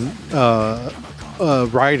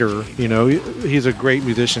writer. He's a great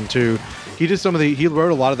musician too. He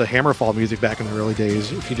wrote a lot of the Hammerfall music back in the early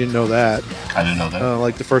days. If you didn't know that, I didn't know that.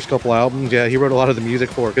 Like the first couple albums, yeah, he wrote a lot of the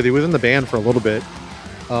music for it because he was in the band for a little bit.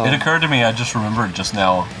 It occurred to me, I just remembered just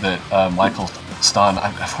now that Michael Stan,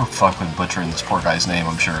 I'm fucking butchering this poor guy's name,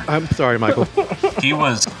 I'm sure. I'm sorry, Michael. He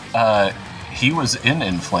was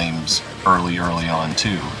in Flames early on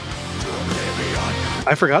too.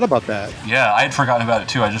 I forgot about that. Yeah, I had forgotten about it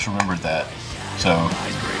too. I just remembered that. So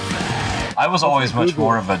I was always much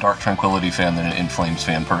more of a Dark Tranquillity fan than an In Flames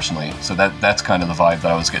fan personally. So that's kind of the vibe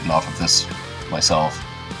that I was getting off of this myself.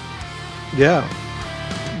 Yeah.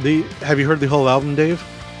 Have you heard the whole album, Dave?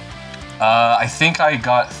 I think I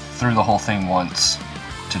got through the whole thing once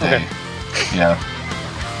today. Okay. Yeah.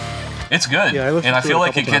 It's good. Yeah, and I feel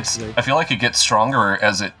like it gets stronger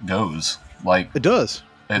as it goes. Like it does.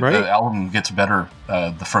 Right? The album gets better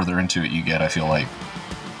the further into it you get, I feel like.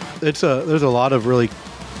 There's a lot of really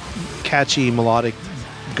catchy melodic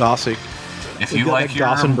gothic. If you like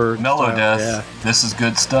your mellow death, this is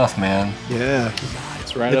good stuff, man. Yeah.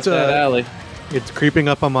 It's right up that alley. It's creeping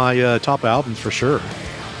up on my top albums for sure.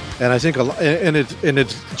 And I think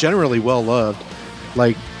it's generally well loved.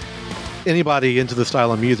 Like anybody into the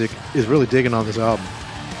style of music is really digging on this album.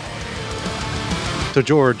 So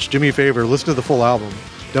George, do me a favor, listen to the full album.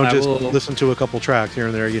 Don't listen to a couple tracks here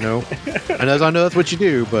and there, And as I know that's what you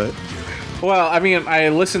do, but well, I mean, I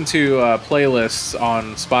listen to playlists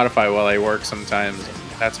on Spotify while I work sometimes.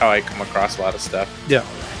 That's how I come across a lot of stuff. Yeah.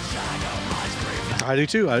 I do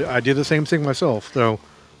too. I do the same thing myself. So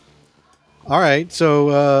all right,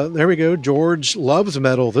 so there we go. George loves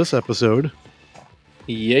metal this episode.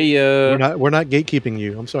 Yeah. We're not gatekeeping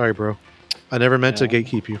you. I'm sorry, bro. I never meant to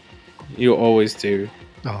gatekeep you. You always do.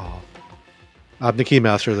 Oh. I'm the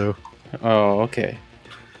keymaster, though. Oh, okay.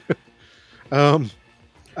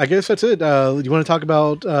 I guess that's it. Do you want to talk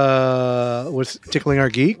about what's tickling our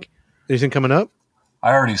geek? Anything coming up?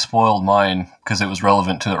 I already spoiled mine because it was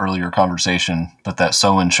relevant to the earlier conversation, but that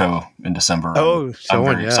Soen show in December. Oh, I'm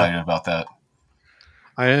very excited about that.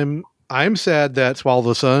 I'm sad that Swallow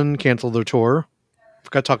the Sun canceled their tour.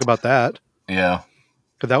 Forgot to talk about that. Yeah.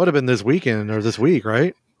 Because that would have been this weekend or this week,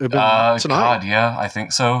 right? Tonight. God, yeah, I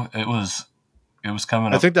think so. It was coming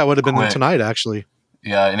up. I think that would have been tonight, actually.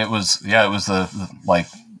 Yeah, and it was the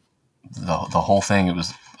whole thing. It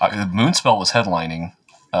was Moonspell was headlining.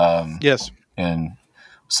 Yes. And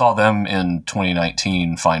saw them in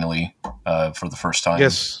 2019 finally for the first time.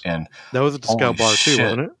 Yes. And that was at the Scout Bar too,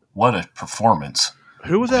 wasn't it? What a performance.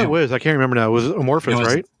 Who was that with? I can't remember now. Was it Amorphous,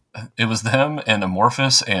 right? It was them and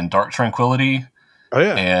Amorphous and Dark Tranquillity. Oh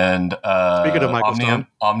yeah. And speaking of Michael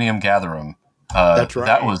Omnium Gatherum. That's right.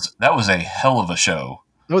 That was a hell of a show.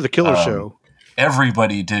 That was a killer show.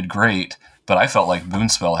 Everybody did great, but I felt like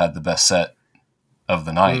Moonspell had the best set of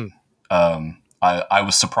the night. I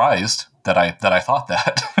was surprised that I thought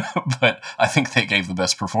that, but I think they gave the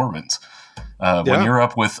best performance. When you're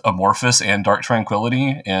up with Amorphous and Dark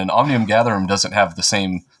Tranquillity, and Omnium Gatherum doesn't have the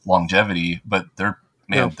same longevity, but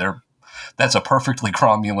that's a perfectly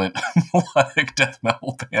cromulent melodic death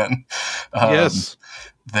metal band. Yes.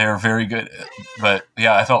 They're very good. But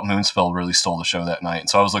yeah, I felt Moonspell really stole the show that night. And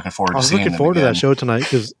so I was looking forward to seeing them. I was looking forward to that show tonight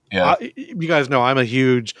because you guys know I'm a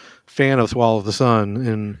huge fan of Swallow the Sun.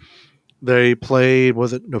 And they played,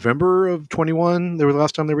 was it November of 21? They were the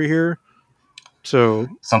last time they were here. So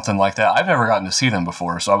something like that. I've never gotten to see them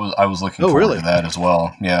before, so I was looking forward to that as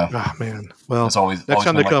well. Yeah. Oh man. Well, it's always next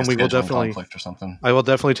time they come, we will definitely or something. I will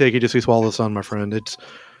definitely take you to see Swallow the Sun, my friend. It's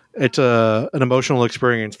an emotional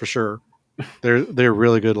experience for sure. They're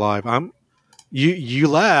really good live. You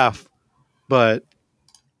laugh, but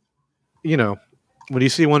when you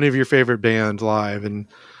see one of your favorite bands live and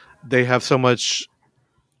they have so much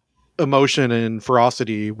emotion and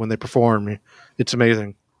ferocity when they perform, it's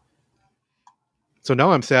amazing. So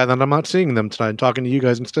now I'm sad that I'm not seeing them tonight and talking to you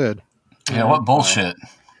guys instead. Yeah, what bullshit.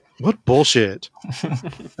 What bullshit.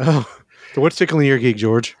 So what's tickling your geek,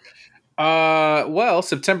 George? Well,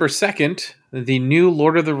 September 2nd, the new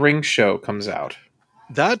Lord of the Rings show comes out.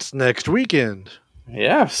 That's next weekend.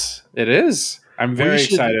 Yes, it is. I'm very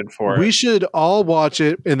excited for it. We should all watch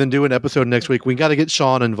it and then do an episode next week. We got to get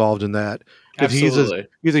Sean involved in that. Absolutely.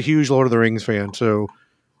 He's a huge Lord of the Rings fan, so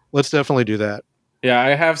let's definitely do that. Yeah, I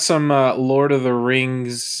have some Lord of the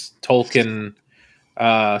Rings Tolkien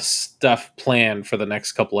stuff planned for the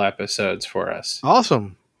next couple episodes for us.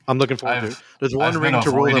 Awesome. I'm looking forward to it. There's one I've ring been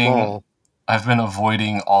to rule them all. I've been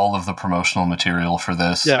avoiding all of the promotional material for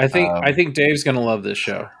this. Yeah. I think Dave's gonna love this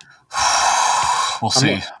show. We'll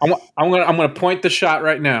see. I'm gonna point the shot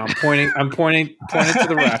right now. I'm pointing to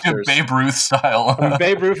the rafters. Babe Ruth style. I'm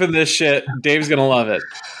Babe Ruth in this shit. Dave's gonna love it.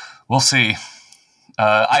 We'll see.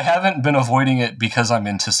 I haven't been avoiding it because I'm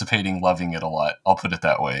anticipating loving it a lot. I'll put it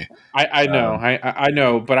that way. I know, I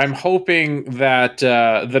know, but I'm hoping that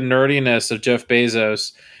the nerdiness of Jeff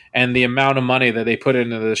Bezos and the amount of money that they put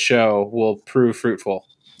into the show will prove fruitful.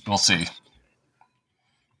 We'll see.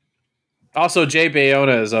 Also, Jay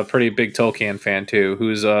Bayona is a pretty big Tolkien fan too,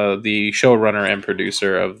 who's the showrunner and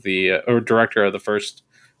producer of or director of the first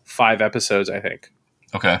 5 episodes, I think.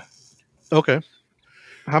 Okay.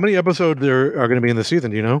 How many episodes there are going to be in the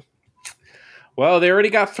season? Do you know? Well, they already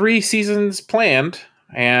got 3 seasons planned,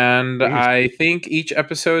 and Jeez. I think each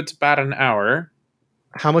episode's about an hour.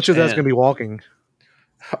 How much of that's going to be walking?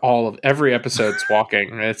 Every episode's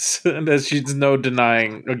walking. There's no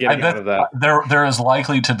denying or getting out of that. There is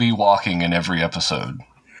likely to be walking in every episode.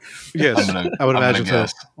 Yes, I would imagine so.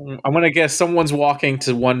 I'm gonna guess someone's walking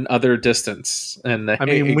to one other distance, and I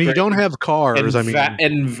mean, when you don't have cars,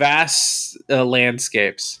 in vast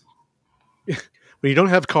landscapes. When you don't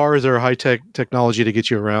have cars or high technology to get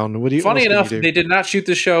you around, what do you? Funny enough, they did not shoot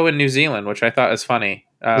the show in New Zealand, which I thought is funny,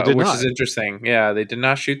 is interesting. Yeah, they did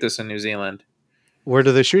not shoot this in New Zealand. Where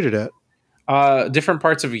do they shoot it at? Different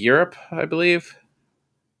parts of Europe, I believe.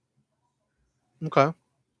 Okay.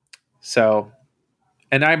 So,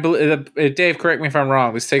 and I believe, Dave, correct me if I'm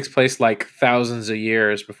wrong, this takes place like thousands of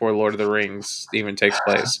years before Lord of the Rings even takes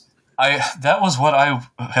place. That was what I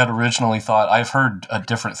had originally thought. I've heard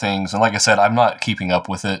different things, and like I said, I'm not keeping up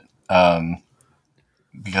with it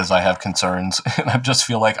because I have concerns, and I just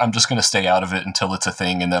feel like I'm just going to stay out of it until it's a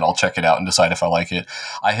thing, and then I'll check it out and decide if I like it.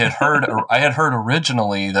 I had heard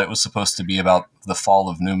originally that it was supposed to be about the fall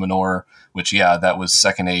of Numenor, which that was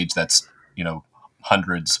Second Age. That's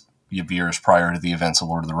hundreds of years prior to the events of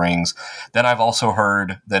Lord of the Rings. Then I've also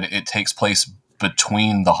heard that it takes place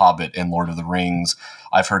between The Hobbit and Lord of the Rings.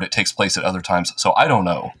 I've heard it takes place at other times, so I don't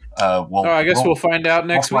know. I guess we'll find out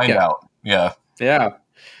next week. Yeah.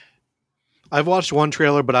 I've watched one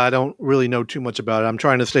trailer, but I don't really know too much about it. I'm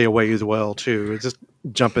trying to stay away as well, too. Just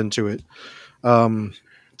jump into it.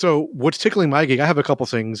 So what's tickling my gig? I have a couple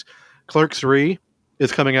things. Clerks 3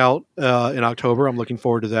 is coming out in October. I'm looking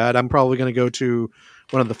forward to that. I'm probably going to go to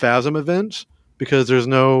one of the Phasm events because there's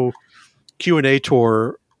no Q&A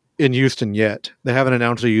tour in Houston yet. They haven't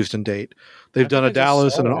announced a Houston date. They've done a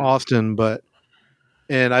Dallas and an Austin,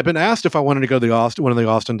 and I've been asked if I wanted to go to one of the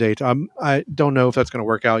Austin dates. I don't know if that's going to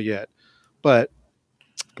work out yet. But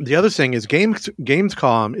the other thing is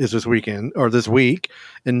Gamescom is this weekend or this week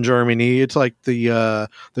in Germany. It's like the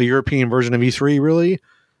European version of E3, really.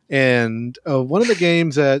 And one of the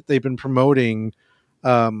games that they've been promoting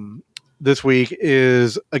this week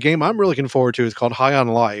is a game I'm really looking forward to. It's called High on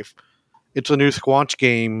Life. It's a new Squanch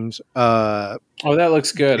Games. That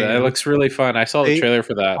looks good. Game. It looks really fun. I saw the trailer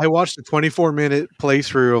for that. I watched a 24-minute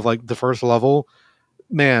playthrough of like the first level.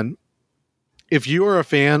 Man, if you are a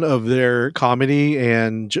fan of their comedy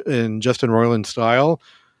and Justin Roiland style,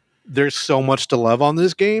 there's so much to love on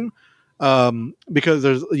this game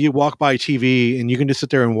because you walk by TV and you can just sit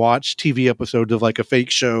there and watch TV episodes of like a fake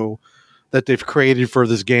show that they've created for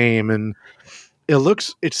this game, and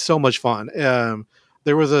it's so much fun.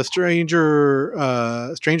 There was a Stranger's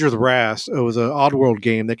Wrath. It was an Oddworld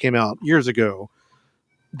game that came out years ago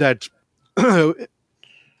that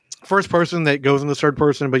first person that goes in the third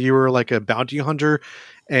person, but you were like a bounty hunter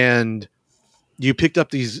and you picked up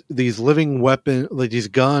these living weapon, like these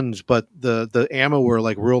guns, but the ammo were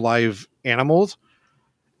like real live animals.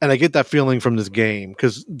 And I get that feeling from this game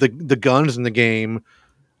because the guns in the game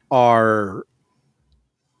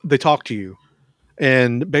they talk to you.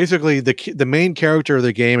 And basically the main character of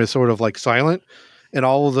the game is sort of like silent, and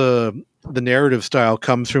all of the narrative style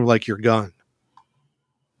comes from like your gun.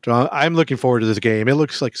 So I'm looking forward to this game. It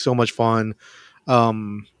looks like so much fun.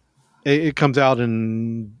 It comes out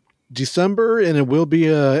in December, and it will be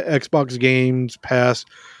a Xbox Games Pass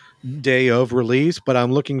day of release. But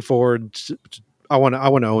I'm looking forward. I want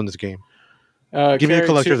to own this game. Give me a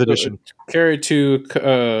collector's edition. Carrie,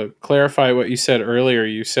 to clarify what you said earlier,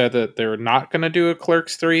 you said that they're not going to do a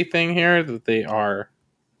Clerks 3 thing here. That they are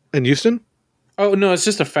in Houston. Oh no, it's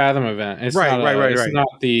just a Fathom event. It's right. It's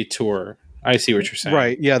not the tour. I see what you're saying.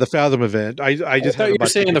 Right. Yeah, the Fathom event. I thought you were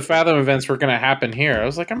saying the Fathom events were going to happen here. I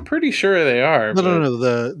was like, I'm pretty sure they are. No.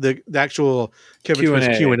 The actual Kevin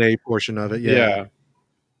Smith's Q&A portion of it. Yeah.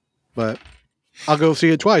 But I'll go see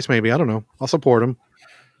it twice. Maybe, I don't know. I'll support him.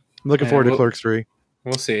 I'm looking forward to Clerks 3.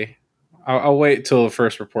 We'll see. I'll wait till the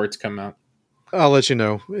first reports come out. I'll let you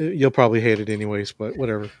know. You'll probably hate it anyways, but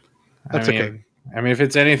whatever. That's okay. I mean, if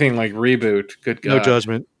it's anything like Reboot, good God. No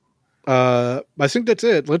judgment. I think that's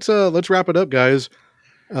it. Let's wrap it up, guys.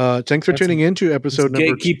 Thanks for tuning in to episode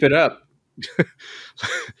number. Keep it up.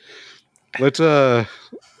 Let's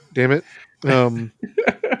damn it.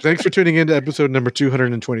 Thanks for tuning in to episode number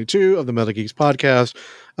 222 of the Metal Geeks podcast.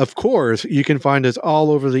 Of course, you can find us all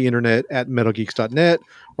over the internet at metalgeeks.net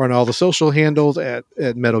or on all the social handles at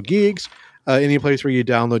Metal Geeks. Any place where you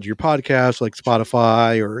download your podcasts, like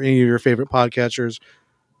Spotify or any of your favorite podcasters,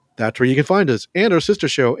 that's where you can find us. And our sister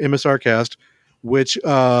show, MSRcast, which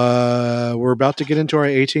we're about to get into our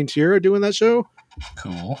 18th year of doing that show.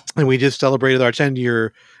 Cool. And we just celebrated our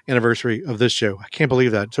 10-year anniversary of this show. I can't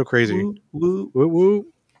believe that. It's so crazy. Woo, woo. Woo, woo.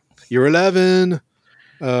 You're 11.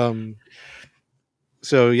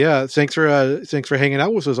 So yeah, thanks for hanging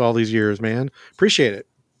out with us all these years, man. Appreciate it.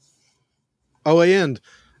 Oh, and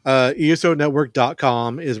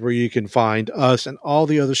ESOnetwork.com is where you can find us and all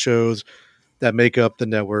the other shows that make up the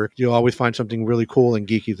network. You'll always find something really cool and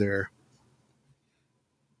geeky there.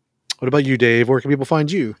 What about you, Dave? Where can people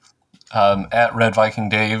find you? At Red Viking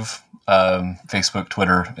Dave, Facebook,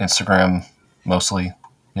 Twitter, Instagram, mostly.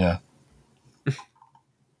 Yeah.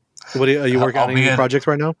 What are you working on any new projects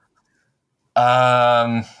right now?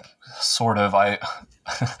 Sort of.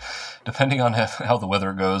 Depending on how the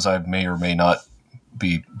weather goes, I may or may not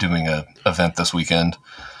be doing a event this weekend.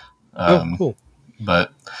 Cool.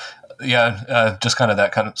 But yeah, just kind of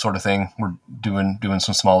that kind of sort of thing. We're doing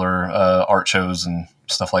some smaller art shows and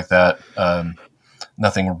stuff like that.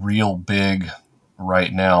 Nothing real big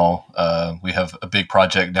right now. We have a big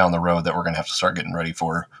project down the road that we're going to have to start getting ready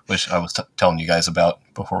for, which I was telling you guys about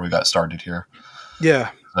before we got started here. Yeah.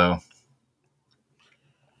 So,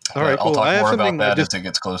 all right, I'll cool. talk more about that as it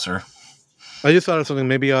gets closer. I just thought of something.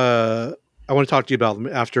 Maybe I want to talk to you about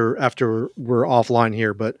after we're offline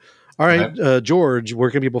here. But all right, okay. George, where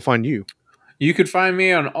can people find you? You could find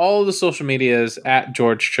me on all the social medias at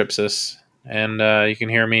George Tripsis, and you can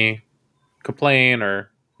hear me complain or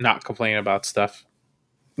not complain about stuff.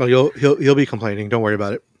 No, he'll be complaining. Don't worry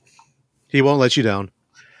about it. He won't let you down.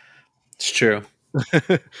 It's true.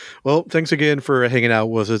 Well, thanks again for hanging out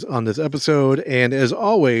with us on this episode. And as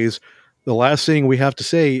always, the last thing we have to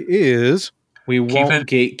say is we won't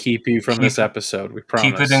gatekeep you from this episode. We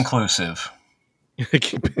promise. Keep it inclusive.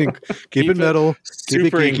 keep it metal. Super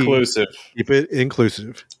keep it geeky, inclusive. Keep it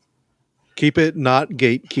inclusive. Keep it not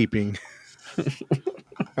gatekeeping. All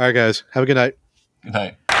right, guys. Have a good night. Good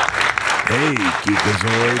night. Hey,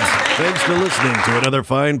 Geekazoids. Thanks for listening to another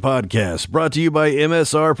fine podcast brought to you by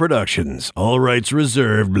MSR Productions. All rights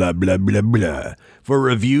reserved, blah, blah, blah, blah. For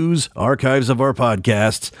reviews, archives of our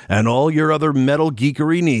podcasts, and all your other metal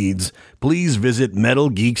geekery needs, please visit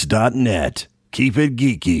metalgeeks.net. Keep it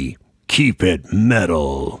geeky. Keep it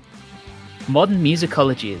metal. Modern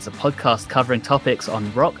Musicology is a podcast covering topics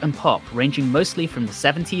on rock and pop, ranging mostly from the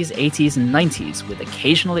 70s, 80s, and 90s, with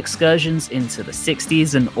occasional excursions into the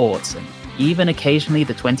 60s and aughts, and even occasionally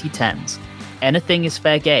the 2010s. Anything is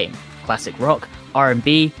fair game. Classic rock,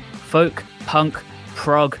 R&B, folk, punk,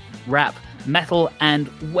 prog, rap, metal, and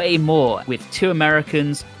way more, with 2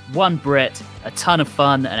 Americans, 1 Brit, a ton of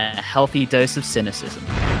fun, and a healthy dose of cynicism.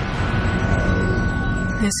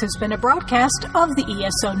 This has been a broadcast of the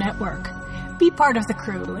ESO Network. Be part of the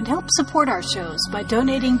crew and help support our shows by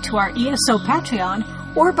donating to our ESO Patreon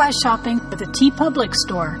or by shopping for the TeePublic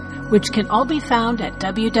store, which can all be found at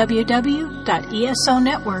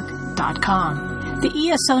www.esonetwork.com. The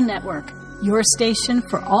ESO Network, your station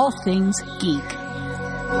for all things geek.